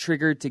are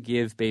triggered to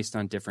give based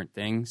on different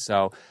things.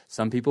 So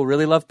some people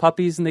really love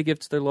puppies and they give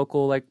to their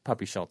local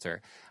puppy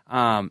shelter.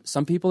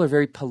 Some people are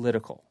very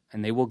political,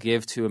 and they will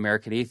give to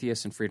American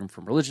Atheists and Freedom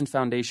from Religion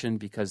Foundation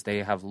because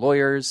they have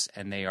lawyers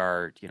and they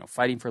are,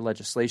 fighting for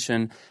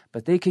legislation,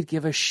 but they could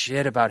give a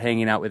shit about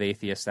hanging out with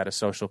atheists at a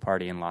social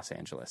party in Los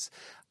Angeles.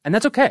 And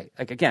that's okay.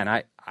 Like, again,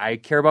 I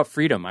care about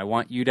freedom. I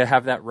want you to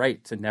have that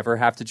right to never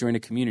have to join a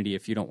community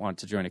if you don't want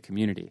to join a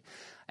community.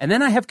 And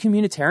then I have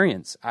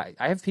communitarians. I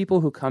have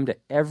people who come to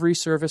every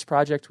service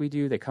project we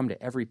do. They come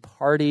to every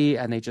party,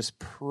 and they just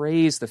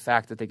praise the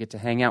fact that they get to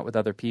hang out with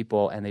other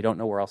people, and they don't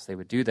know where else they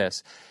would do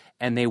this.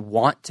 And they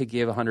want to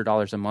give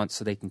 $100 a month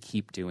so they can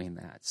keep doing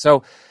that.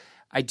 So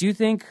I do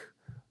think,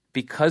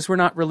 because we're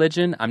not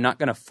religion, I'm not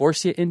going to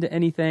force you into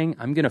anything.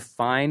 I'm going to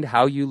find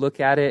how you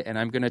look at it, and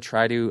I'm going to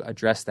try to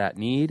address that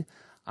need.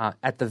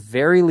 At the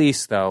very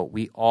least, though,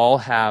 we all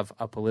have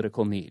a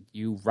political need.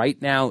 You right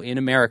now in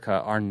America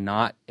are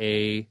not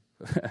a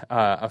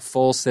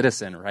full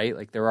citizen, right?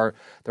 Like, there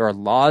are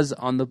laws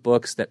on the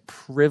books that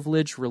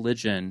privilege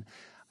religion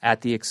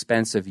at the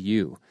expense of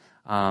you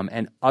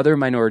and other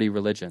minority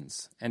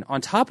religions. And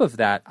on top of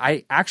that,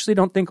 I actually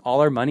don't think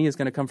all our money is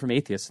going to come from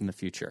atheists in the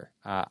future.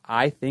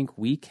 I think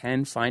we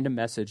can find a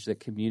message that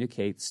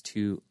communicates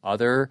to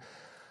other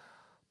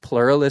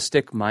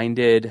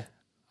pluralistic-minded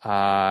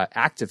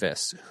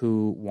activists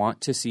who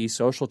want to see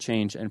social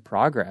change and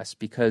progress,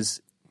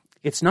 because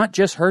it's not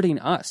just hurting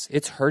us.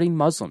 It's hurting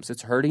Muslims.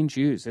 It's hurting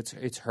Jews.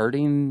 It's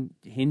hurting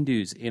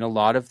Hindus in a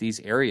lot of these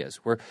areas.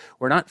 We're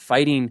not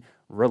fighting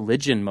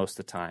religion most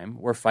of the time.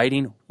 We're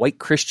fighting white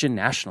Christian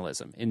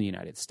nationalism in the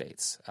United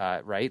States,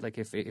 right? Like,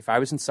 if I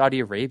was in Saudi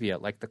Arabia,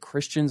 like, the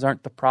Christians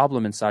aren't the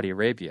problem in Saudi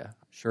Arabia.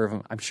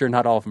 I'm sure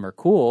not all of them are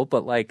cool,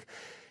 but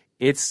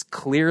it's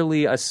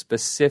clearly a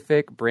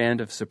specific brand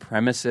of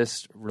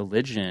supremacist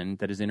religion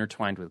that is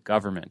intertwined with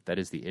government that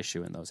is the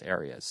issue in those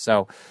areas.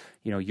 So,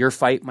 your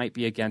fight might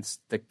be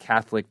against the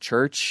Catholic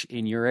Church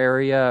in your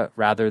area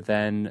rather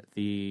than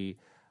the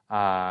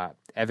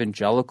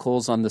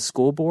evangelicals on the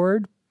school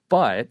board.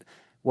 But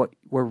what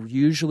we're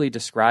usually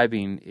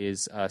describing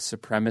is a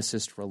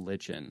supremacist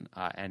religion.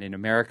 And in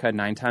America,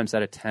 9 times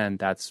out of 10,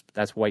 that's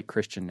white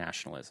Christian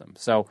nationalism.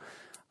 So,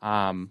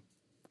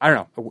 I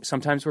don't know.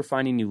 Sometimes we're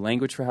finding new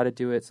language for how to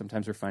do it.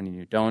 Sometimes we're finding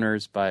new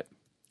donors, but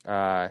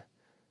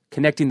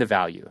connecting the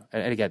value.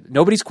 And again,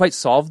 nobody's quite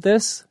solved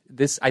this.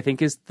 This, I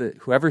think, is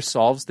whoever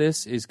solves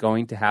this is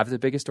going to have the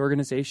biggest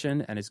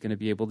organization and is going to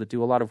be able to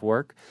do a lot of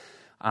work.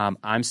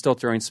 I'm still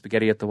throwing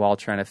spaghetti at the wall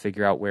trying to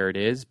figure out where it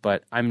is,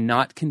 but I'm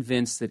not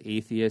convinced that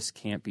atheists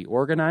can't be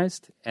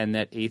organized and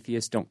that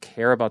atheists don't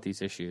care about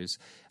these issues.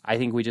 I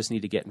think we just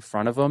need to get in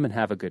front of them and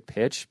have a good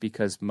pitch,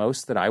 because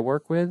most that I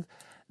work with,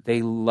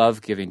 they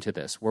love giving to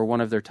this. We're one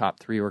of their top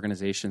 3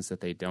 organizations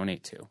that they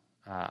donate to.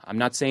 I'm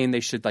not saying they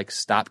should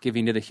stop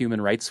giving to the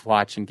Human Rights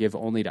Watch and give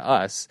only to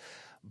us,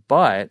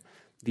 but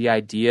the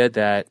idea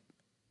that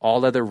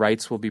all other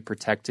rights will be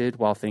protected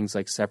while things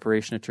like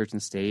separation of church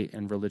and state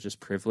and religious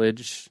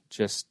privilege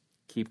just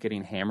keep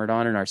getting hammered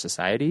on in our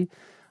society,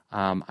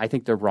 I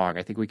think they're wrong.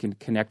 I think we can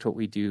connect what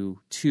we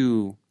do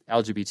to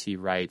LGBT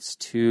rights,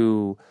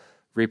 to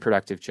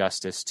reproductive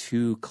justice,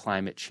 to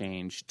climate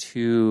change,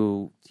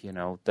 to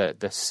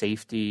the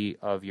safety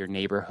of your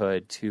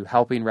neighborhood, to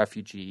helping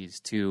refugees,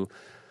 to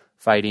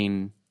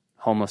fighting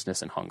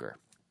homelessness and hunger.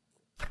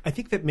 I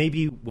think that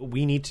maybe what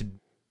we need to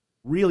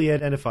really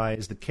identify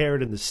is the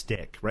carrot and the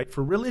stick, right?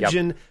 For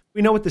religion,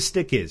 we know what the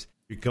stick is.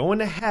 You're going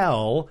to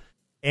hell,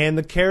 and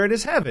the carrot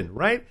is heaven,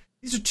 right?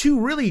 These are 2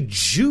 really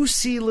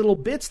juicy little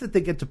bits that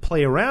they get to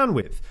play around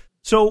with.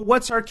 So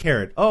what's our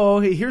carrot? Oh,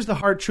 hey, here's the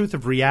hard truth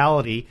of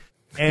reality.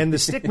 And the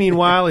stick,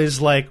 meanwhile, is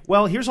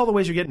well, here's all the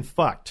ways you're getting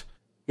fucked.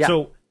 Yeah.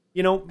 So,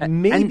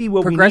 maybe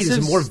what we need is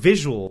a more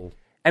visual.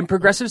 And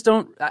progressives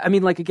don't,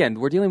 again,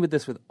 we're dealing with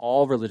this with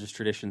all religious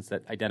traditions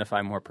that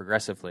identify more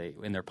progressively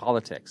in their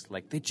politics.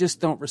 They just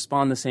don't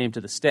respond the same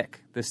to the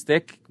stick. The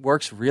stick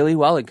works really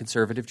well in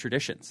conservative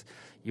traditions.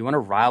 You want to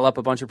rile up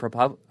a bunch of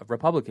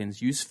Republicans,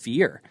 use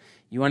fear.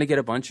 You want to get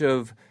a bunch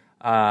of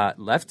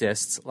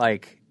leftists,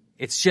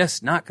 it's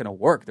just not going to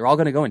work. They're all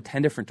going to go in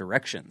 10 different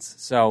directions.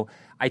 So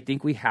I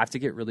think we have to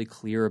get really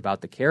clear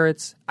about the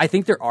carrots. I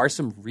think there are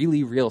some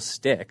really real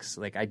sticks.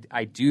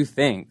 I do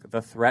think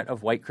the threat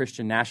of white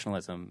Christian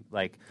nationalism,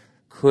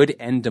 could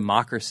end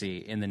democracy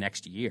in the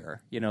next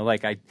year.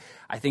 I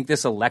think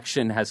this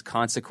election has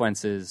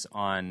consequences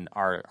on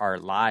our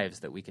lives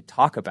that we could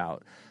talk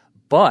about.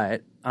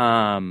 But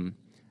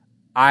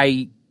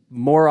I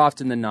more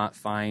often than not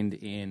find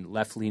in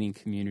left-leaning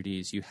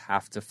communities you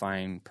have to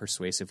find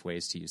persuasive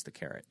ways to use the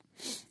carrot.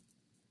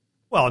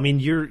 Well,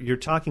 you're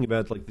talking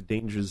about the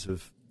dangers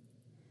of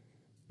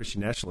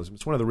Christian nationalism.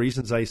 It's one of the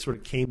reasons I sort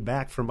of came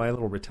back from my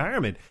little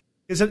retirement.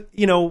 Is that,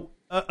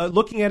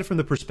 looking at it from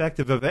the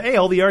perspective of, hey,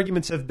 all the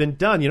arguments have been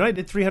done. I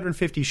did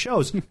 350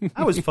 shows.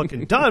 I was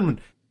fucking done.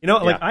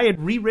 I had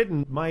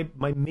rewritten my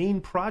main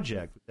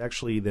project was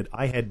actually that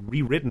I had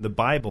rewritten the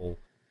Bible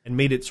and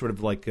made it sort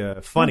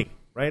of funny,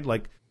 right?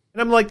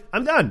 And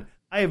I'm done.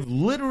 I have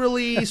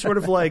literally sort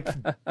of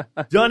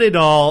done it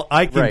all.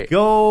 I can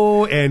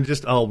go and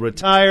I'll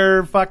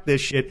retire. Fuck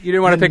this shit. You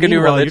didn't want to pick a new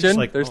religion?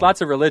 There's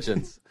lots of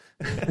religions.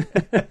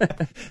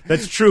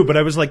 That's true, but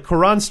I was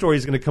Quran Story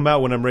is going to come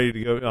out when I'm ready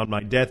to go on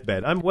my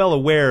deathbed. I'm well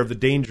aware of the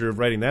danger of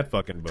writing that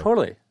fucking book.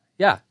 Totally.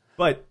 Yeah.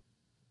 But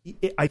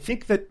I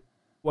think that,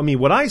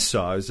 what I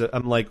saw is that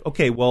I'm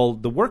okay, well,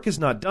 the work is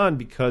not done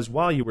because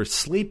while you were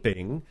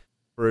sleeping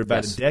for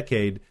about a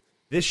decade,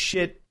 this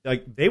shit,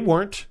 they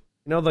weren't.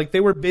 They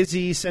were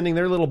busy sending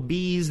their little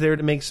bees there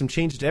to make some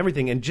changes to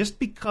everything. And just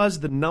because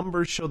the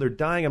numbers show they're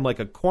dying, I'm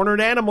a cornered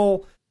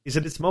animal is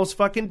at its most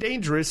fucking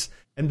dangerous.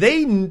 And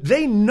they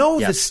know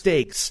the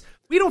stakes.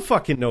 We don't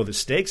fucking know the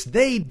stakes.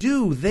 They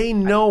do. They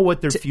know what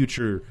their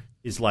future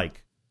is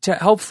like. To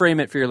help frame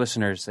it for your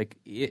listeners,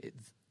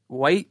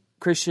 white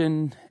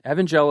Christian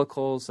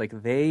evangelicals,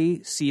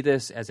 they see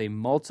this as a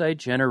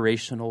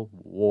multi-generational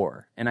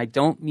war. And I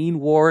don't mean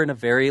war in a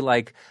very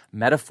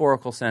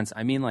metaphorical sense.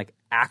 I mean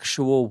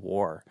actual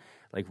war,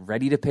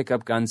 ready to pick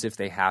up guns if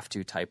they have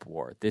to type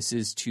war. This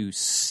is to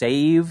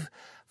save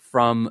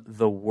from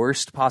the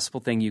worst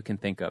possible thing you can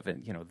think of.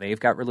 And, they've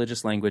got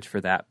religious language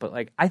for that.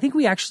 But I think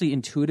we actually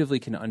intuitively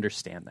can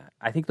understand that.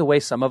 I think the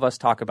way some of us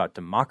talk about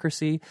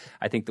democracy,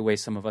 I think the way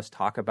some of us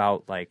talk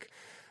about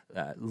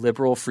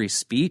liberal free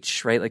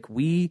speech, right?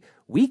 We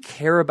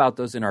care about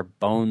those in our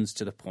bones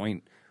to the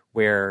point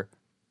where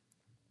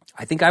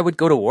I think I would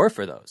go to war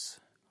for those.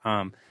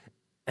 And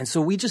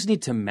so we just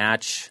need to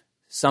match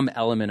some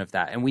element of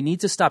that. And we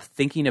need to stop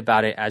thinking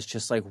about it as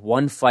just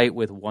one fight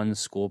with one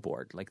school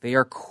board. They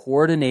are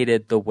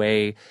coordinated the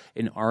way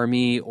an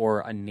army or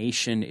a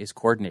nation is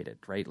coordinated,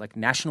 right?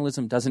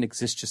 Nationalism doesn't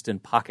exist just in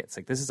pockets.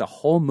 This is a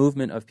whole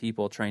movement of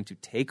people trying to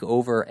take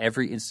over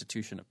every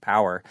institution of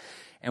power.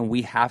 And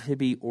we have to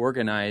be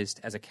organized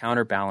as a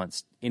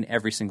counterbalance in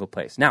every single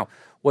place. Now,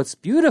 what's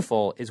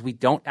beautiful is we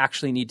don't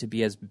actually need to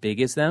be as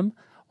big as them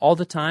all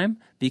the time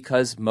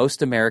because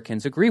most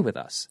Americans agree with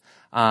us.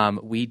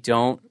 We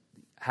don't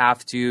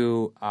have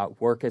to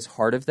work as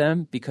hard of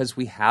them because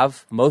we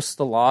have most of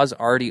the laws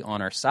already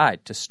on our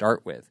side to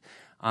start with.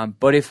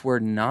 But if we're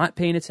not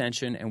paying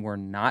attention and we're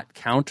not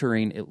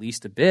countering at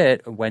least a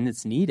bit when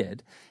it's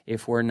needed,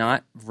 if we're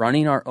not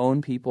running our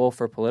own people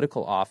for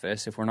political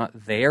office, if we're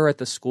not there at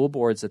the school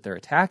boards that they're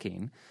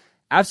attacking,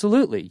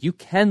 absolutely, you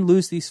can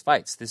lose these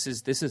fights. This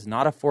is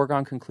not a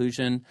foregone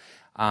conclusion.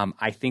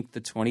 I think the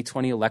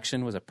 2020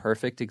 election was a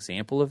perfect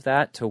example of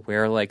that, to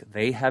where like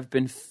they have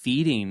been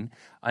feeding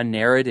a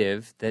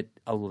narrative that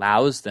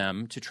allows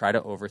them to try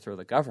to overthrow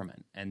the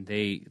government. And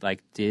they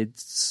like did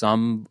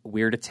some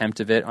weird attempt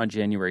of it on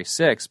January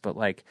 6th, but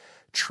like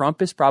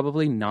Trump is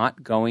probably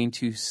not going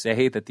to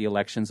say that the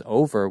election's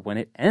over when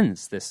it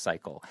ends this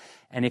cycle.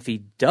 And if he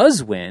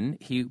does win,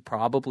 he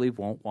probably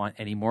won't want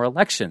any more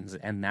elections.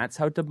 And that's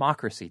how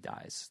democracy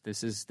dies.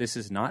 This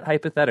is not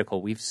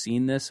hypothetical. We've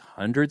seen this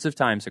hundreds of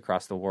times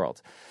across the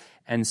world.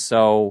 And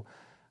so,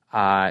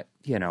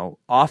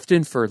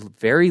 often for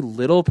very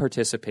little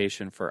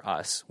participation for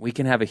us, we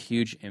can have a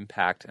huge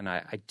impact. And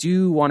I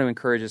do want to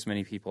encourage as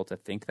many people to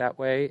think that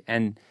way.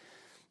 And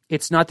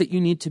it's not that you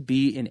need to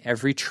be in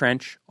every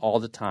trench all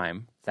the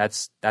time.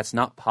 That's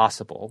not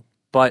possible.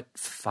 But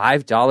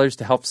 $5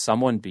 to help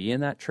someone be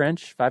in that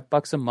trench,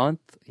 $5 a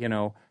month,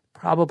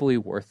 probably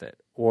worth it.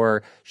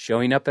 Or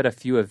showing up at a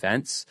few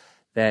events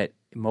that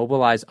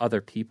mobilize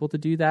other people to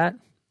do that,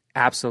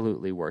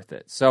 absolutely worth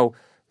it. So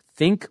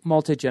think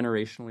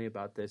multi-generationally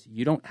about this.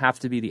 You don't have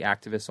to be the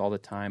activist all the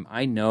time.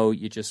 I know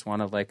you just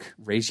want to like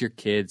raise your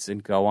kids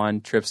and go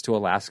on trips to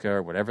Alaska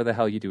or whatever the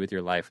hell you do with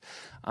your life.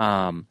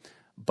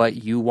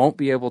 But you won't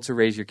be able to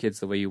raise your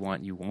kids the way you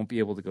want. You won't be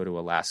able to go to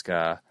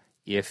Alaska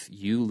if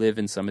you live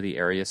in some of the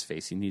areas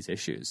facing these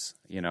issues.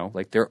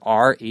 Like there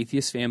are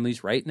atheist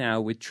families right now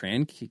with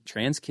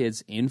trans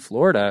kids in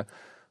Florida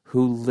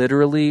who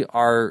literally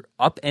are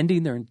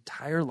upending their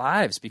entire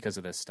lives because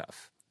of this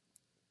stuff.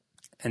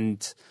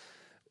 And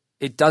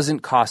it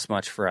doesn't cost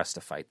much for us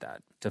to fight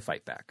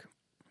back.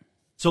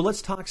 So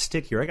let's talk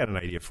stick here. I got an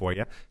idea for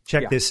you.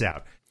 Check this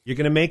out. You're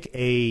going to make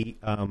a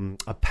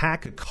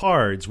pack of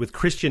cards with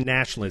Christian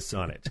nationalists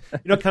on it.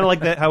 Kind of like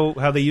that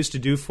how they used to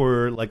do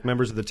for like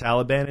members of the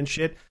Taliban and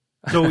shit.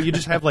 So you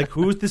just have like,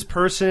 who's this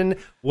person?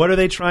 What are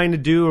they trying to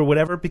do or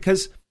whatever?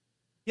 Because,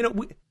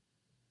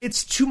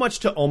 it's too much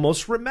to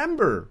almost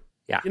remember.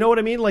 Yeah. You know what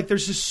I mean? Like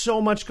there's just so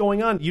much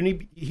going on.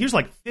 Here's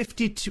like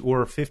 52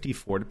 or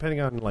 54, depending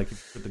on like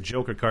with the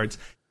Joker cards.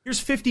 Here's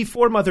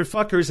 54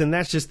 motherfuckers, and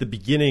that's just the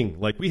beginning.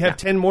 Like we have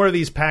 10 more of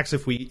these packs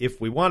if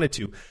we wanted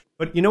to.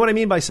 But you know what I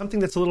mean by something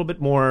that's a little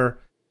bit more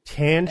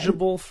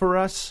tangible for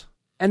us?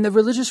 And the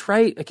religious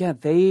right, again,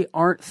 they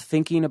aren't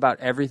thinking about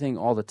everything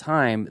all the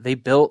time. They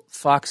built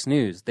Fox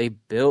News. They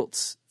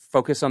built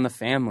Focus on the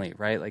Family,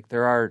 right? Like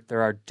there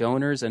are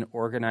donors and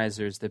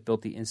organizers that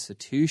built the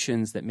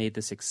institutions that made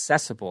this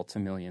accessible to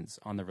millions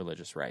on the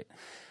religious right.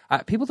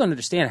 People don't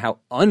understand how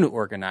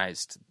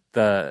unorganized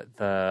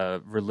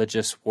the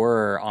religious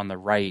were on the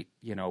right,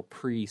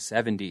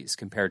 pre-70s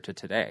compared to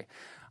today.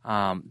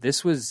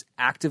 This was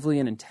actively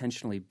and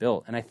intentionally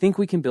built. And I think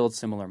we can build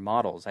similar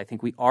models. I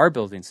think we are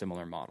building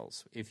similar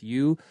models. If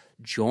you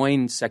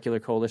join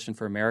Secular Coalition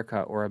for America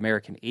or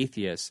American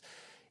Atheists,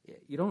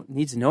 you don't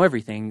need to know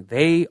everything.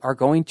 They are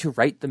going to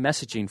write the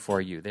messaging for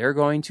you. They're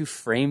going to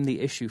frame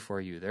the issue for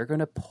you. They're going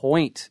to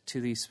point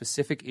to the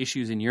specific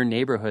issues in your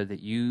neighborhood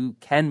that you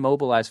can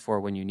mobilize for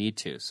when you need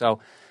to. So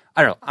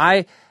I don't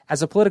know.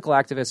 As a political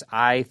activist,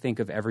 I think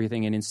of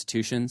everything in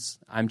institutions.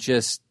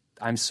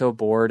 I'm so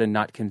bored and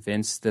not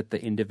convinced that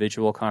the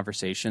individual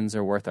conversations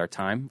are worth our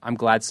time. I'm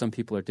glad some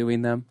people are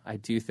doing them. I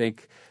do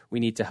think we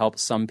need to help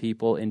some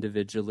people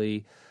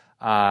individually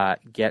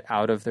get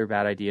out of their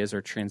bad ideas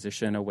or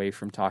transition away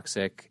from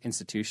toxic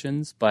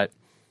institutions. But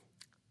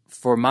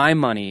for my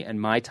money and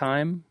my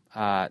time,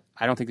 I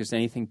don't think there's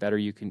anything better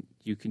you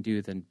can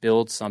do than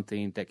build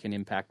something that can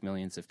impact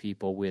millions of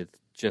people with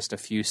just a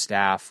few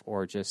staff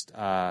or just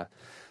a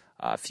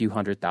few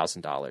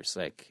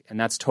 $100,000. And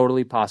that's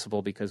totally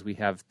possible because we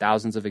have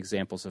thousands of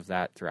examples of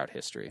that throughout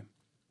history.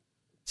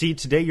 See,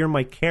 today you're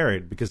my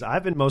carrot because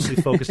I've been mostly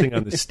focusing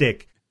on the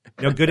stick.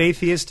 Good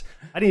Atheist,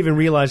 I didn't even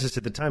realize this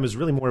at the time, is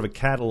really more of a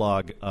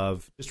catalog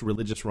of just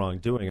religious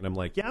wrongdoing. And I'm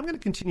like, I'm going to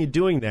continue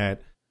doing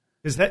that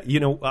because that,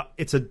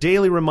 it's a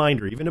daily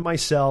reminder, even to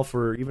myself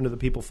or even to the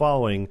people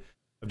following,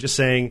 of just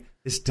saying,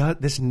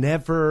 this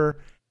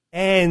never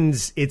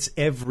ends. It's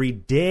every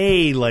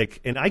day.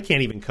 And I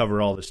can't even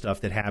cover all the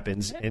stuff that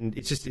happens. And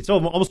it's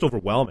almost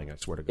overwhelming, I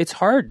swear to God. It's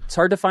hard. It's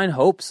hard to find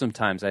hope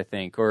sometimes, I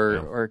think,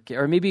 or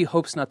maybe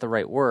hope's not the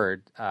right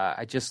word.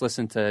 I just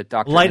listened to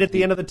Dr. Light at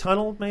the end of the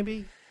tunnel,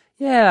 maybe?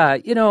 Yeah,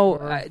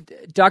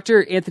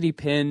 Dr. Anthony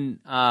Pinn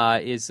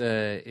is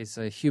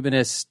a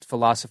humanist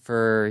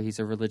philosopher. He's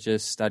a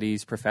religious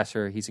studies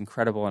professor. He's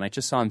incredible, and I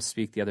just saw him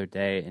speak the other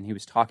day, and he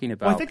was talking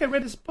about. Well, I think I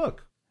read his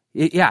book.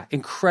 Yeah,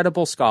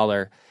 incredible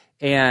scholar,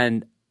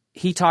 and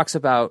he talks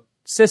about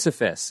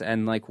Sisyphus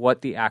and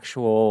what the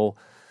actual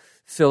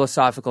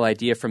philosophical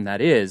idea from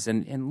that is.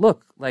 And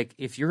look,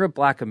 if you're a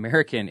Black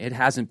American, it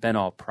hasn't been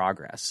all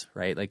progress,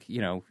 right?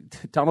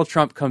 Donald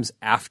Trump comes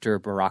after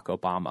Barack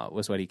Obama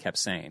was what he kept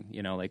saying.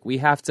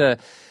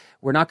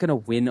 We're not going to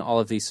win all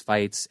of these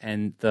fights.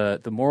 And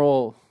the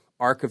moral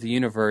arc of the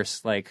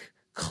universe,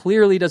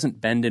 clearly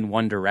doesn't bend in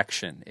one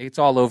direction. It's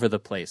all over the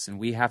place. And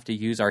we have to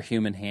use our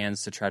human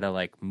hands to try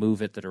to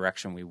move it the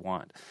direction we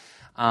want.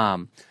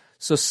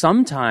 So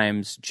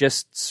sometimes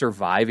just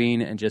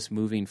surviving and just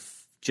moving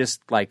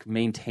just like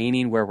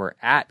maintaining where we're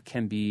at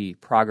can be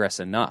progress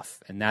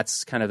enough. And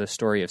that's kind of the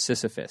story of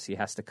Sisyphus. He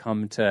has to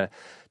come to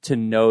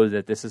know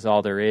that this is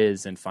all there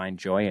is and find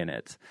joy in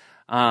it.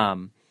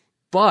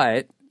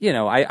 But, you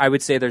know, I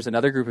would say there's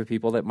another group of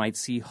people that might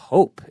see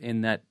hope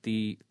in that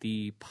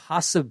the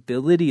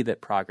possibility that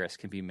progress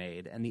can be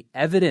made and the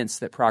evidence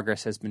that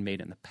progress has been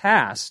made in the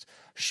past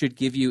should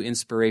give you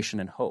inspiration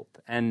and hope.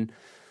 And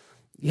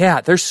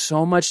yeah, there's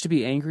so much to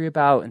be angry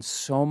about and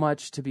so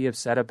much to be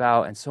upset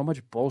about and so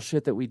much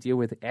bullshit that we deal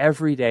with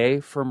every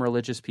day from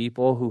religious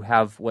people who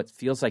have what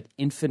feels like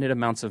infinite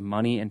amounts of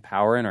money and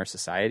power in our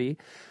society.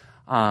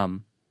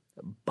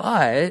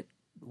 But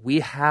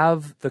we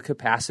have the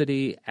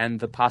capacity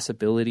and the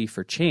possibility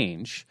for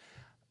change.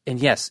 And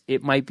yes,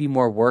 it might be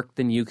more work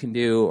than you can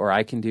do or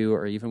I can do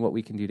or even what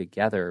we can do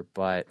together.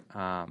 But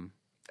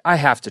I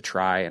have to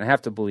try and I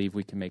have to believe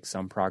we can make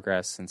some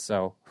progress. And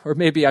so, or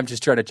maybe I'm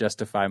just trying to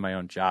justify my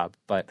own job.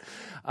 But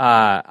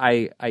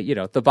I you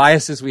know, the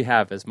biases we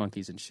have as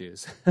monkeys in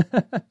shoes.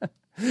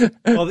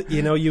 Well,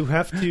 you know, you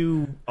have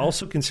to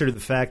also consider the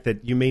fact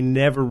that you may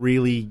never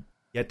really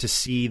get to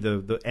see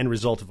the end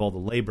result of all the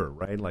labor,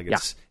 right? Like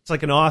it's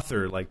like an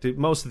author. Like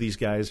most of these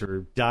guys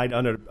are died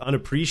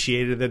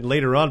unappreciated. And then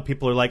later on,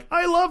 people are like,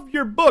 "I love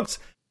your books."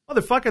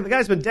 Motherfucker, the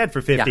guy's been dead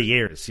for 50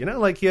 years. You know,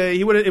 like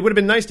it would have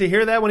been nice to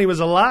hear that when he was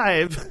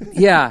alive.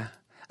 Yeah.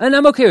 And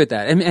I'm okay with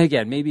that. And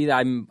again, maybe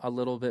I'm a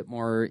little bit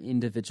more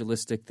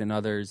individualistic than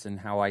others in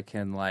how I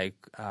can like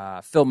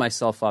fill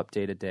myself up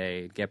day to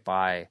day, get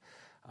by,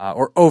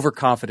 or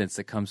overconfidence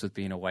that comes with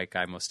being a white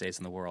guy most days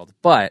in the world.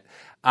 But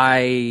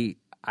I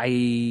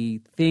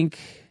think,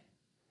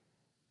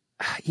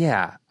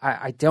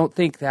 I don't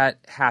think that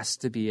has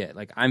to be it.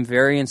 Like, I'm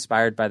very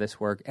inspired by this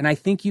work, and I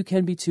think you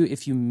can be too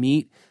if you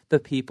meet the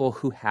people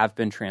who have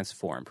been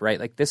transformed, right?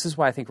 Like, this is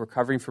why I think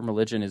recovering from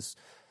religion is,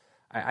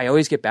 I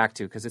always get back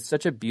to, because it's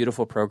such a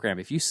beautiful program.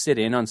 If you sit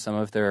in on some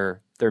of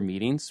their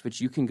meetings,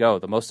 which you can go,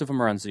 the most of them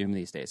are on Zoom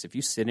these days. If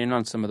you sit in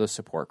on some of those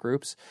support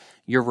groups,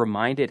 you're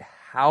reminded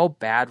how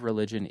bad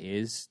religion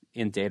is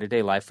in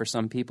day-to-day life for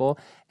some people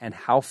and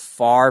how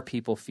far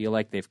people feel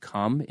like they've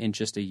come in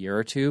just a year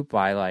or two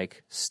by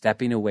like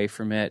stepping away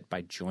from it,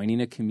 by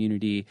joining a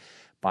community,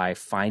 by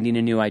finding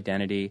a new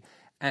identity.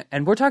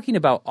 And we're talking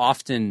about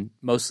often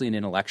mostly an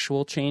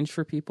intellectual change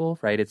for people,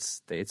 right?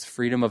 It's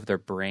freedom of their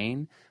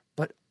brain.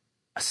 But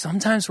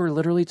sometimes we're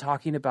literally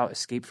talking about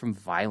escape from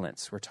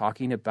violence. We're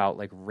talking about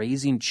like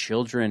raising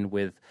children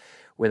with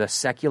a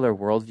secular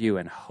worldview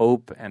and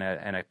hope and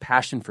a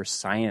passion for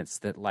science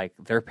that like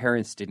their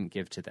parents didn't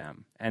give to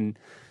them. And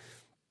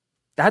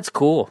that's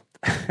cool.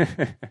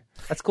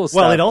 That's cool stuff.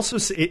 Well, it also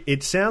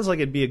it sounds like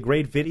it'd be a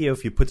great video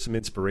if you put some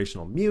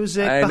inspirational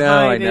music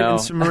behind it and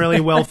some really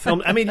well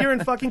filmed. I mean, you're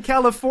in fucking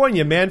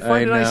California, man.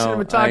 Find a nice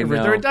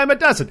cinematographer. They're a dime a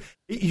dozen.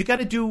 You got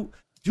to do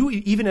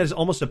even as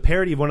almost a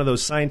parody of one of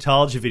those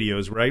Scientology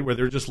videos, right? Where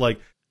they're just like,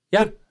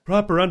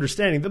 proper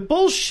understanding. The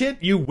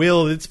bullshit you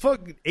will. It's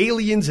fucking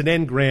aliens and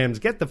engrams.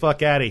 Get the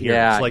fuck out of here.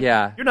 Yeah, it's like,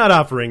 you're not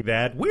offering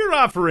that. We're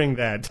offering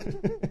that.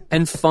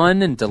 And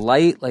fun and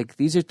delight. Like,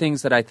 these are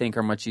things that I think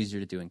are much easier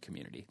to do in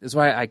community. This is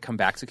why I come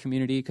back to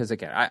community, because,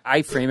 again,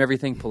 I frame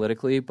everything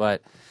politically,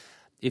 but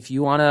if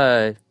you want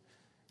to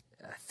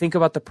think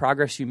about the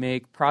progress you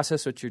make,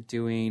 process what you're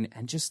doing,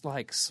 and just,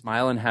 like,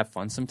 smile and have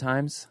fun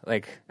sometimes.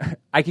 Like,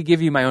 I could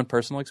give you my own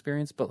personal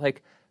experience, but,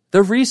 like,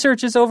 the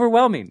research is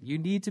overwhelming. You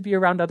need to be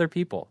around other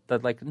people.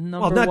 That like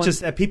just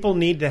that. People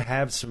need to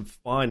have some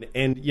fun,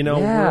 and we're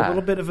a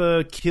little bit of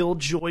a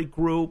killjoy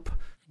group.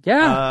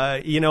 Yeah,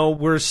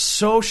 we're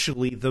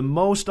socially the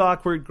most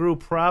awkward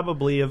group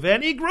probably of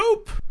any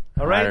group.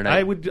 All right,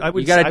 I would.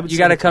 You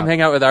got to come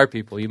hang out with our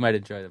people. You might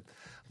enjoy them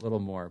a little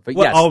more. But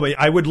yes,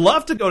 I would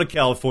love to go to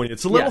California.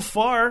 It's a little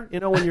far,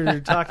 when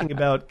you're talking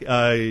about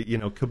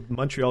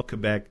Montreal,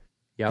 Quebec.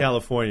 Yep.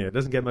 California. It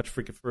doesn't get much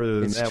freaking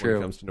further than that when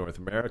it comes to North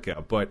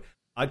America. But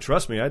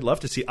trust me, I'd love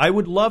to see. I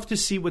would love to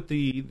see what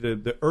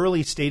the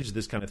early stage of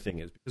this kind of thing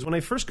is. Because when I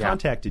first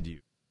contacted you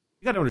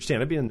got to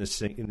understand, I've been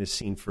in this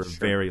scene for a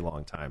very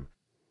long time.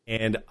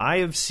 And I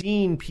have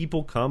seen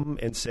people come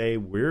and say,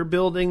 we're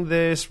building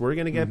this. We're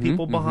going to get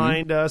people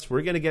behind us.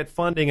 We're going to get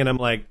funding. And I'm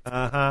like,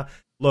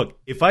 look,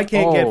 if I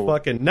can't get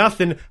fucking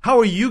nothing, how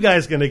are you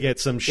guys going to get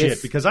some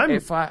shit? Because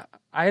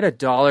I had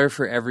 $1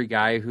 for every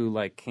guy who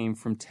like came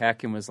from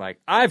tech and was like,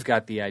 I've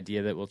got the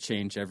idea that will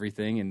change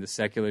everything in the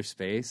secular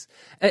space.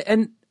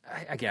 And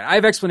again, I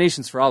have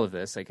explanations for all of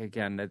this. Like,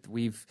 again, that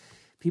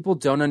people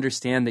don't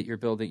understand that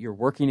you're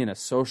working in a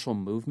social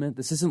movement.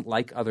 This isn't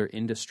like other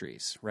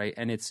industries, right?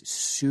 And it's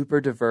super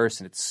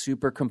diverse and it's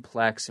super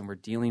complex, and we're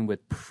dealing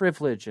with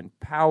privilege and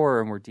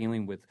power, and we're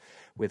dealing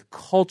with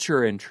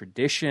culture and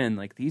tradition.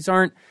 Like, these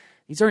aren't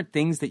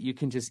things that you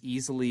can just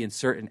easily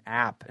insert an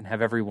app and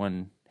have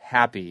everyone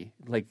happy.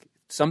 Like,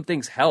 some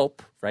things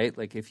help, right?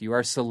 Like, if you are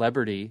a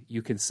celebrity,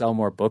 you can sell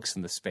more books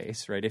in the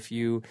space, right? If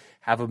you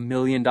have $1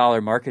 million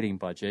marketing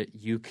budget,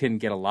 you can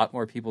get a lot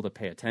more people to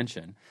pay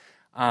attention.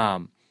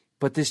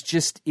 But this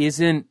just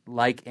isn't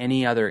like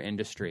any other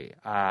industry.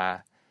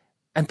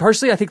 And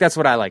partially, I think that's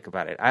what I like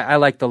about it. I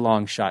like the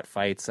long shot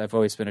fights. I've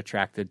always been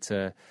attracted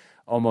to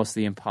almost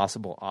the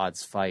impossible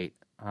odds fight.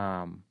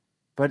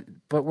 But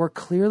we're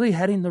clearly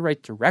heading the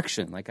right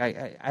direction. Like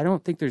I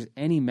don't think there's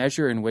any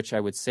measure in which I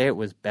would say it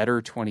was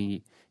better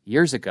 20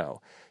 years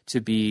ago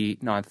to be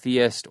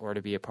non-theist or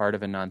to be a part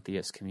of a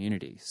non-theist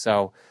community.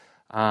 So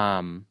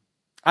I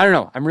don't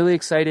know. I'm really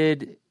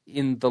excited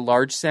in the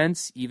large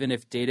sense, even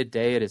if day to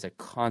day it is a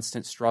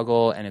constant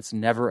struggle and it's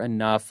never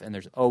enough and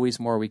there's always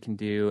more we can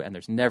do and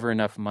there's never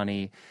enough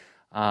money.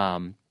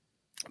 But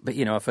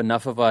if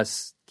enough of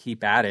us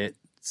keep at it,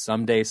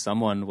 someday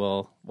someone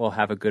will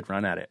have a good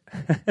run at it.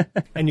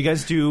 And you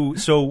guys do,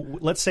 so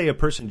let's say a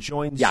person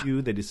joins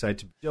you, they decide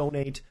to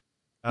donate.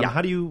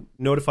 How do you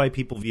notify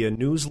people via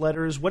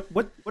newsletters?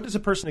 What does a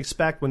person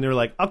expect when they're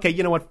like, okay,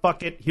 you know what,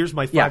 fuck it, here's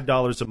my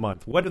 $5 a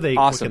month. What can they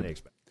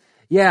expect?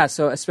 Yeah,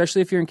 so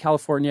especially if you're in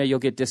California, you'll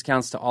get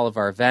discounts to all of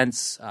our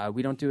events.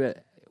 We don't do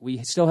it.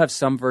 We still have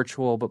some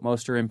virtual, but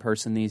most are in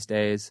person these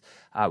days.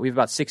 We have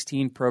about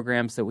 16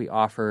 programs that we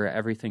offer,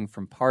 everything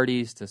from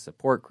parties to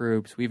support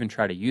groups. We even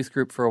tried a youth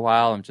group for a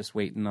while. I'm just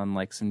waiting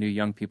on some new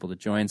young people to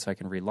join so I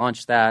can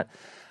relaunch that.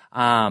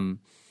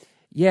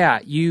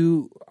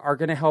 You are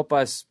going to help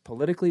us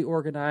politically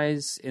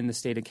organize in the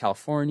state of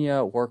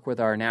California, work with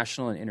our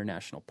national and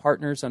international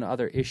partners on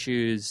other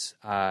issues.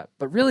 But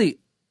really,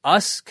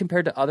 us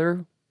compared to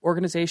other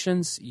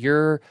organizations,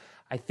 you're,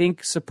 I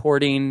think,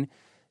 supporting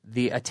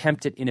the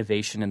attempt at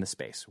innovation in the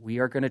space. We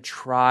are going to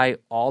try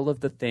all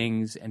of the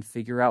things and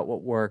figure out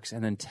what works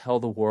and then tell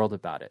the world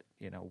about it.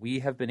 We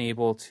have been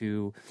able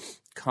to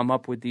come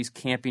up with these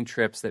camping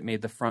trips that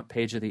made the front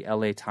page of the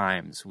LA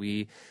Times.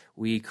 We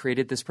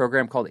created this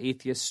program called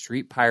Atheist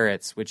Street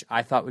Pirates, which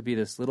I thought would be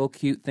this little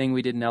cute thing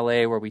we did in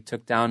LA where we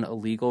took down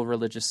illegal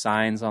religious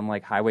signs on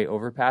highway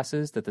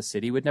overpasses that the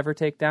city would never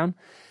take down.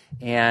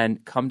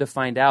 And come to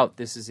find out,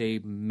 this is a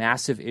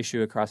massive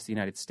issue across the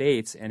United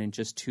States. And in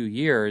just 2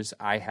 years,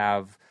 I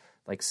have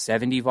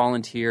 70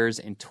 volunteers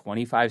in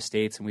 25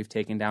 states, and we've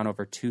taken down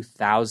over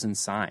 2,000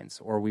 signs,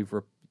 or we've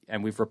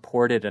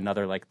reported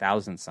another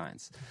 1,000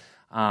 signs.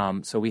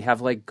 So we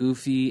have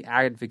goofy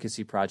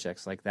advocacy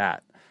projects like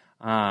that.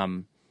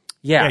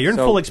 You're in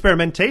full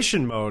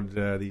experimentation mode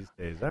these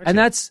days, aren't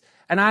you?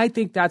 And I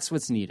think that's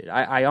what's needed.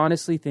 I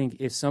honestly think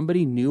if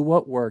somebody knew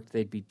what worked,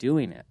 they'd be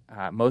doing it.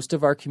 Most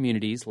of our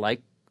communities,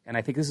 and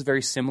I think this is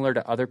very similar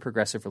to other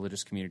progressive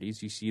religious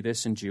communities. You see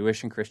this in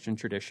Jewish and Christian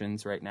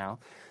traditions right now.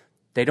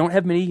 They don't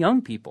have many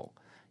young people.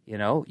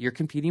 You're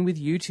competing with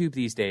YouTube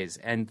these days,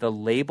 and the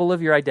label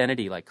of your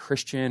identity, like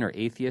Christian or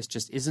atheist,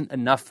 just isn't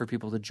enough for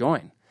people to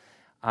join.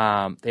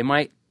 They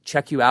might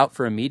check you out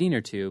for a meeting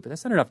or two, but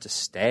that's not enough to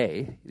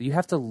stay. You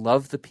have to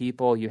love the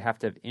people, you have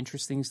to have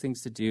interesting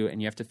things to do, and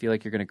you have to feel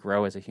like you're going to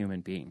grow as a human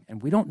being.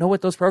 And we don't know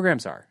what those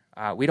programs are.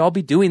 We'd all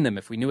be doing them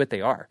if we knew what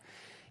they are.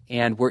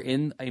 And we're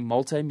in a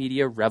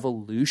multimedia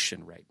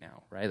revolution right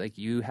now, right?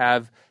 You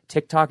have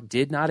TikTok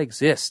did not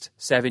exist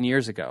 7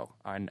 years ago,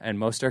 and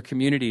most of our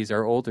communities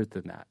are older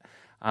than that.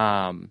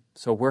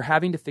 So we're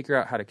having to figure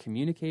out how to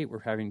communicate, we're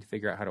having to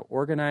figure out how to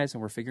organize,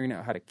 and we're figuring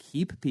out how to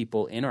keep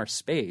people in our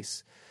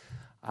space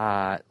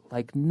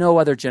like no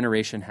other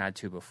generation had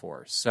to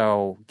before.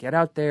 So get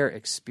out there,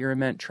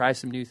 experiment, try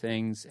some new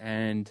things,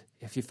 and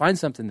if you find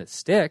something that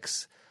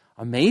sticks,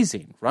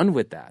 amazing, run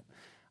with that.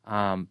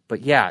 But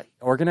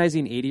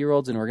organizing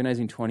 80-year-olds and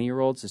organizing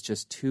 20-year-olds is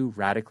just two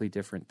radically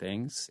different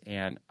things.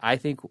 And I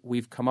think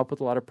we've come up with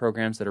a lot of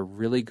programs that are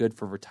really good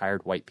for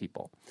retired white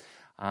people.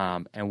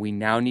 And we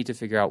now need to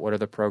figure out what are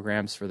the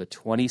programs for the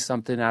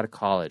 20-something out of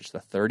college, the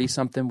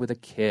 30-something with a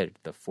kid,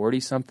 the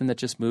 40-something that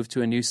just moved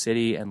to a new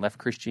city and left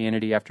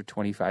Christianity after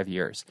 25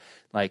 years.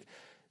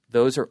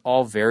 Those are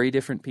all very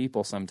different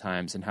people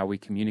sometimes in how we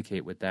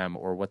communicate with them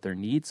or what their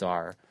needs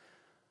are.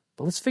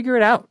 But let's figure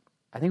it out.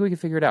 I think we can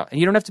figure it out. And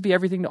you don't have to be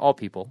everything to all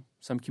people.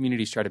 Some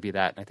communities try to be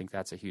that, and I think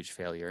that's a huge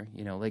failure.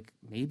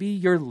 Maybe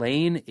your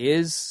lane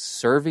is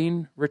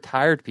serving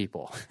retired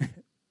people.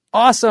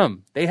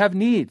 Awesome. They have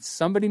needs.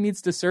 Somebody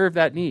needs to serve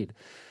that need.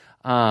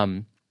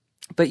 But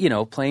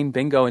playing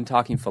bingo and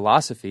talking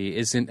philosophy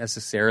isn't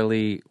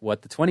necessarily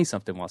what the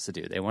 20-something wants to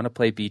do. They want to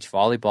play beach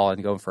volleyball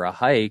and go for a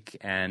hike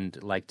and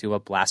do a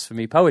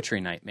blasphemy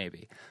poetry night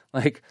maybe.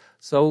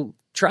 So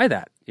try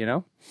that,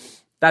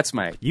 That's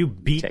my You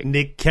beat take.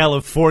 Nick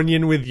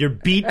Californian with your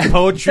beat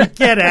poetry.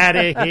 Get out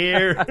of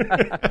here.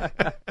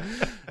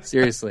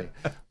 Seriously.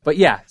 But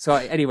so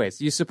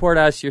anyways, you support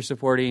us, you're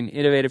supporting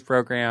innovative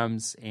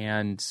programs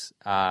and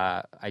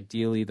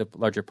ideally the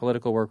larger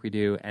political work we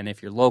do. And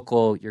if you're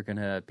local, you're going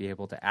to be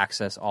able to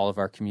access all of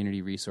our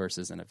community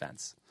resources and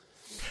events.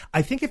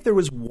 I think if there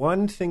was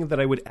one thing that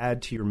I would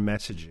add to your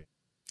messaging.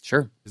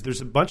 Sure. Is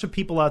there's a bunch of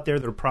people out there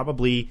that are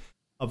probably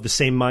of the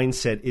same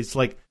mindset. It's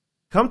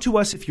come to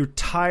us if you're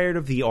tired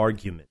of the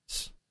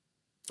arguments,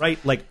 right?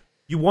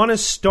 You want to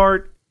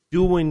start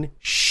doing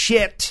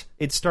shit.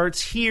 It starts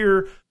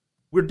here.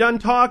 We're done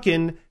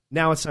talking.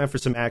 Now it's time for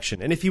some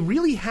action. And if you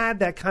really had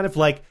that kind of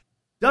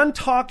done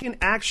talking,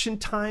 action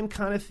time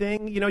kind of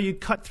thing, you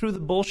cut through the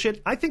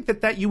bullshit. I think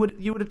that you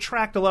would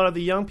attract a lot of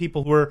the young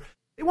people who are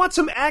They want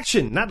some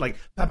action, not like,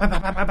 bah, bah, bah,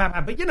 bah, bah,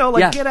 bah, but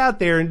get out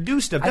there and do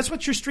stuff. That's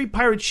what your street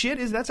pirate shit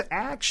is. That's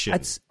action.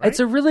 It's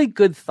a really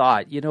good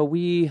thought.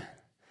 We've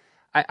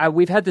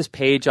had this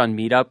page on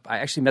Meetup. I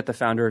actually met the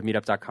founder of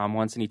Meetup.com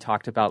once, and he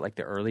talked about like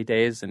the early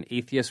days, and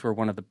atheists were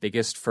one of the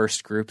biggest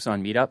first groups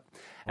on Meetup.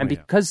 And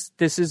because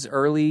this is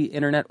early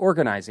internet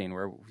organizing,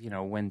 where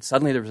when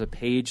suddenly there was a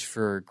page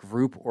for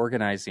group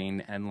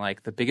organizing, and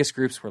like the biggest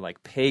groups were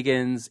like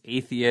pagans,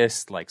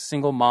 atheists, like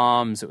single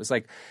moms. It was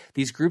like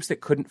these groups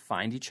that couldn't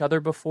find each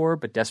other before,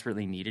 but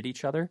desperately needed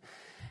each other.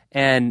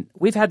 And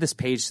we've had this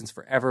page since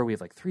forever. We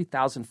have like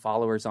 3,000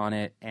 followers on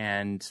it,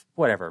 and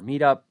whatever,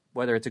 Meetup.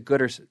 Whether it's a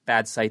good or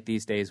bad site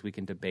these days, we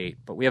can debate.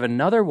 But we have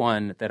another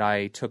one that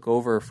I took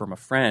over from a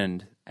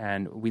friend,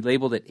 and we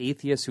labeled it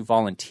Atheists Who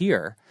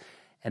Volunteer.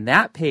 And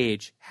that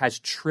page has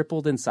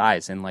tripled in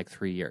size in like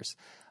 3 years.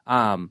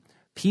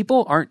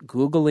 People aren't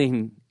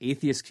Googling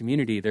atheist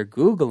community. They're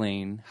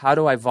Googling, how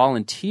do I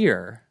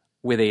volunteer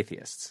with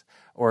atheists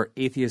or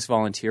atheist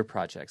volunteer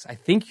projects? I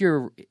think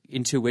your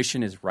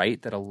intuition is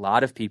right that a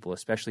lot of people,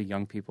 especially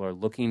young people, are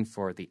looking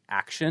for the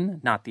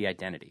action, not the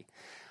identity.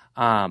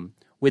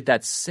 With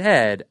that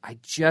said, I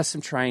just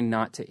am trying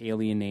not to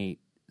alienate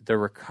the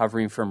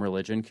recovering from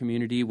religion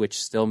community, which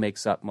still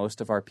makes up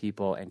most of our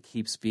people and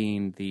keeps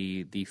being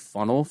the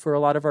funnel for a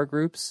lot of our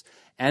groups,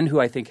 and who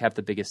I think have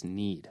the biggest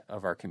need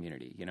of our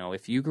community.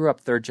 If you grew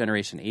up third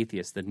generation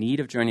atheist, the need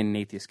of joining an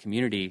atheist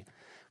community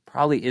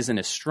probably isn't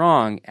as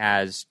strong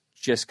as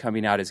just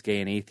coming out as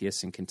gay and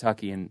atheist in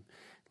Kentucky, and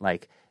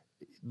like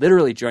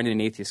literally joining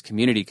an atheist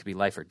community could be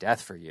life or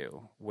death for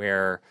you,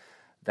 where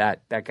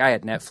that guy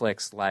at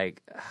Netflix,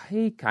 like,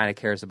 he kind of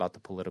cares about the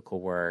political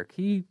work.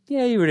 He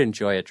would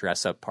enjoy a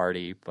dress-up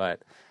party,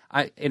 but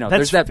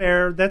that's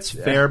fair. That's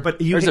fair. But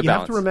you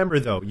have to remember,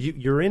 though,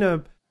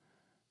 you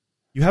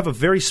have a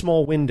very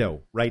small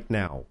window right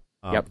now.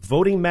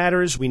 Voting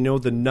matters. We know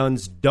the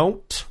nuns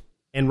don't,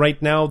 and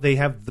right now they're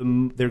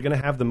going to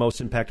have the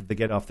most impact if they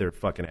get off their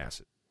fucking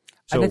asses.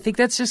 So, and I think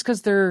that's just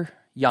because they're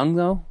young,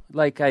 though.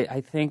 Like,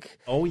 I think...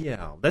 Oh,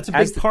 yeah. That's a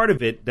big part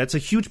of it. That's a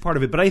huge part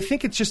of it. But I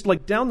think it's just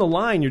like down the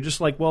line, you're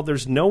just like, well,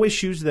 there's no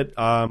issues that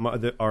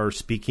are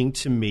speaking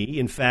to me.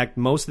 In fact,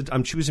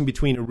 I'm choosing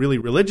between a really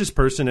religious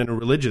person and a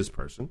religious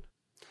person.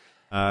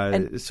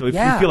 So if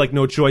you feel like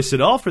no choice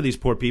at all for these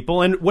poor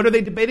people. And what are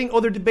they debating? Oh,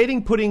 they're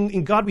debating putting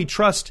In God We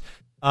Trust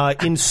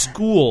in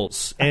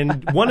schools.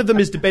 And one of them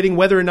is debating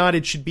whether or not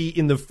it should be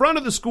in the front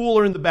of the school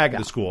or in the back of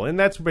the school. And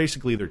that's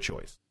basically their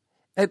choice.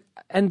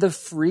 And the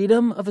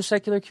freedom of a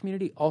secular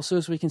community also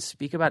is we can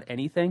speak about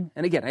anything.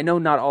 And again, I know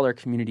not all our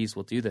communities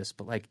will do this,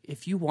 but like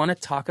if you want to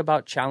talk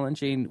about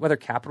challenging whether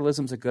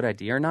capitalism's a good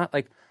idea or not,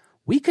 like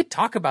we could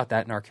talk about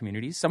that in our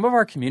communities. Some of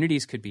our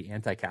communities could be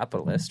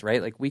anti-capitalist,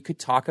 right? Like we could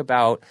talk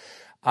about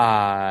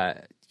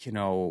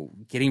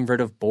getting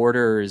rid of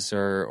borders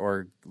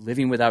or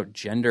living without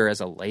gender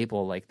as a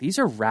label. Like these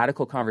are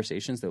radical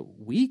conversations that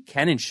we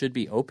can and should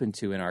be open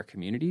to in our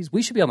communities.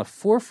 We should be on the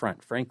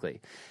forefront,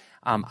 frankly.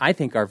 I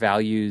think our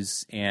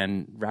values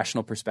and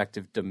rational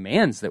perspective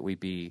demands that we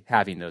be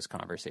having those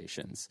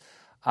conversations.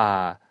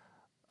 But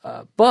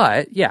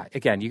yeah,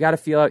 again, you got to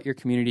feel out your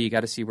community. You got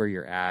to see where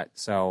you're at.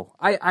 So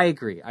I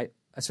agree.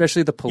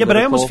 Especially the political. Yeah,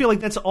 but I almost feel like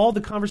that's all the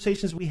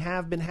conversations we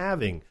have been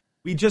having.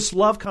 We just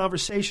love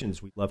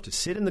conversations. We love to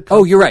sit in the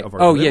comfort of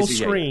our little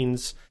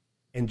screens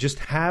and just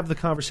have the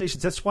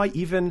conversations. That's why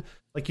even,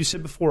 like you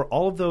said before,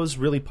 all of those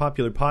really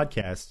popular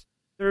podcasts,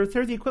 they're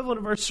the equivalent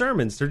of our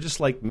sermons. They're just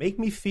like, make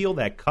me feel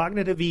that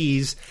cognitive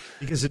ease,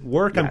 because at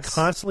work I'm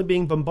constantly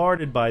being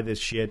bombarded by this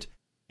shit,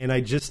 and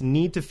I just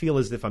need to feel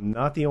as if I'm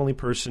not the only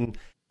person.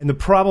 And the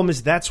problem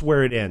is that's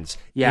where it ends.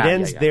 It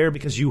ends there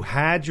because you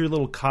had your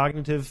little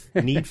cognitive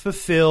need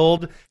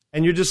fulfilled,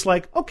 and you're just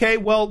like, okay,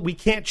 well, we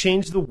can't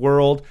change the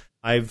world.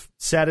 I've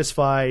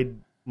satisfied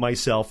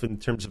myself in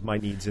terms of my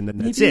needs, and then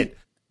that's it.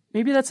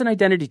 Maybe that's an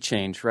identity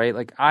change, right?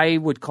 Like I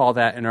would call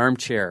that an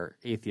armchair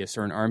atheist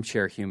or an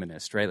armchair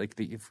humanist, right? Like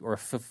or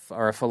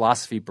a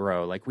philosophy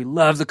bro. Like we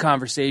love the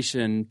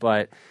conversation,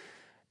 but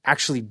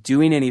actually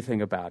doing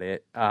anything about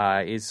it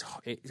is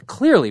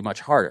clearly much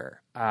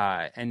harder.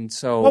 And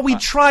so, well, we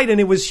tried, and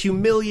it was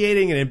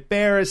humiliating and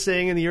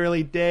embarrassing in the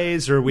early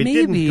days, or we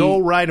didn't go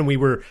right, and we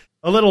were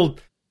a little,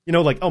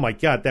 like, oh my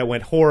god, that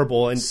went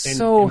horrible, and we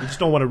just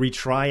don't want to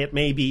retry it.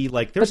 Maybe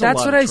like there's a lot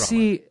of trauma. That's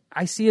what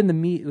I see in the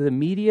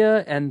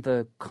media and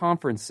the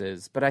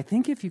conferences. But I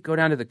think if you go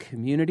down to the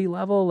community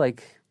level,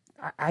 like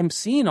I'm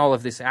seeing all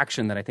of this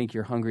action that I think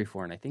you're hungry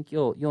for, and I think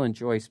you'll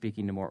enjoy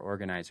speaking to more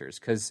organizers,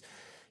 because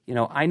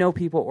I know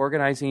people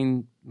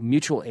organizing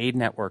mutual aid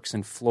networks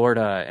in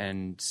Florida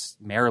and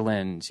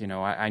Maryland.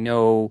 I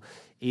know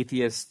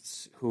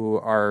atheists who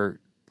are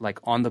like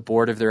on the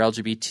board of their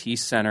LGBT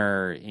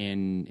center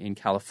in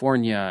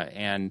California,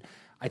 and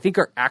I think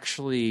are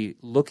actually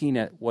looking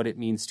at what it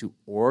means to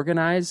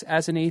organize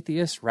as an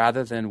atheist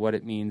rather than what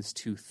it means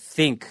to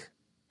think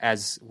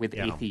as with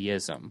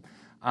atheism.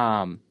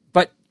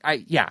 But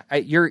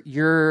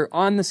you're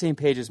on the same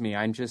page as me.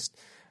 I'm just,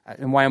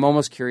 and why I'm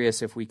almost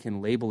curious if we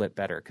can label it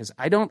better, because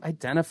I don't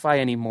identify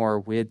anymore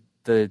with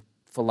the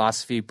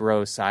philosophy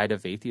bro side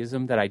of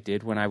atheism that I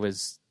did when I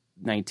was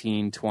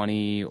 19,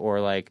 20,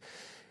 or like,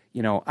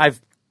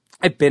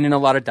 I've been in a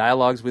lot of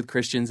dialogues with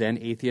Christians and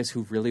atheists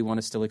who really want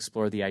to still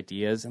explore the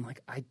ideas. And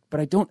but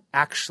I don't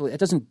actually, it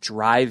doesn't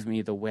drive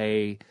me the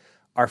way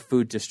our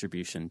food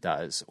distribution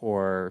does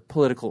or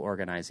political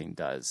organizing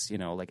does.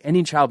 Like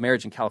ending child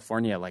marriage in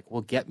California, like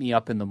will get me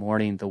up in the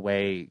morning the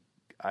way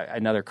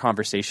another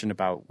conversation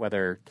about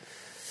whether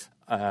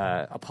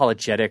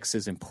apologetics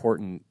is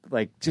important.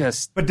 Like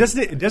just, but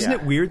isn't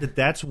it weird that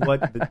that's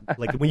what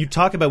like when you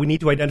talk about we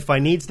need to identify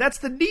needs, that's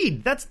the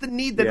need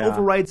that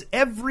overrides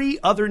every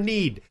other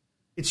need.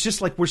 It's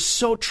just like we're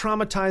so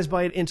traumatized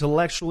by it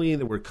intellectually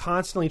that we're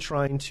constantly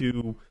trying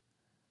to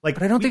like.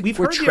 But I don't think we've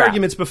heard the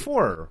arguments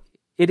before.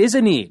 It is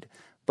a need,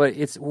 but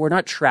we're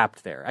not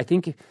trapped there. I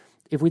think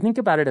if we think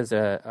about it as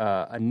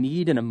a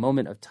need in a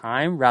moment of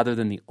time rather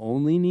than the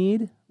only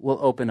need, we'll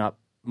open up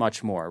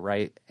much more,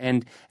 right?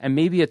 And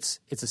maybe it's.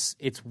 I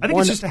think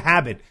it's just a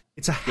habit.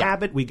 It's a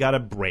habit we got to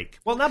break.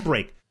 Well, not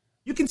break.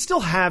 You can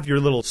still have your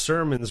little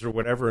sermons or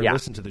whatever and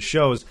listen to the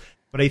shows,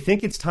 but I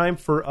think it's time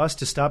for us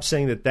to stop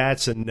saying that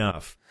that's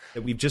enough.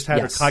 That we've just had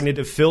a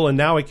cognitive fill, and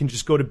now I can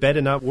just go to bed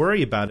and not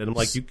worry about it. I'm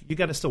like, you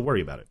got to still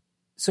worry about it.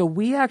 So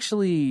we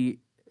actually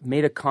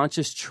made a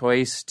conscious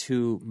choice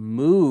to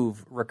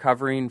move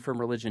recovering from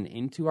religion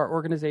into our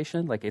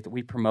organization. Like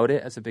we promote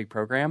it as a big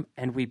program,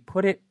 and we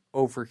put it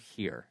over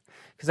here.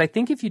 Because I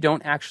think if you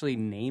don't actually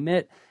name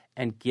it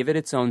and give it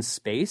its own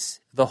space,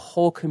 the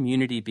whole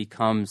community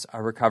becomes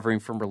a recovering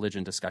from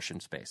religion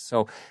discussion space.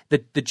 So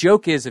the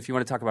joke is, if you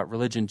want to talk about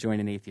religion, join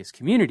an atheist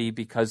community,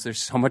 because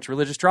there's so much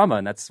religious drama,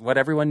 and that's what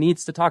everyone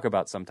needs to talk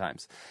about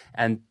sometimes.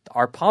 And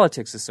our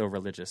politics is so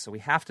religious, so we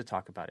have to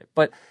talk about it.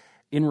 But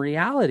in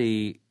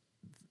reality,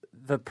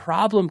 the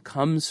problem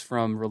comes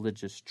from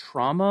religious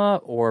trauma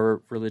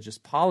or religious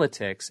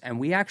politics, and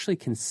we actually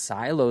can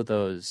silo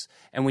those.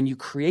 And when you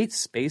create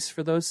space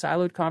for those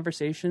siloed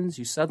conversations,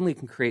 you suddenly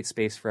can create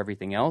space for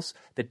everything else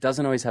that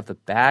doesn't always have the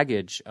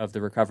baggage of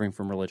the recovering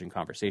from religion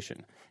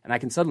conversation. And I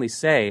can suddenly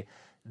say,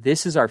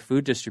 this is our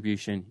food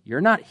distribution.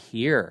 You're not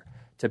here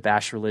to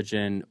bash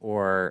religion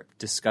or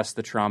discuss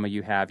the trauma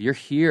you have. You're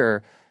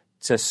here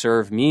to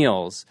serve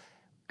meals.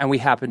 And we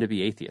happen to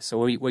be atheists. So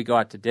when we go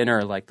out to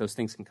dinner, like those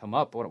things can come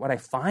up. But what I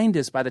find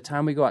is by the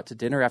time we go out to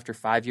dinner after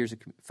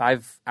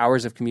 5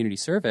 hours of community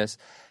service,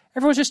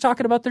 everyone's just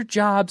talking about their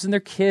jobs and their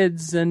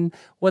kids and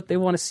what they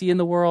want to see in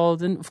the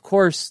world. And of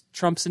course,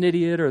 Trump's an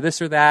idiot or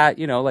this or that,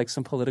 like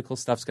some political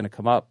stuff's going to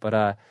come up. But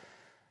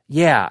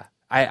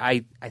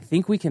I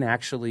think we can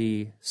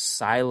actually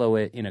silo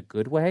it in a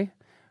good way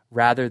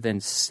rather than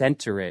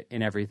center it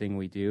in everything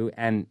we do.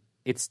 And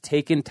it's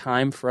taken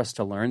time for us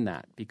to learn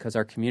that, because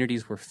our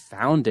communities were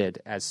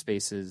founded as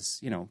spaces.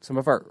 Some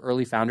of our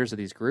early founders of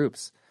these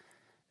groups,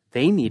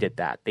 they needed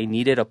that. They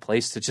needed a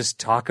place to just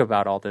talk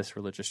about all this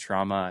religious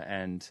trauma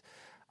and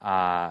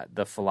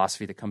the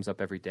philosophy that comes up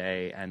every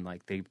day. And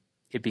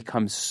it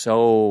becomes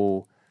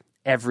so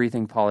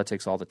everything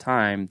politics all the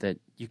time that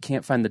you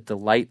can't find the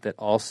delight that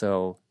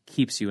also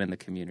keeps you in the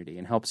community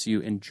and helps you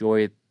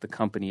enjoy the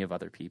company of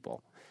other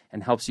people.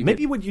 And helps you.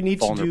 Maybe what you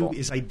need to do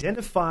is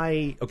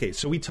identify. Okay,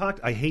 so we talked.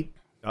 I hate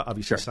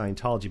obviously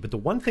Scientology, but the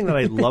one thing that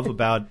I love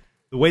about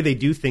the way they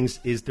do things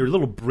is their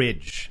little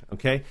bridge.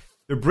 Okay,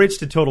 their bridge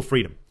to total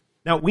freedom.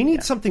 Now we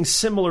need something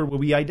similar where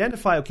we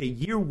identify. Okay,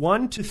 year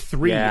 1 to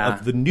 3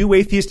 of the new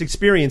atheist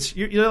experience.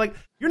 You're like,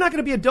 you're not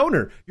going to be a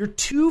donor. You're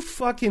too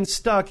fucking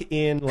stuck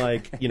in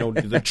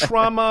the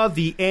trauma,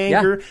 the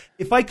anger. Yeah.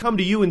 If I come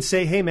to you and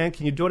say, hey man,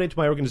 can you donate to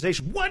my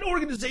organization? What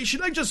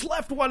organization? I just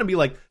left one, and be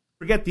like,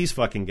 forget these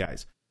fucking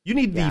guys. You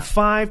need the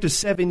 5 to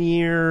 7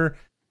 year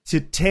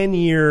to 10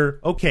 year.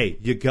 Okay,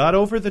 you got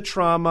over the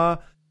trauma.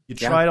 You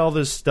tried all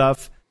this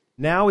stuff.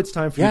 Now it's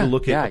time for you to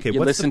look at, okay,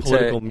 what's the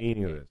political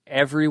meaning of it?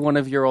 Every one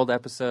of your old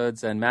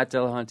episodes and Matt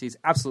Delahanty's.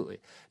 Absolutely.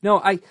 No,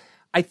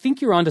 I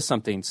think you're onto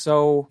something.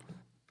 So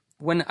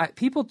when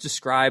people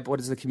describe what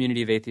does the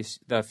community of atheists,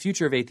 the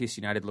future of Atheist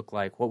United look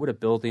like, what would a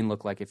building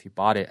look like if you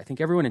bought it? I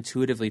think everyone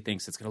intuitively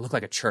thinks it's going to look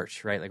like a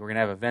church, right? Like we're going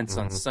to have events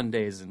on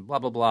Sundays and blah,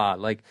 blah, blah.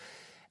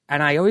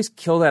 And I always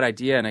kill that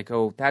idea, and I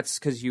go, that's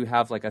because you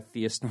have like a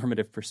theist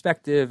normative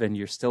perspective and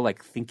you're still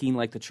like thinking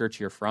like the church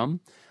you're from.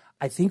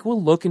 I think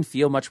we'll look and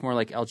feel much more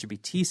like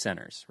LGBT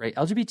centers, right?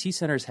 LGBT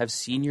centers have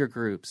senior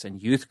groups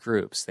and youth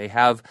groups. They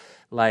have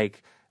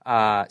like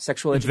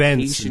sexual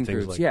education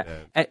groups. Like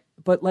that.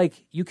 But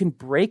like you can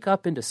break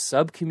up into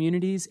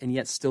sub-communities and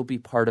yet still be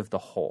part of the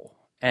whole.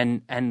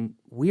 And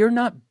we are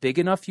not big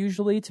enough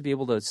usually to be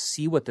able to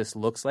see what this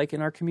looks like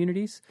in our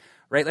communities,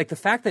 right? Like the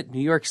fact that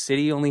New York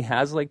City only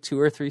has like 2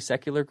 or 3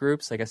 secular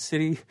groups, like a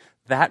city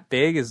that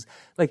big is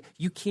like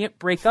you can't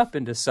break up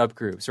into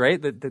subgroups,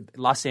 right? The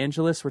Los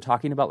Angeles, we're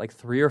talking about like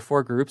 3 or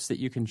 4 groups that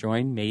you can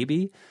join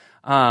maybe.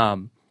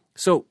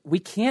 So we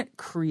can't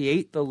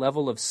create the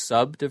level of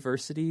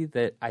sub-diversity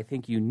that I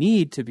think you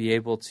need to be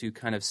able to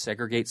kind of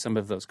segregate some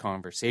of those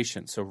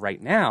conversations. So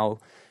right now,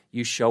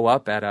 you show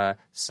up at a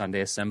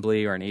Sunday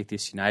assembly or an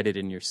Atheist United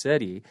in your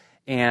city,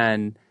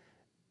 and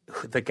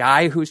the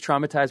guy who's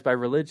traumatized by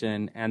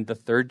religion and the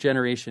third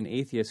generation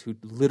atheist who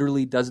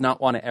literally does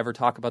not want to ever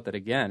talk about that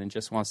again and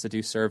just wants to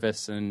do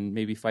service and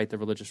maybe fight the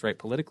religious right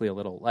politically a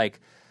little, like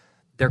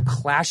they're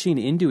clashing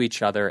into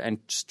each other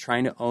and just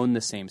trying to own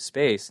the same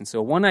space. And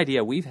so one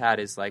idea we've had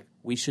is like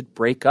we should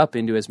break up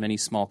into as many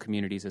small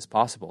communities as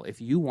possible.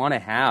 If you want to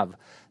have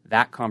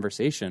that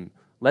conversation,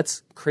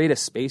 let's create a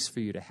space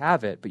for you to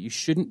have it, but you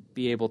shouldn't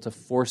be able to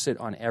force it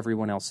on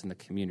everyone else in the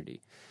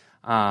community.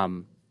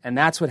 And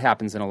that's what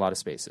happens in a lot of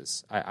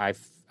spaces.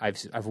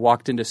 I've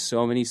walked into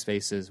so many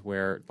spaces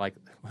where like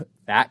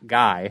that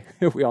guy,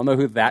 we all know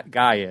who that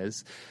guy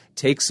is,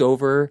 takes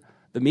over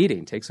the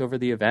meeting, takes over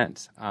the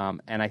event.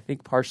 And I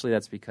think partially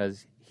that's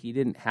because he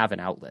didn't have an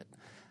outlet.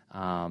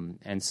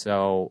 And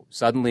so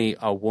suddenly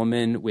a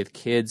woman with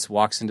kids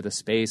walks into the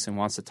space and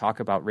wants to talk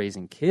about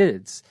raising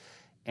kids.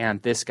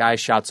 And this guy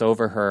shouts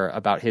over her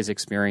about his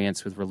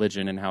experience with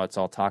religion and how it's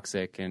all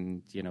toxic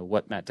and, you know,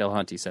 what Matt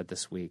Dillahunty said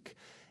this week.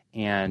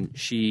 And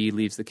she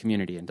leaves the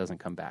community and doesn't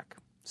come back.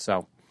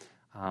 So,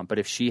 but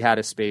if she had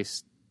a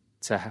space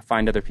to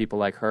find other people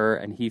like her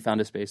and he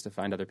found a space to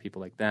find other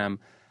people like them,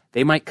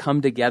 they might come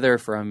together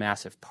for a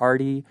massive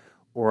party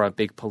or a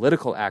big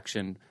political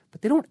action,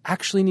 but they don't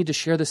actually need to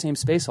share the same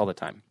space all the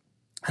time.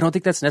 I don't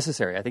think that's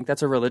necessary. I think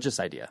that's a religious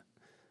idea.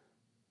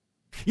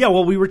 Yeah,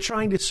 well, we were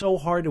trying so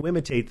hard to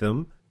imitate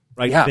them,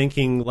 right? Yeah.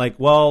 Thinking like,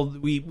 well,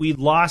 we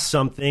lost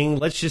something.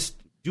 Let's just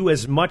do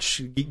as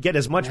much, get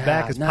as much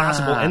back as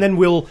possible, and then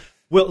we'll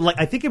like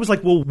I think it was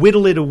like we'll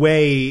whittle it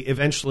away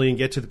eventually and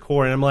get to the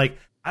core. And I'm like,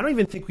 I don't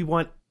even think we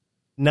want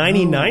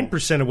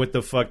 99% of what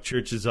the fuck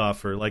churches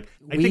offer. Like,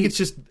 I think it's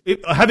just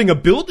having a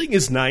building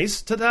is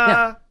nice. Ta-da!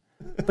 Yeah.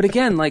 But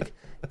again, like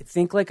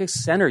think like a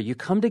center. You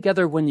come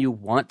together when you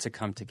want to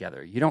come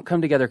together. You don't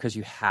come together because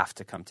you have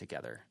to come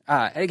together.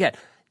 Again,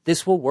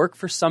 this will work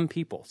for some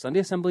people. Sunday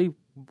Assembly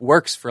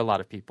works for a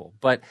lot of people,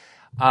 but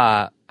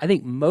I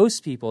think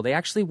most people, they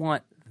actually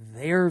want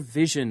their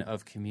vision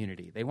of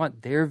community. They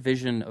want their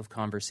vision of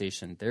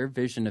conversation, their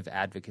vision of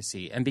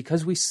advocacy. And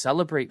because we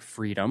celebrate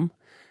freedom,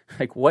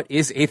 like what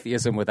is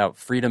atheism without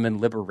freedom and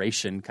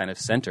liberation kind of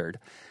centered?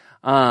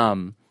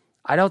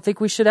 I don't think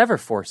we should ever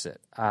force it.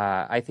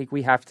 I think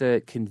we have to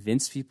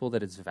convince people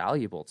that it's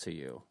valuable to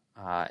you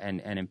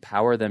and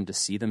empower them to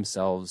see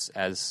themselves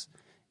as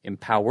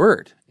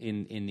empowered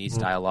in these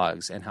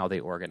dialogues and how they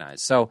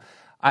organize. So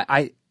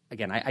I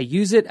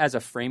use it as a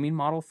framing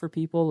model for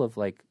people of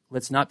like,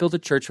 let's not build a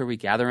church where we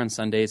gather on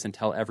Sundays and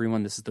tell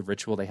everyone this is the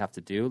ritual they have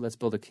to do. Let's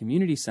build a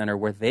community center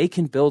where they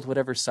can build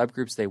whatever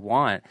subgroups they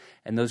want,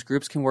 and those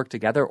groups can work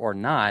together or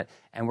not,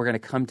 and we're going to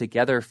come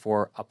together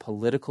for a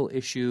political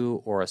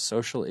issue or a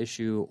social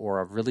issue or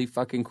a really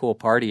fucking cool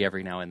party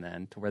every now and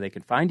then to where they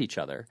can find each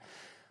other.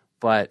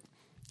 But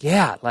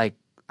yeah, like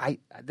I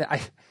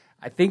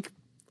think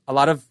a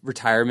lot of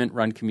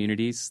retirement-run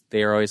communities,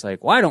 they are always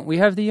like, why don't we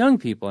have the young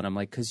people? And I'm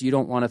like, because you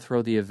don't want to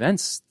throw the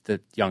events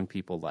that young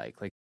people like.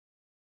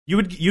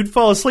 You'd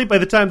fall asleep by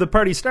the time the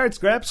party starts,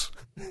 Graps.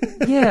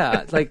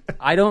 Yeah, like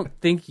I don't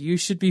think you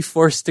should be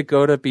forced to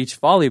go to beach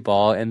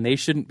volleyball and they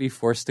shouldn't be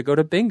forced to go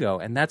to bingo.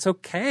 And that's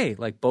okay.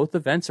 Like both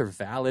events are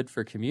valid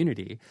for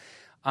community.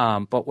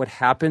 But what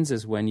happens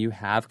is when you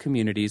have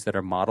communities that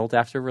are modeled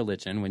after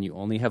religion, when you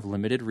only have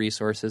limited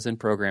resources and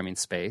programming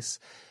space,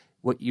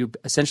 what you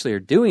essentially are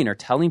doing are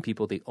telling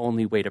people the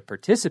only way to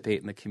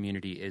participate in the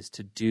community is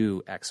to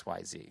do X,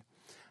 Y, Z,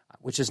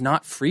 which is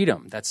not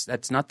freedom.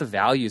 That's not the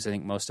values I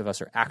think most of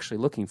us are actually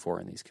looking for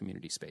in these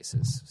community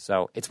spaces.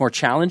 So it's more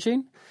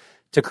challenging.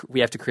 We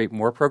have to create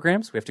more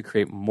programs. We have to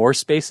create more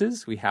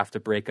spaces. We have to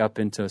break up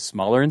into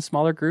smaller and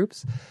smaller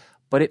groups.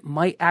 But it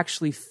might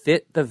actually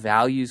fit the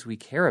values we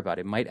care about.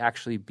 It might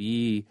actually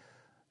be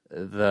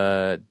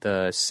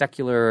the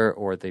secular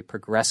or the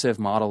progressive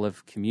model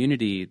of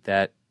community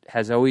that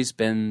has always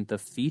been the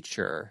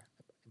feature,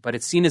 but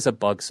it's seen as a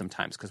bug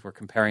sometimes because we're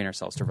comparing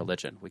ourselves to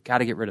religion. We got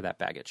to get rid of that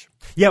baggage.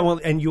 Yeah,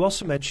 well, and you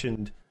also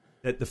mentioned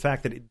that the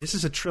fact that this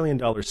is $1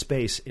 trillion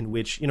space in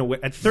which, you know,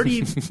 at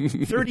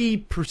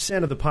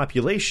 30% of the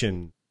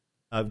population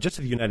of just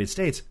of the United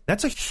States,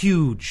 that's a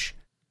huge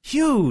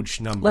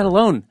number. Let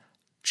alone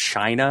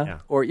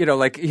China or, you know,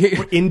 like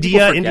or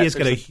India. India's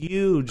got a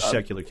huge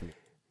secular community.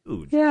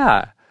 Huge.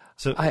 Yeah.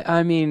 So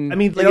I mean, like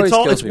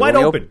it's wide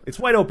open. It's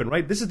wide open,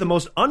 right? This is the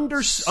most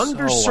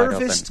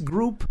underserviced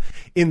group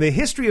in the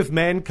history of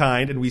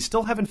mankind, and we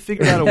still haven't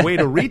figured out a way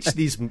to reach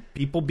these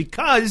people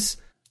because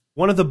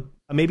one of the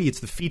maybe it's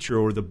the feature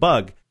or the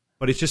bug,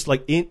 but it's just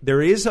like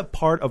there is a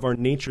part of our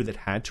nature that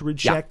had to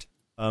reject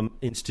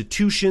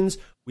institutions,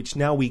 which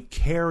now we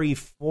carry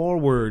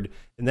forward,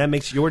 and that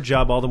makes your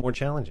job all the more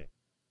challenging.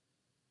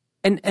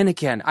 And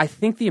again, I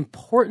think the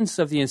importance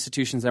of the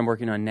institutions I'm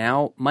working on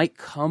now might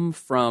come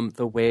from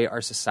the way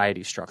our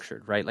society is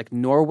structured, right? Like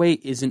Norway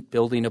isn't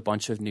building a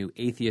bunch of new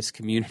atheist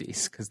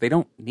communities because they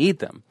don't need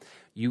them.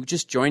 You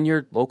just join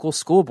your local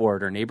school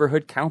board or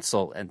neighborhood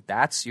council, and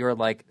that's your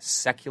like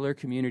secular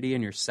community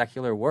and your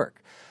secular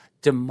work.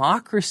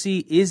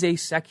 Democracy is a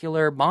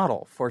secular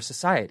model for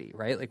society,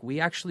 right? Like we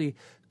actually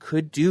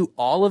could do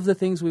all of the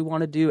things we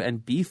want to do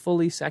and be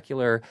fully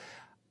secular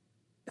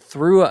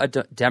through a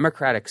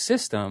democratic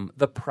system.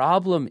 The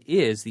problem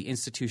is the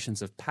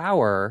institutions of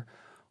power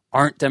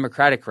aren't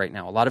democratic right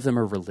now. A lot of them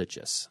are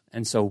religious.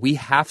 And so we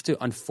have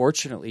to,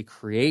 unfortunately,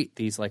 create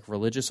these like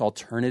religious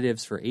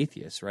alternatives for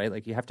atheists, right?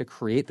 Like you have to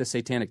create the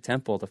satanic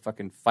temple to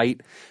fucking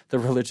fight the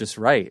religious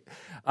right.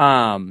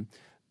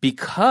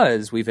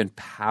 Because we've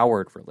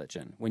empowered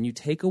religion. When you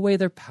take away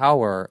their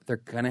power, they're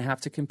going to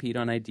have to compete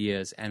on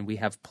ideas, and we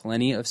have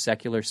plenty of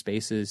secular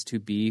spaces to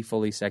be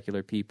fully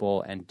secular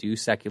people and do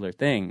secular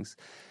things.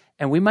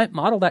 And we might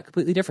model that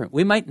completely different.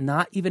 We might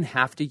not even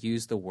have to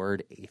use the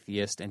word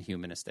atheist and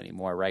humanist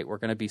anymore, right? We're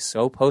going to be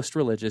so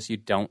post-religious, you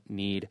don't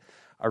need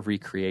a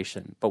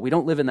recreation. But we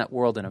don't live in that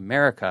world in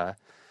America.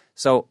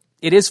 So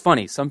it is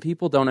funny. Some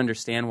people don't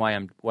understand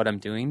what I'm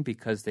doing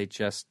because they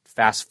just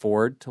fast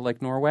forward to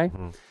like Norway.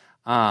 Mm-hmm.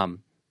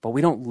 But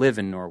we don't live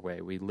in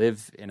Norway. We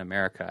live in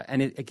America.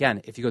 And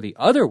again, if you go the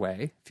other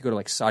way, if you go to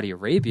like Saudi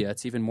Arabia,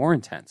 it's even more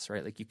intense,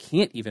 right? Like you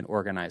can't even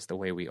organize the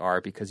way we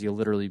are because you'll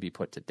literally be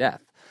put to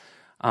death.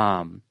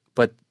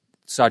 But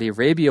Saudi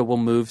Arabia will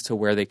move to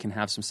where they can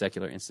have some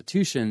secular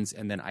institutions,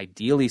 and then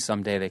ideally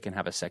someday they can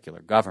have a secular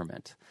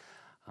government.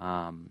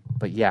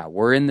 But yeah,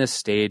 we're in this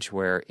stage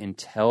where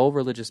until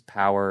religious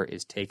power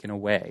is taken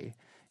away,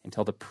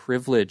 until the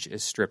privilege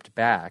is stripped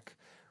back,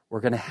 we're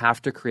going to have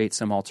to create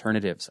some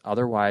alternatives.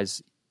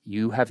 Otherwise,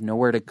 you have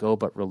nowhere to go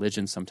but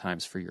religion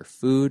sometimes for your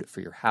food, for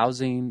your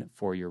housing,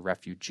 for your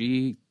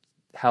refugee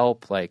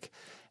help.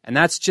 And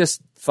that's just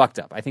fucked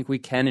up. I think we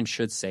can and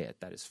should say it.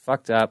 That is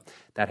fucked up.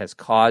 That has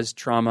caused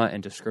trauma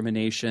and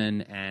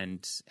discrimination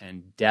and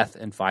death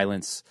and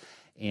violence.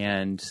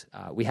 And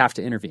we have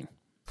to intervene.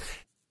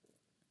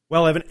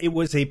 Well, Evan, it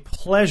was a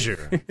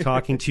pleasure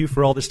talking to you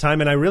for all this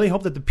time. And I really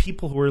hope that the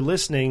people who are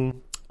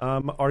listening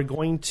are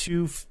going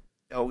to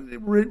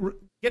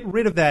get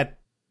rid of that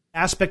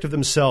aspect of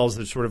themselves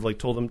that sort of like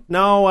told them,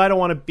 no, I don't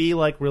want to be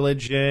like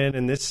religion,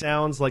 and this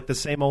sounds like the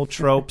same old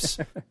tropes.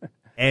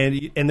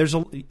 and there's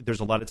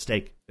a lot at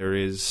stake. There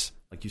is,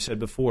 like you said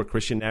before,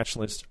 Christian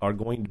nationalists are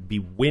going to be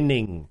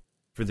winning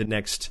for the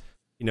next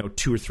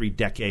 2 or 3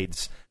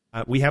 decades.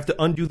 We have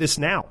to undo this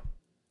now.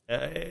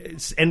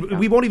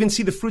 We won't even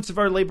see the fruits of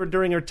our labor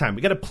during our time.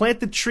 We got to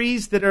plant the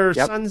trees that our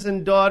sons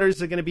and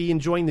daughters are going to be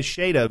enjoying the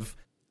shade of.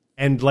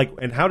 And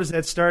how does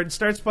that start? It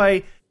starts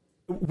by,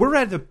 we're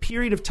at a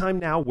period of time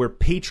now where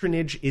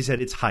patronage is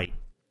at its height.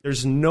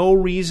 There's no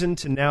reason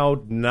to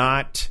now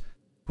not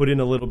put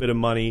in a little bit of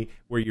money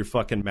where your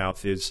fucking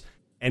mouth is.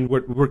 And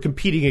we're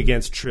competing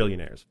against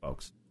trillionaires,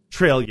 folks.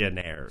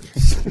 Trillionaires.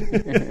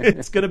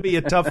 It's going to be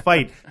a tough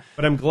fight.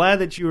 But I'm glad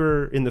that you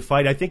were in the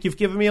fight. I think you've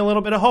given me a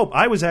little bit of hope.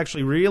 I was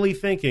actually really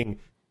thinking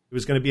it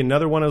was going to be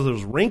another one of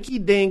those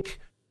rinky-dink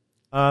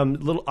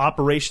little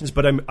operations,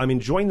 but I'm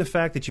enjoying the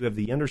fact that you have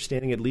the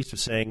understanding, at least, of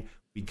saying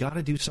we got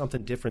to do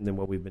something different than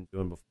what we've been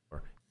doing before.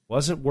 It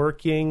wasn't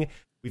working.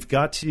 We've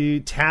got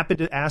to tap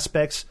into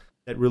aspects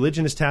that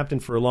religion has tapped in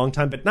for a long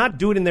time, but not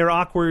do it in the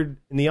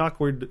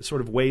awkward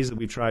sort of ways that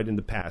we've tried in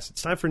the past.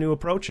 It's time for new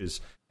approaches,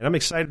 and I'm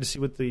excited to see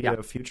what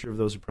the future of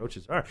those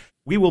approaches are.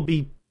 We will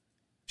be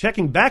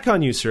checking back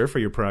on you, sir, for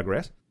your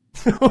progress.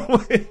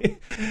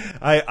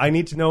 I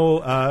need to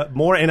know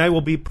more, and I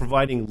will be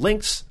providing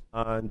links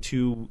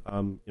to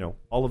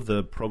all of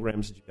the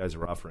programs that you guys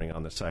are offering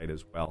on the site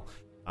as well.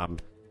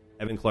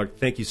 Evan Clark,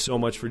 thank you so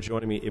much for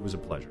joining me. It was a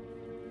pleasure.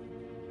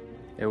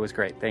 It was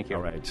great. Thank you.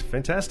 All right.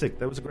 Fantastic.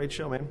 That was a great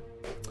show, man.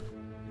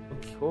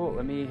 Cool.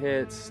 Let me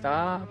hit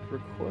stop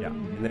recording.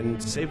 Yeah, and then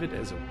save it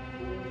as a